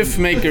mischief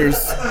makers.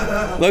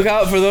 Look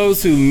out for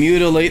those who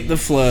mutilate the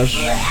flesh.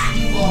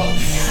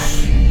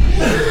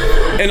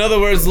 In other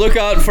words, look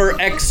out for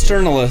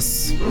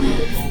externalists.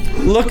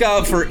 Look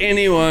out for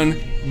anyone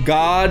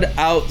God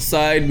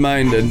outside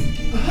minded.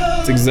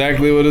 That's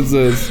exactly what it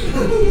says.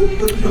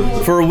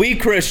 For we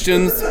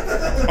Christians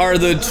are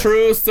the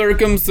true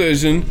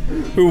circumcision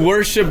who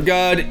worship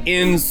God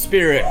in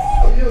spirit.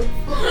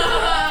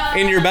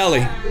 In your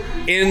belly.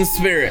 In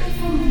spirit.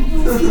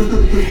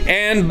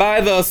 And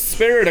by the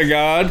Spirit of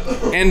God,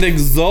 and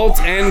exalt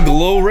and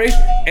glory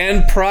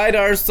and pride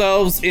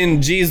ourselves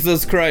in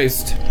Jesus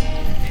Christ,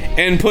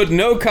 and put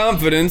no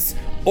confidence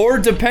or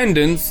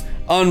dependence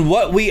on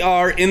what we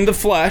are in the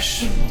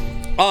flesh,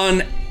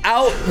 on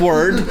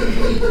outward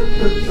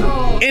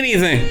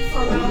anything,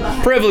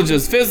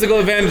 privileges, physical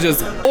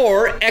advantages,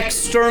 or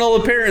external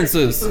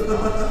appearances.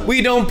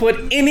 We don't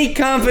put any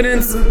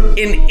confidence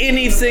in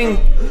anything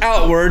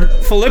outward.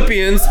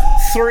 Philippians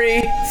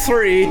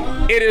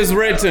 3:3, it is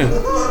written.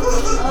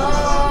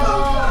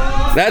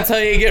 That's how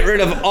you get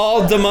rid of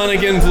all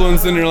demonic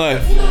influence in your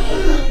life.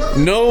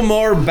 No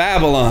more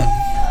Babylon,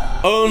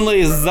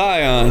 only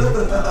Zion,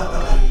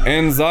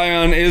 and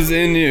Zion is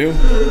in you.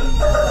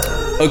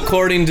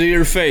 According to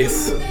your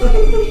faith.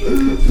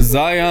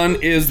 Zion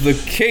is the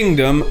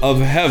kingdom of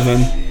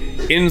heaven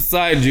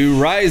inside you,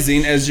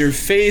 rising as your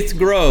faith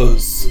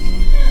grows.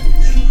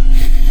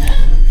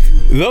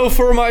 Though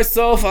for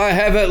myself I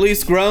have at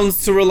least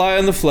grounds to rely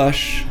on the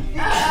flesh.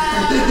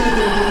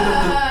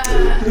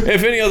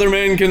 If any other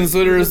man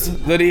considers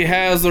that he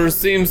has or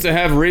seems to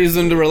have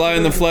reason to rely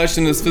on the flesh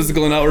and his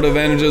physical and outward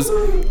advantages,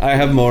 I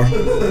have more.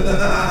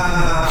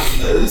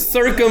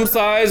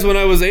 Circumcised when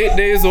I was 8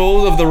 days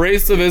old, of the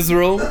race of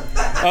Israel,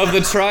 of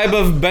the tribe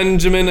of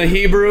Benjamin, a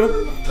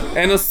Hebrew,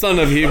 and a son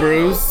of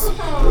Hebrews.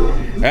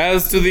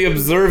 As to the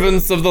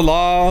observance of the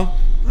law,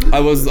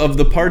 I was of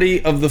the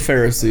party of the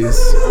Pharisees.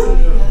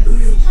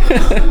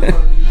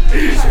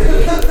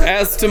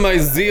 As to my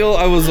zeal,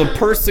 I was a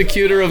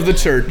persecutor of the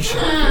church.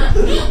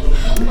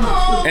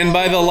 And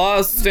by the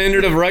law's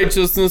standard of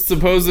righteousness,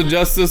 supposed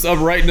justice,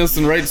 uprightness,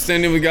 and right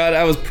standing with God,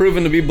 I was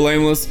proven to be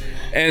blameless,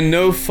 and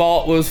no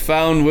fault was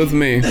found with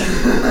me.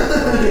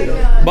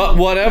 But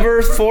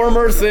whatever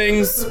former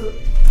things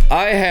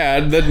I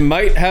had that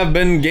might have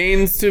been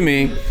gains to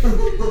me,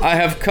 I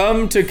have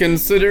come to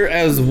consider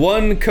as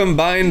one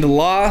combined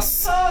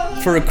loss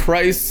for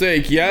Christ's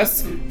sake.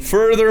 Yes,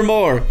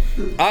 furthermore,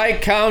 I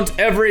count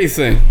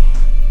everything.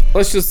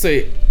 Let's just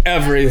say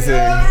everything.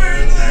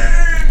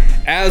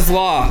 As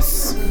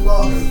loss.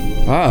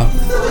 Wow.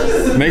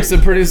 Makes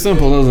it pretty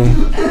simple,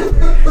 doesn't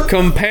it?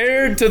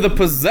 Compared to the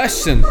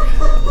possession.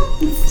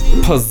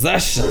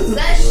 Possession.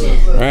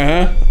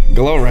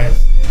 Glory.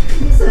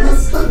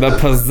 The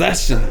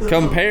possession.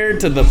 Compared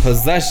to the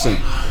possession.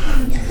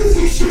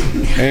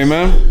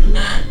 Amen.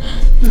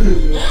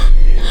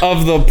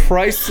 Of the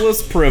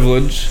priceless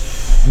privilege,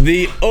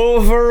 the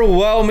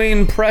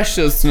overwhelming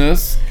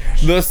preciousness,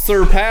 the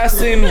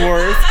surpassing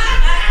worth,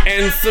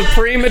 and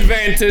supreme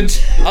advantage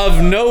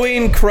of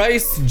knowing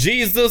Christ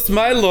Jesus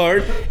my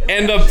Lord,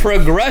 and of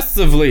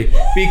progressively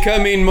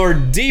becoming more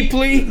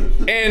deeply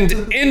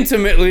and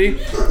intimately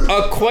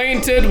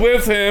acquainted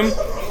with Him,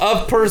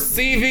 of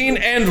perceiving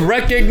and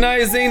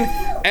recognizing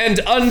and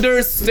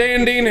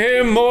understanding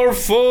Him more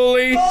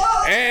fully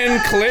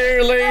and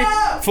clearly.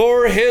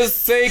 For His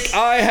sake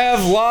I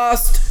have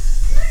lost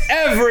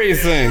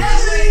everything.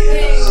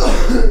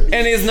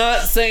 And he's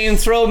not saying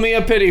throw me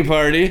a pity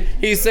party.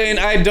 He's saying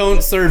I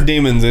don't serve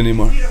demons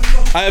anymore.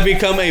 I have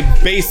become a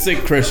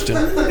basic Christian.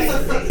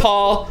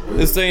 Paul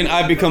is saying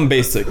I've become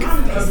basic.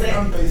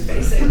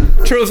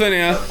 Truth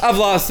anyhow, I've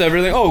lost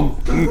everything. Oh,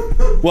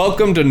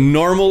 welcome to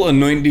normal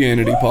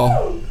anointianity,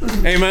 Paul.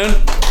 Amen.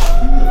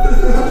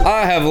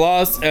 I have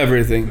lost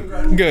everything.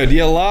 Good.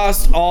 You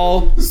lost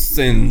all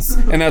sins.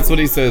 And that's what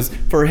he says.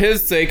 For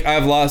his sake,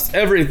 I've lost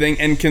everything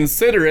and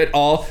consider it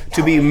all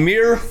to be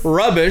mere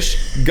rubbish,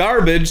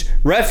 garbage,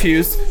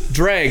 refuse,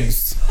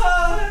 dregs.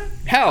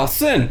 Hell,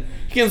 sin.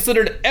 He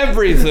considered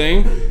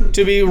everything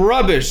to be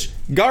rubbish,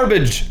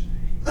 garbage,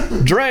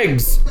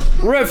 dregs,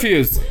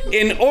 refuse,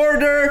 in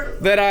order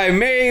that I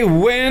may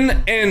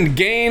win and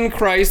gain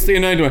Christ the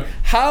Anointed One.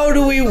 How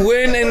do we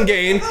win and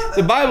gain?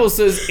 The Bible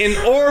says, in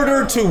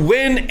order to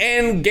win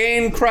and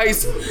gain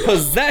Christ's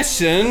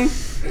possession,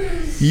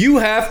 you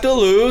have to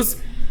lose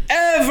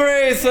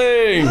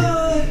everything.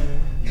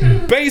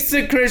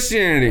 Basic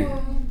Christianity.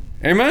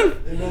 Amen?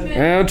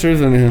 Yeah,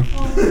 truth in here.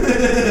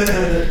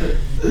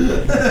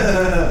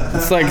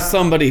 It's like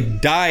somebody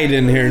died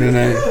in here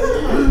tonight.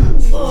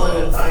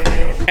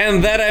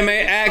 And that I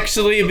may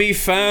actually be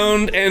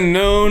found and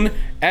known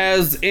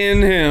as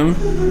in him.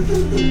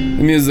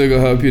 The music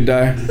will help you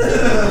die.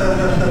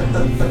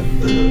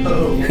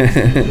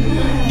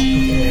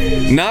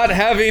 Not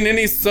having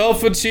any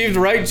self-achieved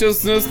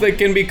righteousness that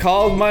can be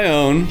called my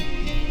own.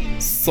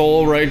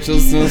 Soul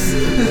righteousness.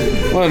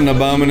 What an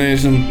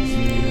abomination.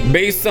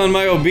 Based on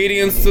my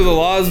obedience to the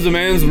laws,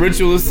 demands,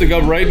 ritualistic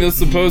uprightness,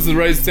 supposed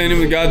right standing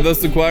with God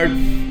thus acquired,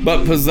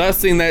 but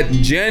possessing that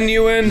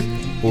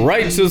genuine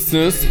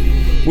righteousness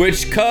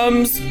which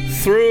comes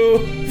through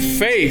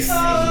faith.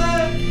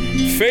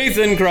 Faith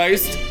in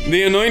Christ,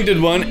 the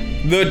Anointed One,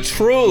 the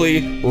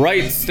truly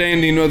right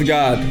standing with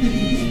God.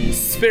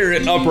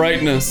 Spirit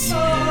uprightness.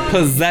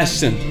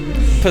 Possession.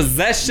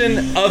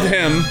 Possession of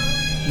him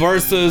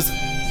versus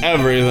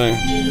everything.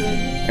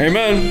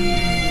 Amen.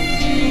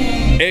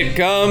 It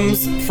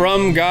comes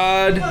from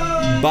God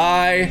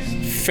by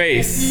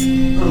faith.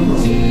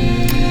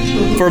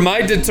 For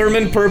my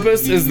determined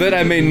purpose is that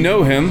I may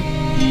know him,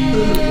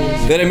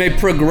 that I may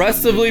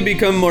progressively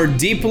become more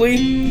deeply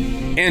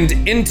and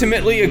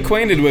intimately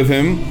acquainted with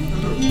him,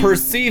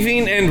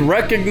 perceiving and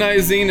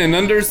recognizing and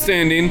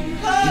understanding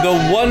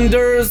the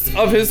wonders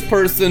of his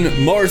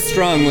person more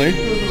strongly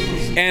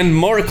and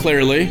more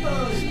clearly,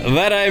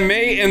 that I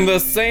may in the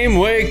same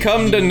way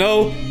come to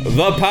know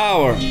the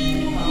power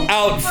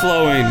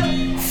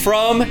outflowing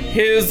from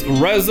his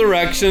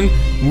resurrection,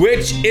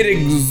 which it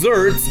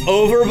exerts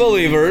over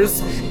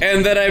believers,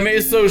 and that I may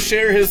so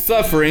share his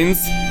sufferings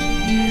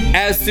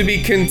as to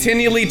be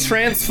continually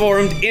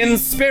transformed in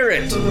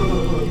spirit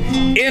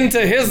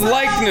into his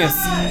likeness,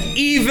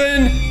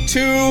 even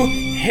to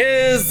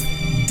his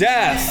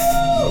death,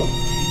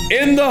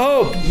 in the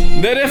hope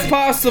that if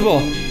possible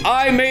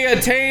I may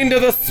attain to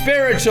the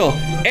spiritual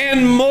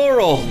and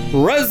moral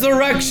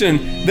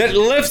resurrection that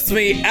lifts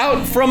me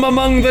out from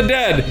among the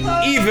dead,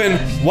 even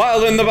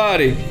while in the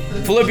body.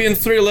 Philippians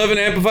 3:11,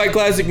 Amplified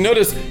Classic.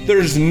 Notice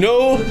there's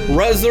no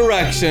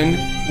resurrection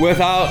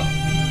without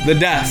the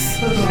death.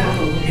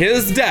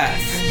 His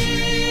death,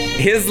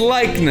 his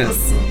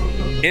likeness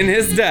in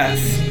his death,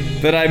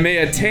 that I may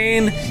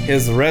attain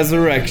his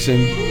resurrection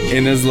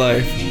in his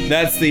life.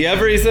 That's the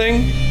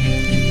everything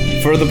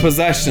for the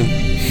possession.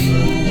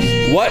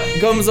 What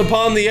comes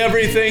upon the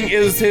everything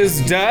is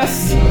his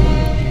death.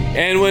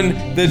 And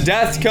when the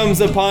death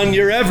comes upon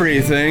your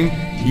everything,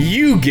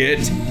 you get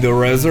the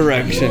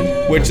resurrection,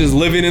 which is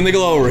living in the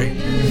glory.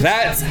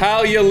 That's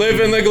how you live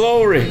in the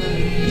glory.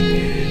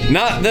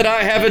 Not that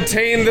I have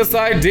attained this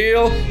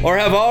ideal or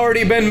have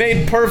already been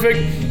made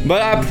perfect,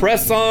 but I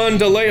press on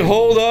to lay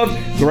hold of,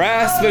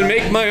 grasp, and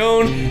make my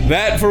own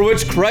that for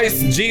which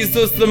Christ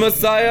Jesus the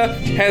Messiah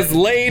has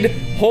laid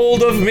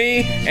hold of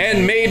me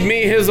and made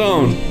me his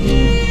own.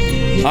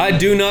 I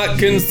do not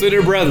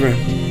consider, brethren,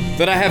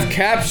 that I have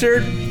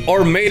captured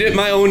or made it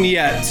my own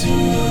yet.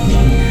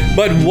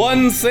 But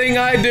one thing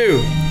I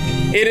do,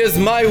 it is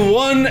my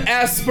one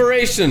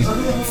aspiration,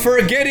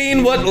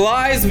 forgetting what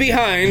lies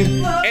behind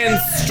and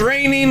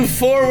straining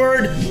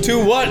forward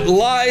to what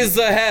lies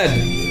ahead.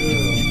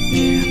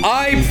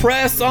 I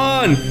press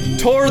on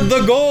toward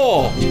the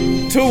goal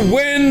to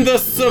win the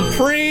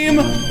supreme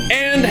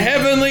and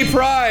heavenly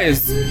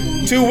prize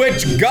to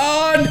which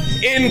God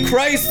in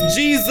Christ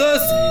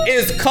Jesus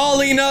is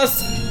calling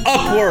us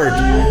upward.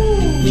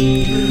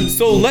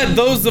 So let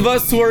those of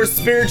us who are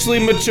spiritually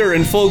mature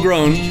and full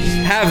grown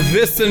have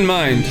this in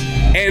mind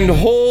and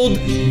hold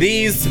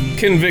these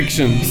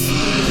convictions.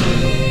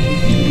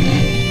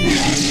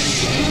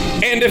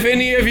 And if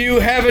any of you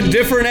have a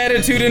different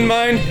attitude in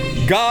mind,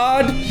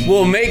 God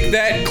will make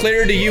that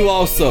clear to you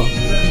also.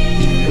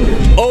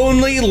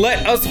 Only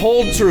let us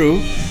hold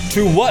true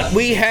to what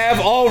we have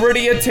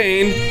already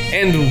attained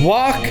and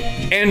walk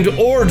and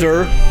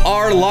order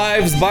our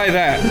lives by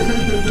that.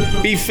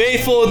 Be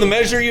faithful in the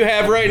measure you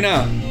have right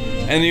now,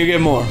 and you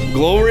get more.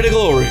 Glory to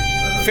glory.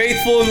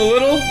 Faithful in the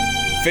little,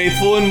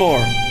 faithful in more.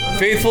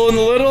 Faithful in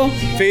the little,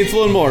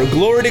 faithful in more.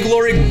 Glory to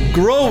glory,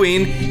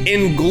 growing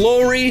in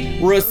glory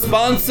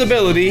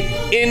responsibility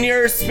in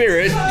your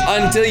spirit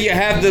until you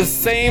have the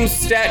same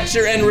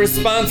stature and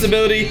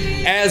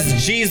responsibility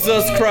as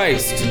Jesus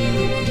Christ.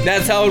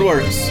 That's how it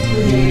works.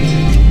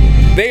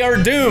 They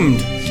are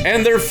doomed,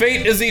 and their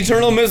fate is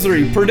eternal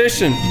misery,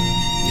 perdition.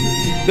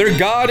 Their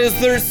God is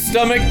their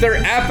stomach, their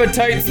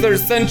appetites, their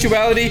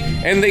sensuality,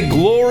 and they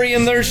glory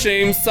in their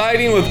shame,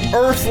 siding with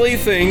earthly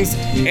things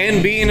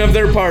and being of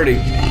their party.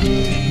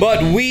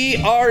 But we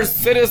are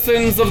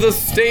citizens of the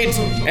state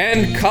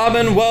and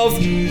commonwealth,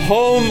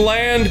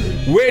 homeland,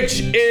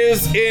 which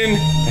is in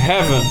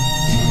heaven.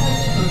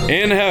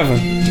 In heaven.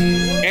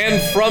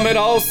 And from it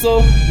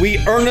also we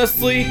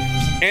earnestly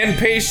and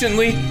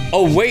patiently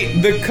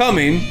await the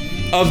coming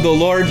of the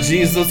Lord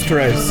Jesus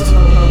Christ,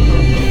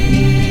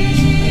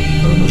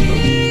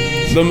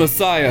 the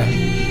Messiah,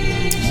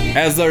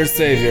 as our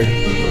Savior,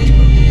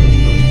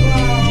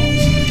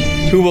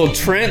 who will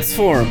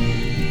transform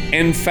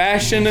and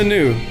fashion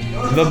anew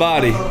the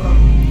body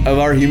of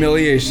our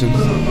humiliation.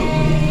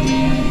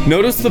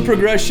 Notice the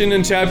progression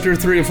in chapter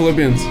 3 of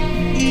Philippians.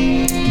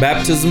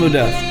 Baptism of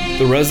death,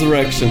 the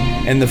resurrection,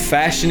 and the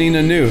fashioning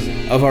anew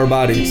of our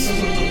bodies.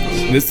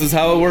 This is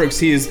how it works.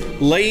 He is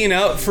laying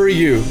out for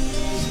you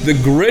the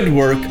grid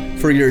work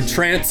for your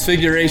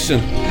transfiguration.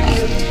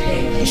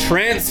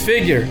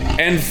 Transfigure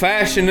and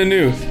fashion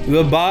anew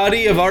the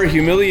body of our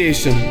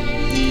humiliation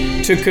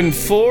to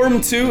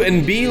conform to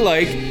and be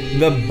like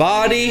the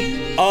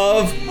body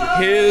of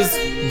his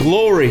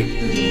glory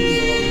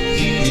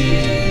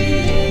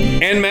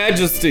and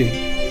majesty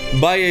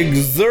by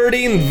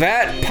exerting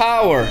that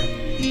power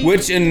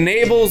which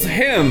enables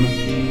him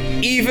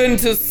even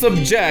to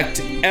subject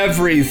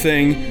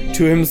everything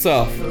to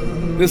himself.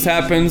 This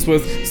happens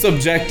with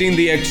subjecting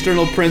the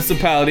external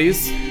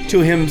principalities to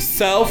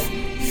himself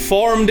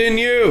formed in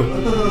you.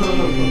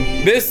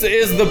 This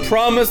is the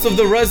promise of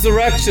the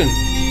resurrection.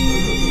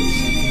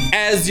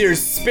 As your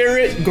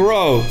spirit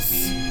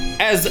grows,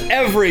 as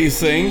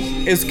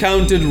everything is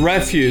counted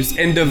refuse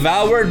and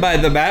devoured by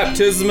the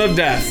baptism of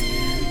death,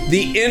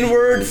 the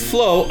inward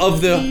flow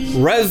of the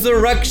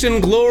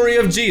resurrection glory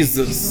of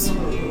Jesus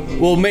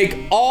will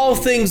make all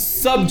things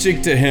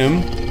subject to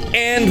him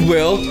and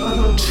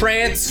will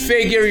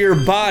transfigure your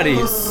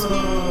bodies.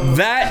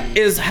 That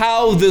is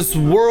how this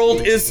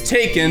world is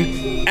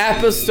taken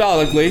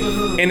apostolically,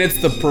 and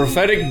it's the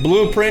prophetic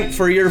blueprint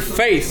for your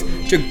faith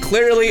to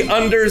clearly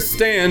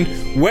understand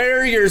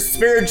where your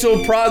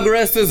spiritual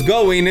progress is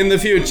going in the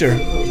future.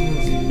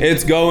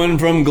 It's going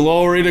from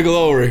glory to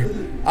glory.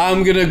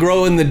 I'm going to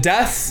grow in the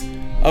death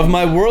of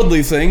my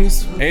worldly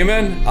things.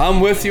 Amen.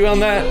 I'm with you on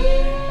that.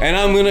 And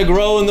I'm going to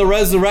grow in the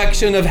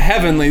resurrection of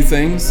heavenly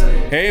things.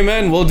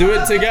 Amen. We'll do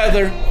it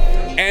together.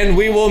 And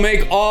we will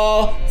make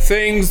all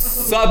things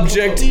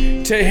subject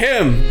to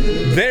him.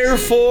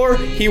 Therefore,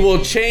 he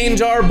will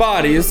change our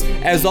bodies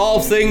as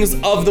all things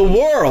of the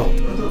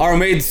world are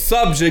made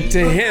subject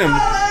to him,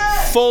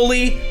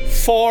 fully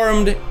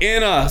formed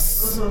in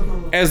us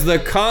as the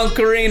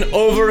conquering,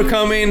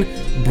 overcoming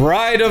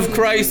bride of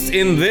Christ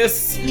in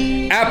this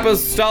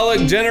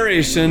apostolic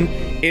generation,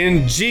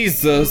 in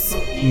Jesus'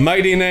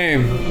 mighty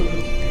name.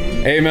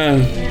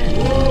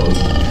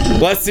 Amen.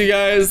 Bless you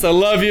guys. I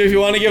love you. If you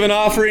want to give an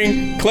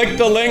offering, click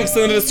the links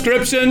in the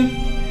description,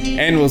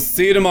 and we'll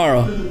see you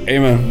tomorrow.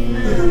 Amen.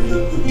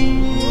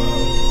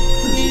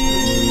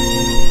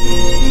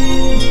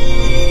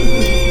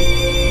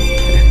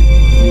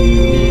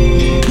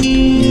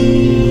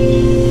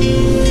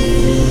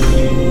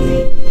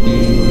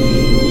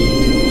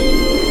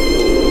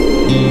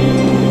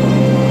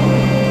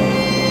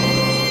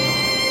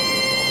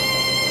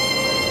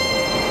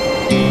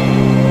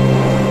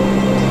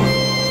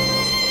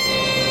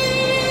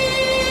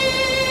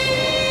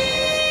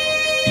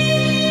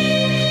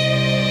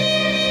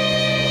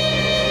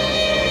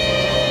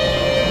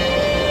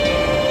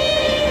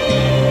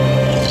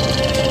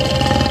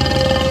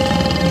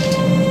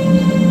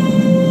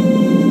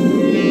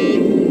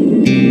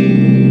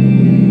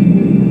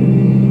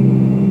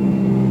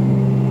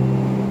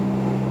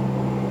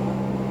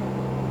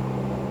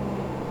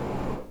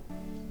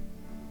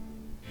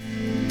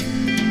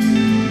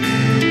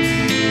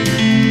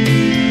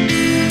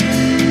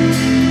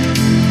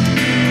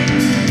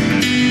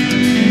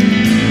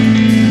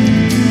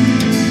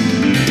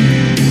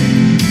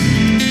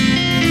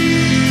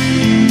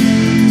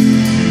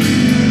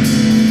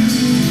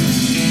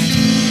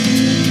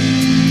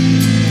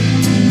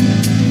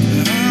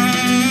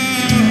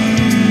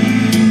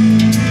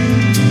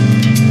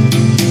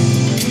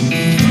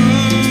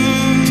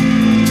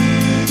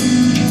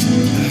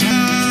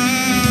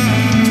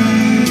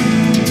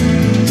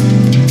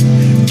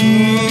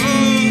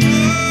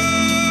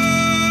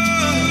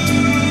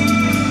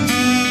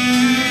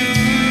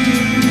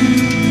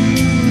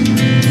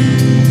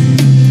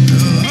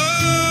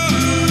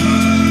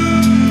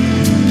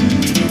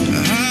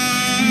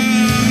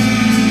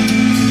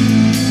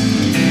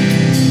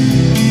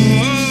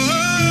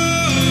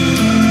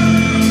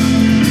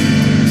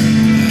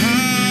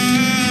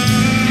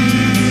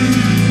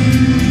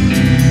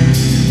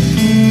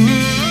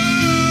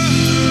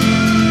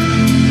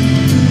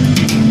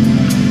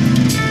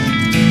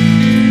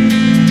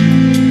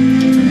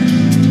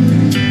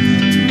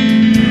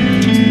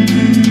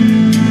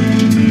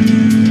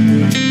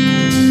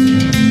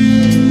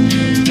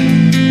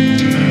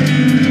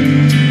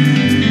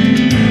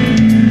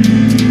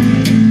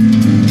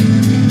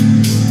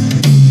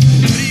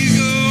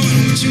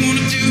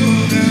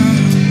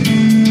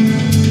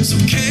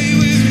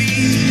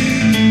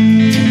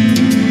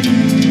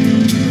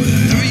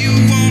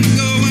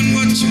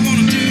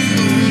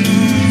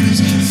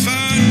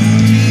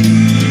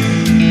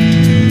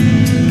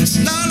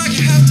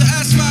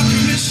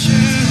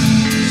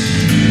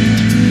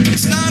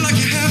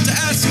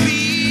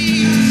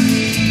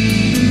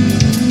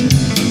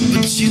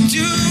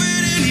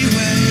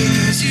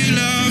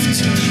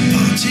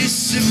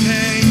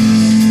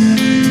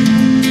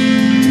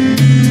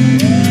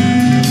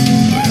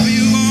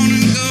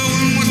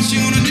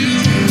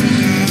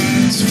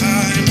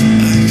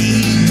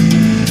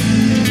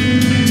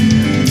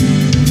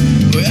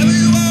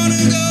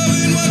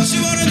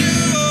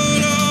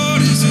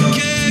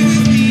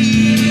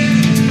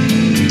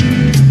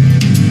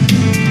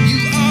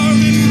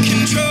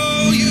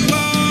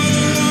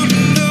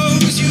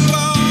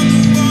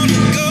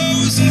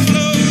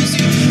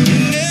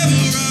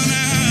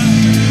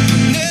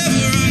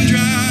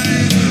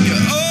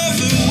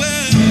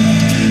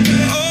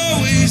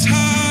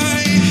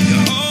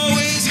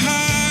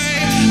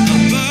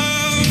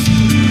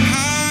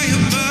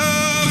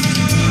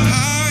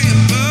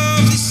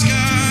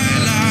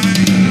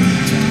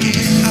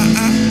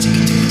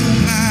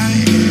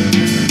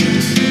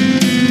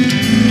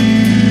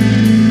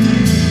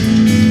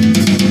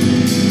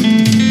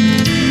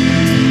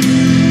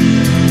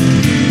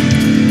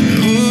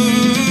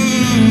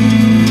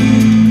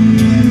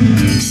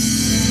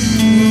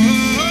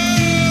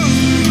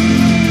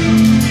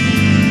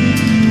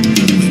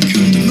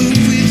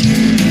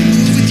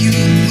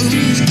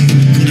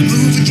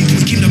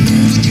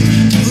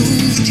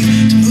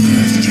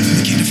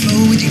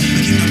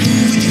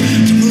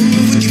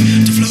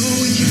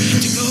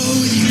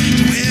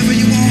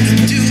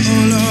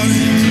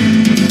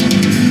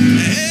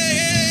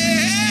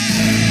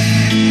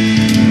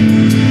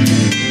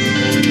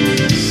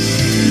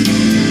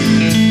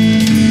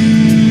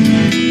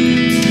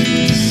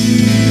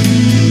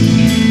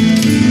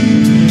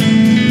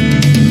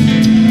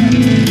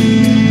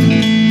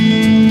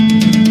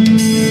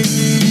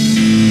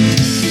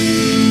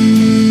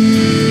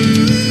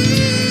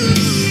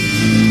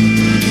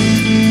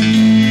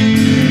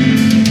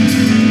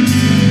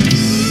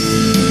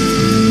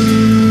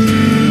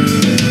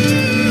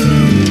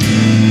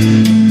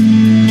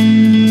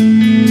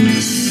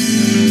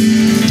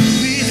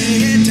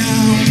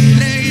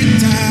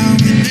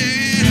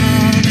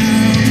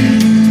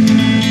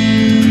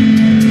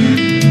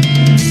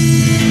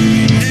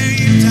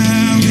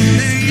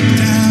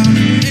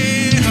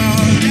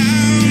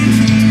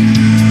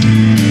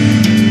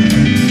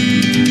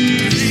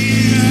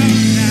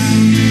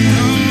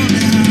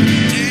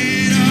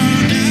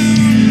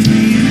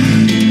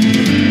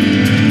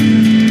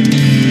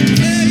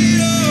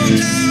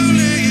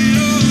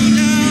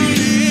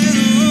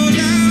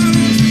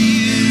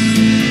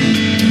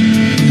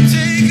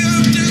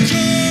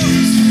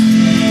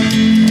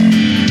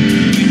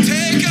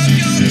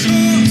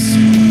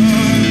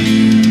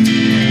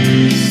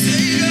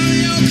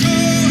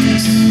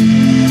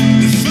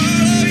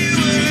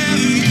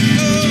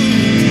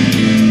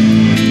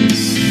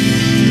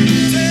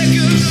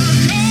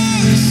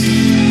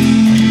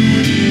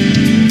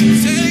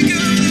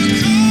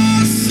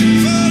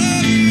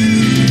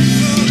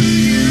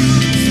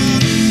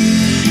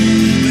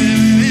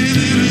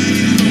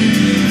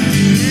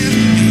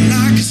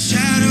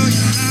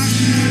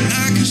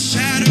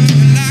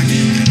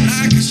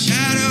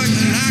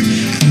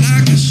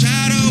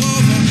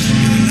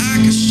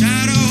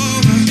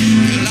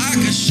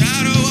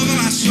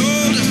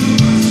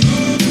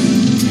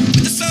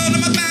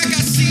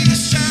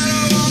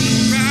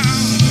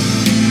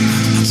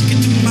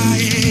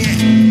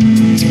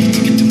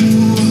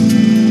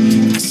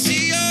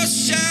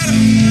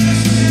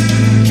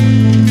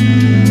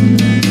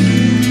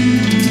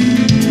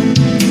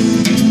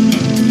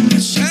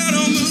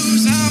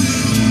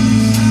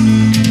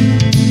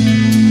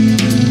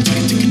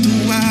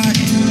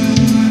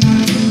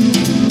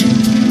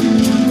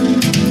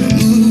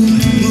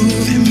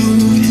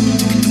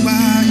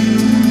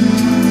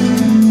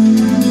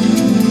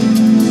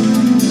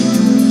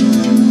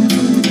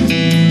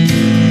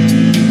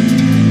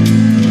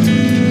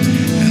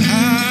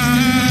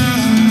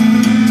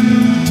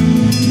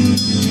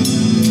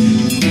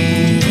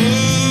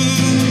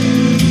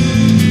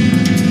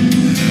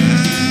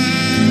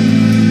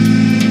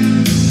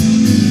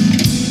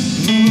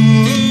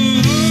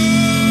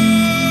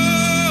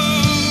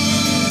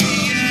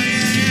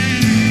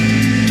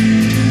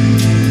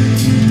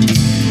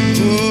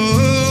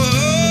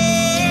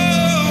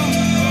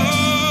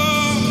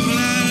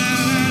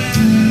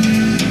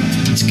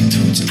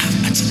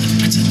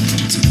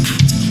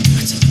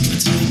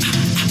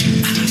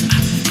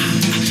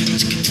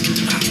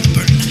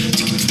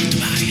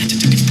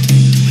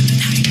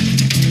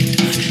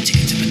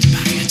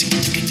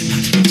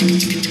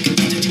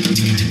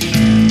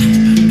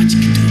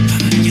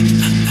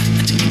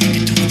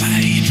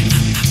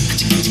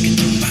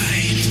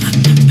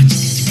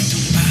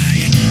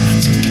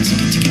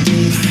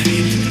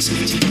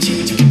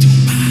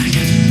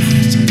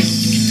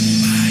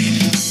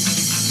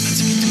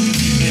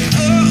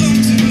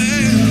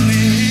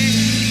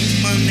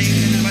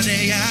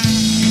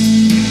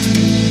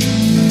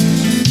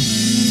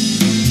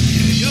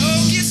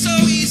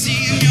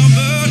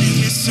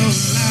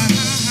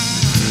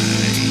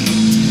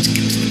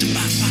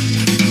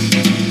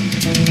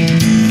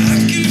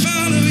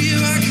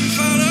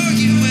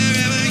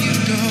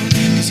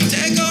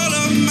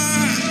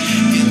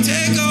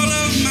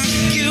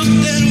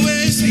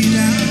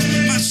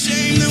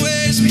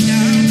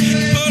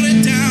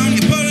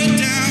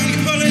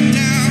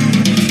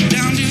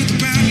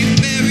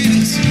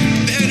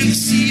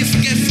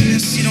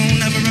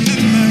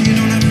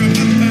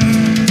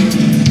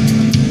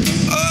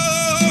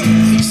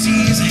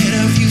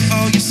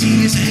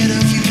 see is ahead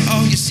of you.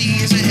 All you see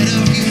is ahead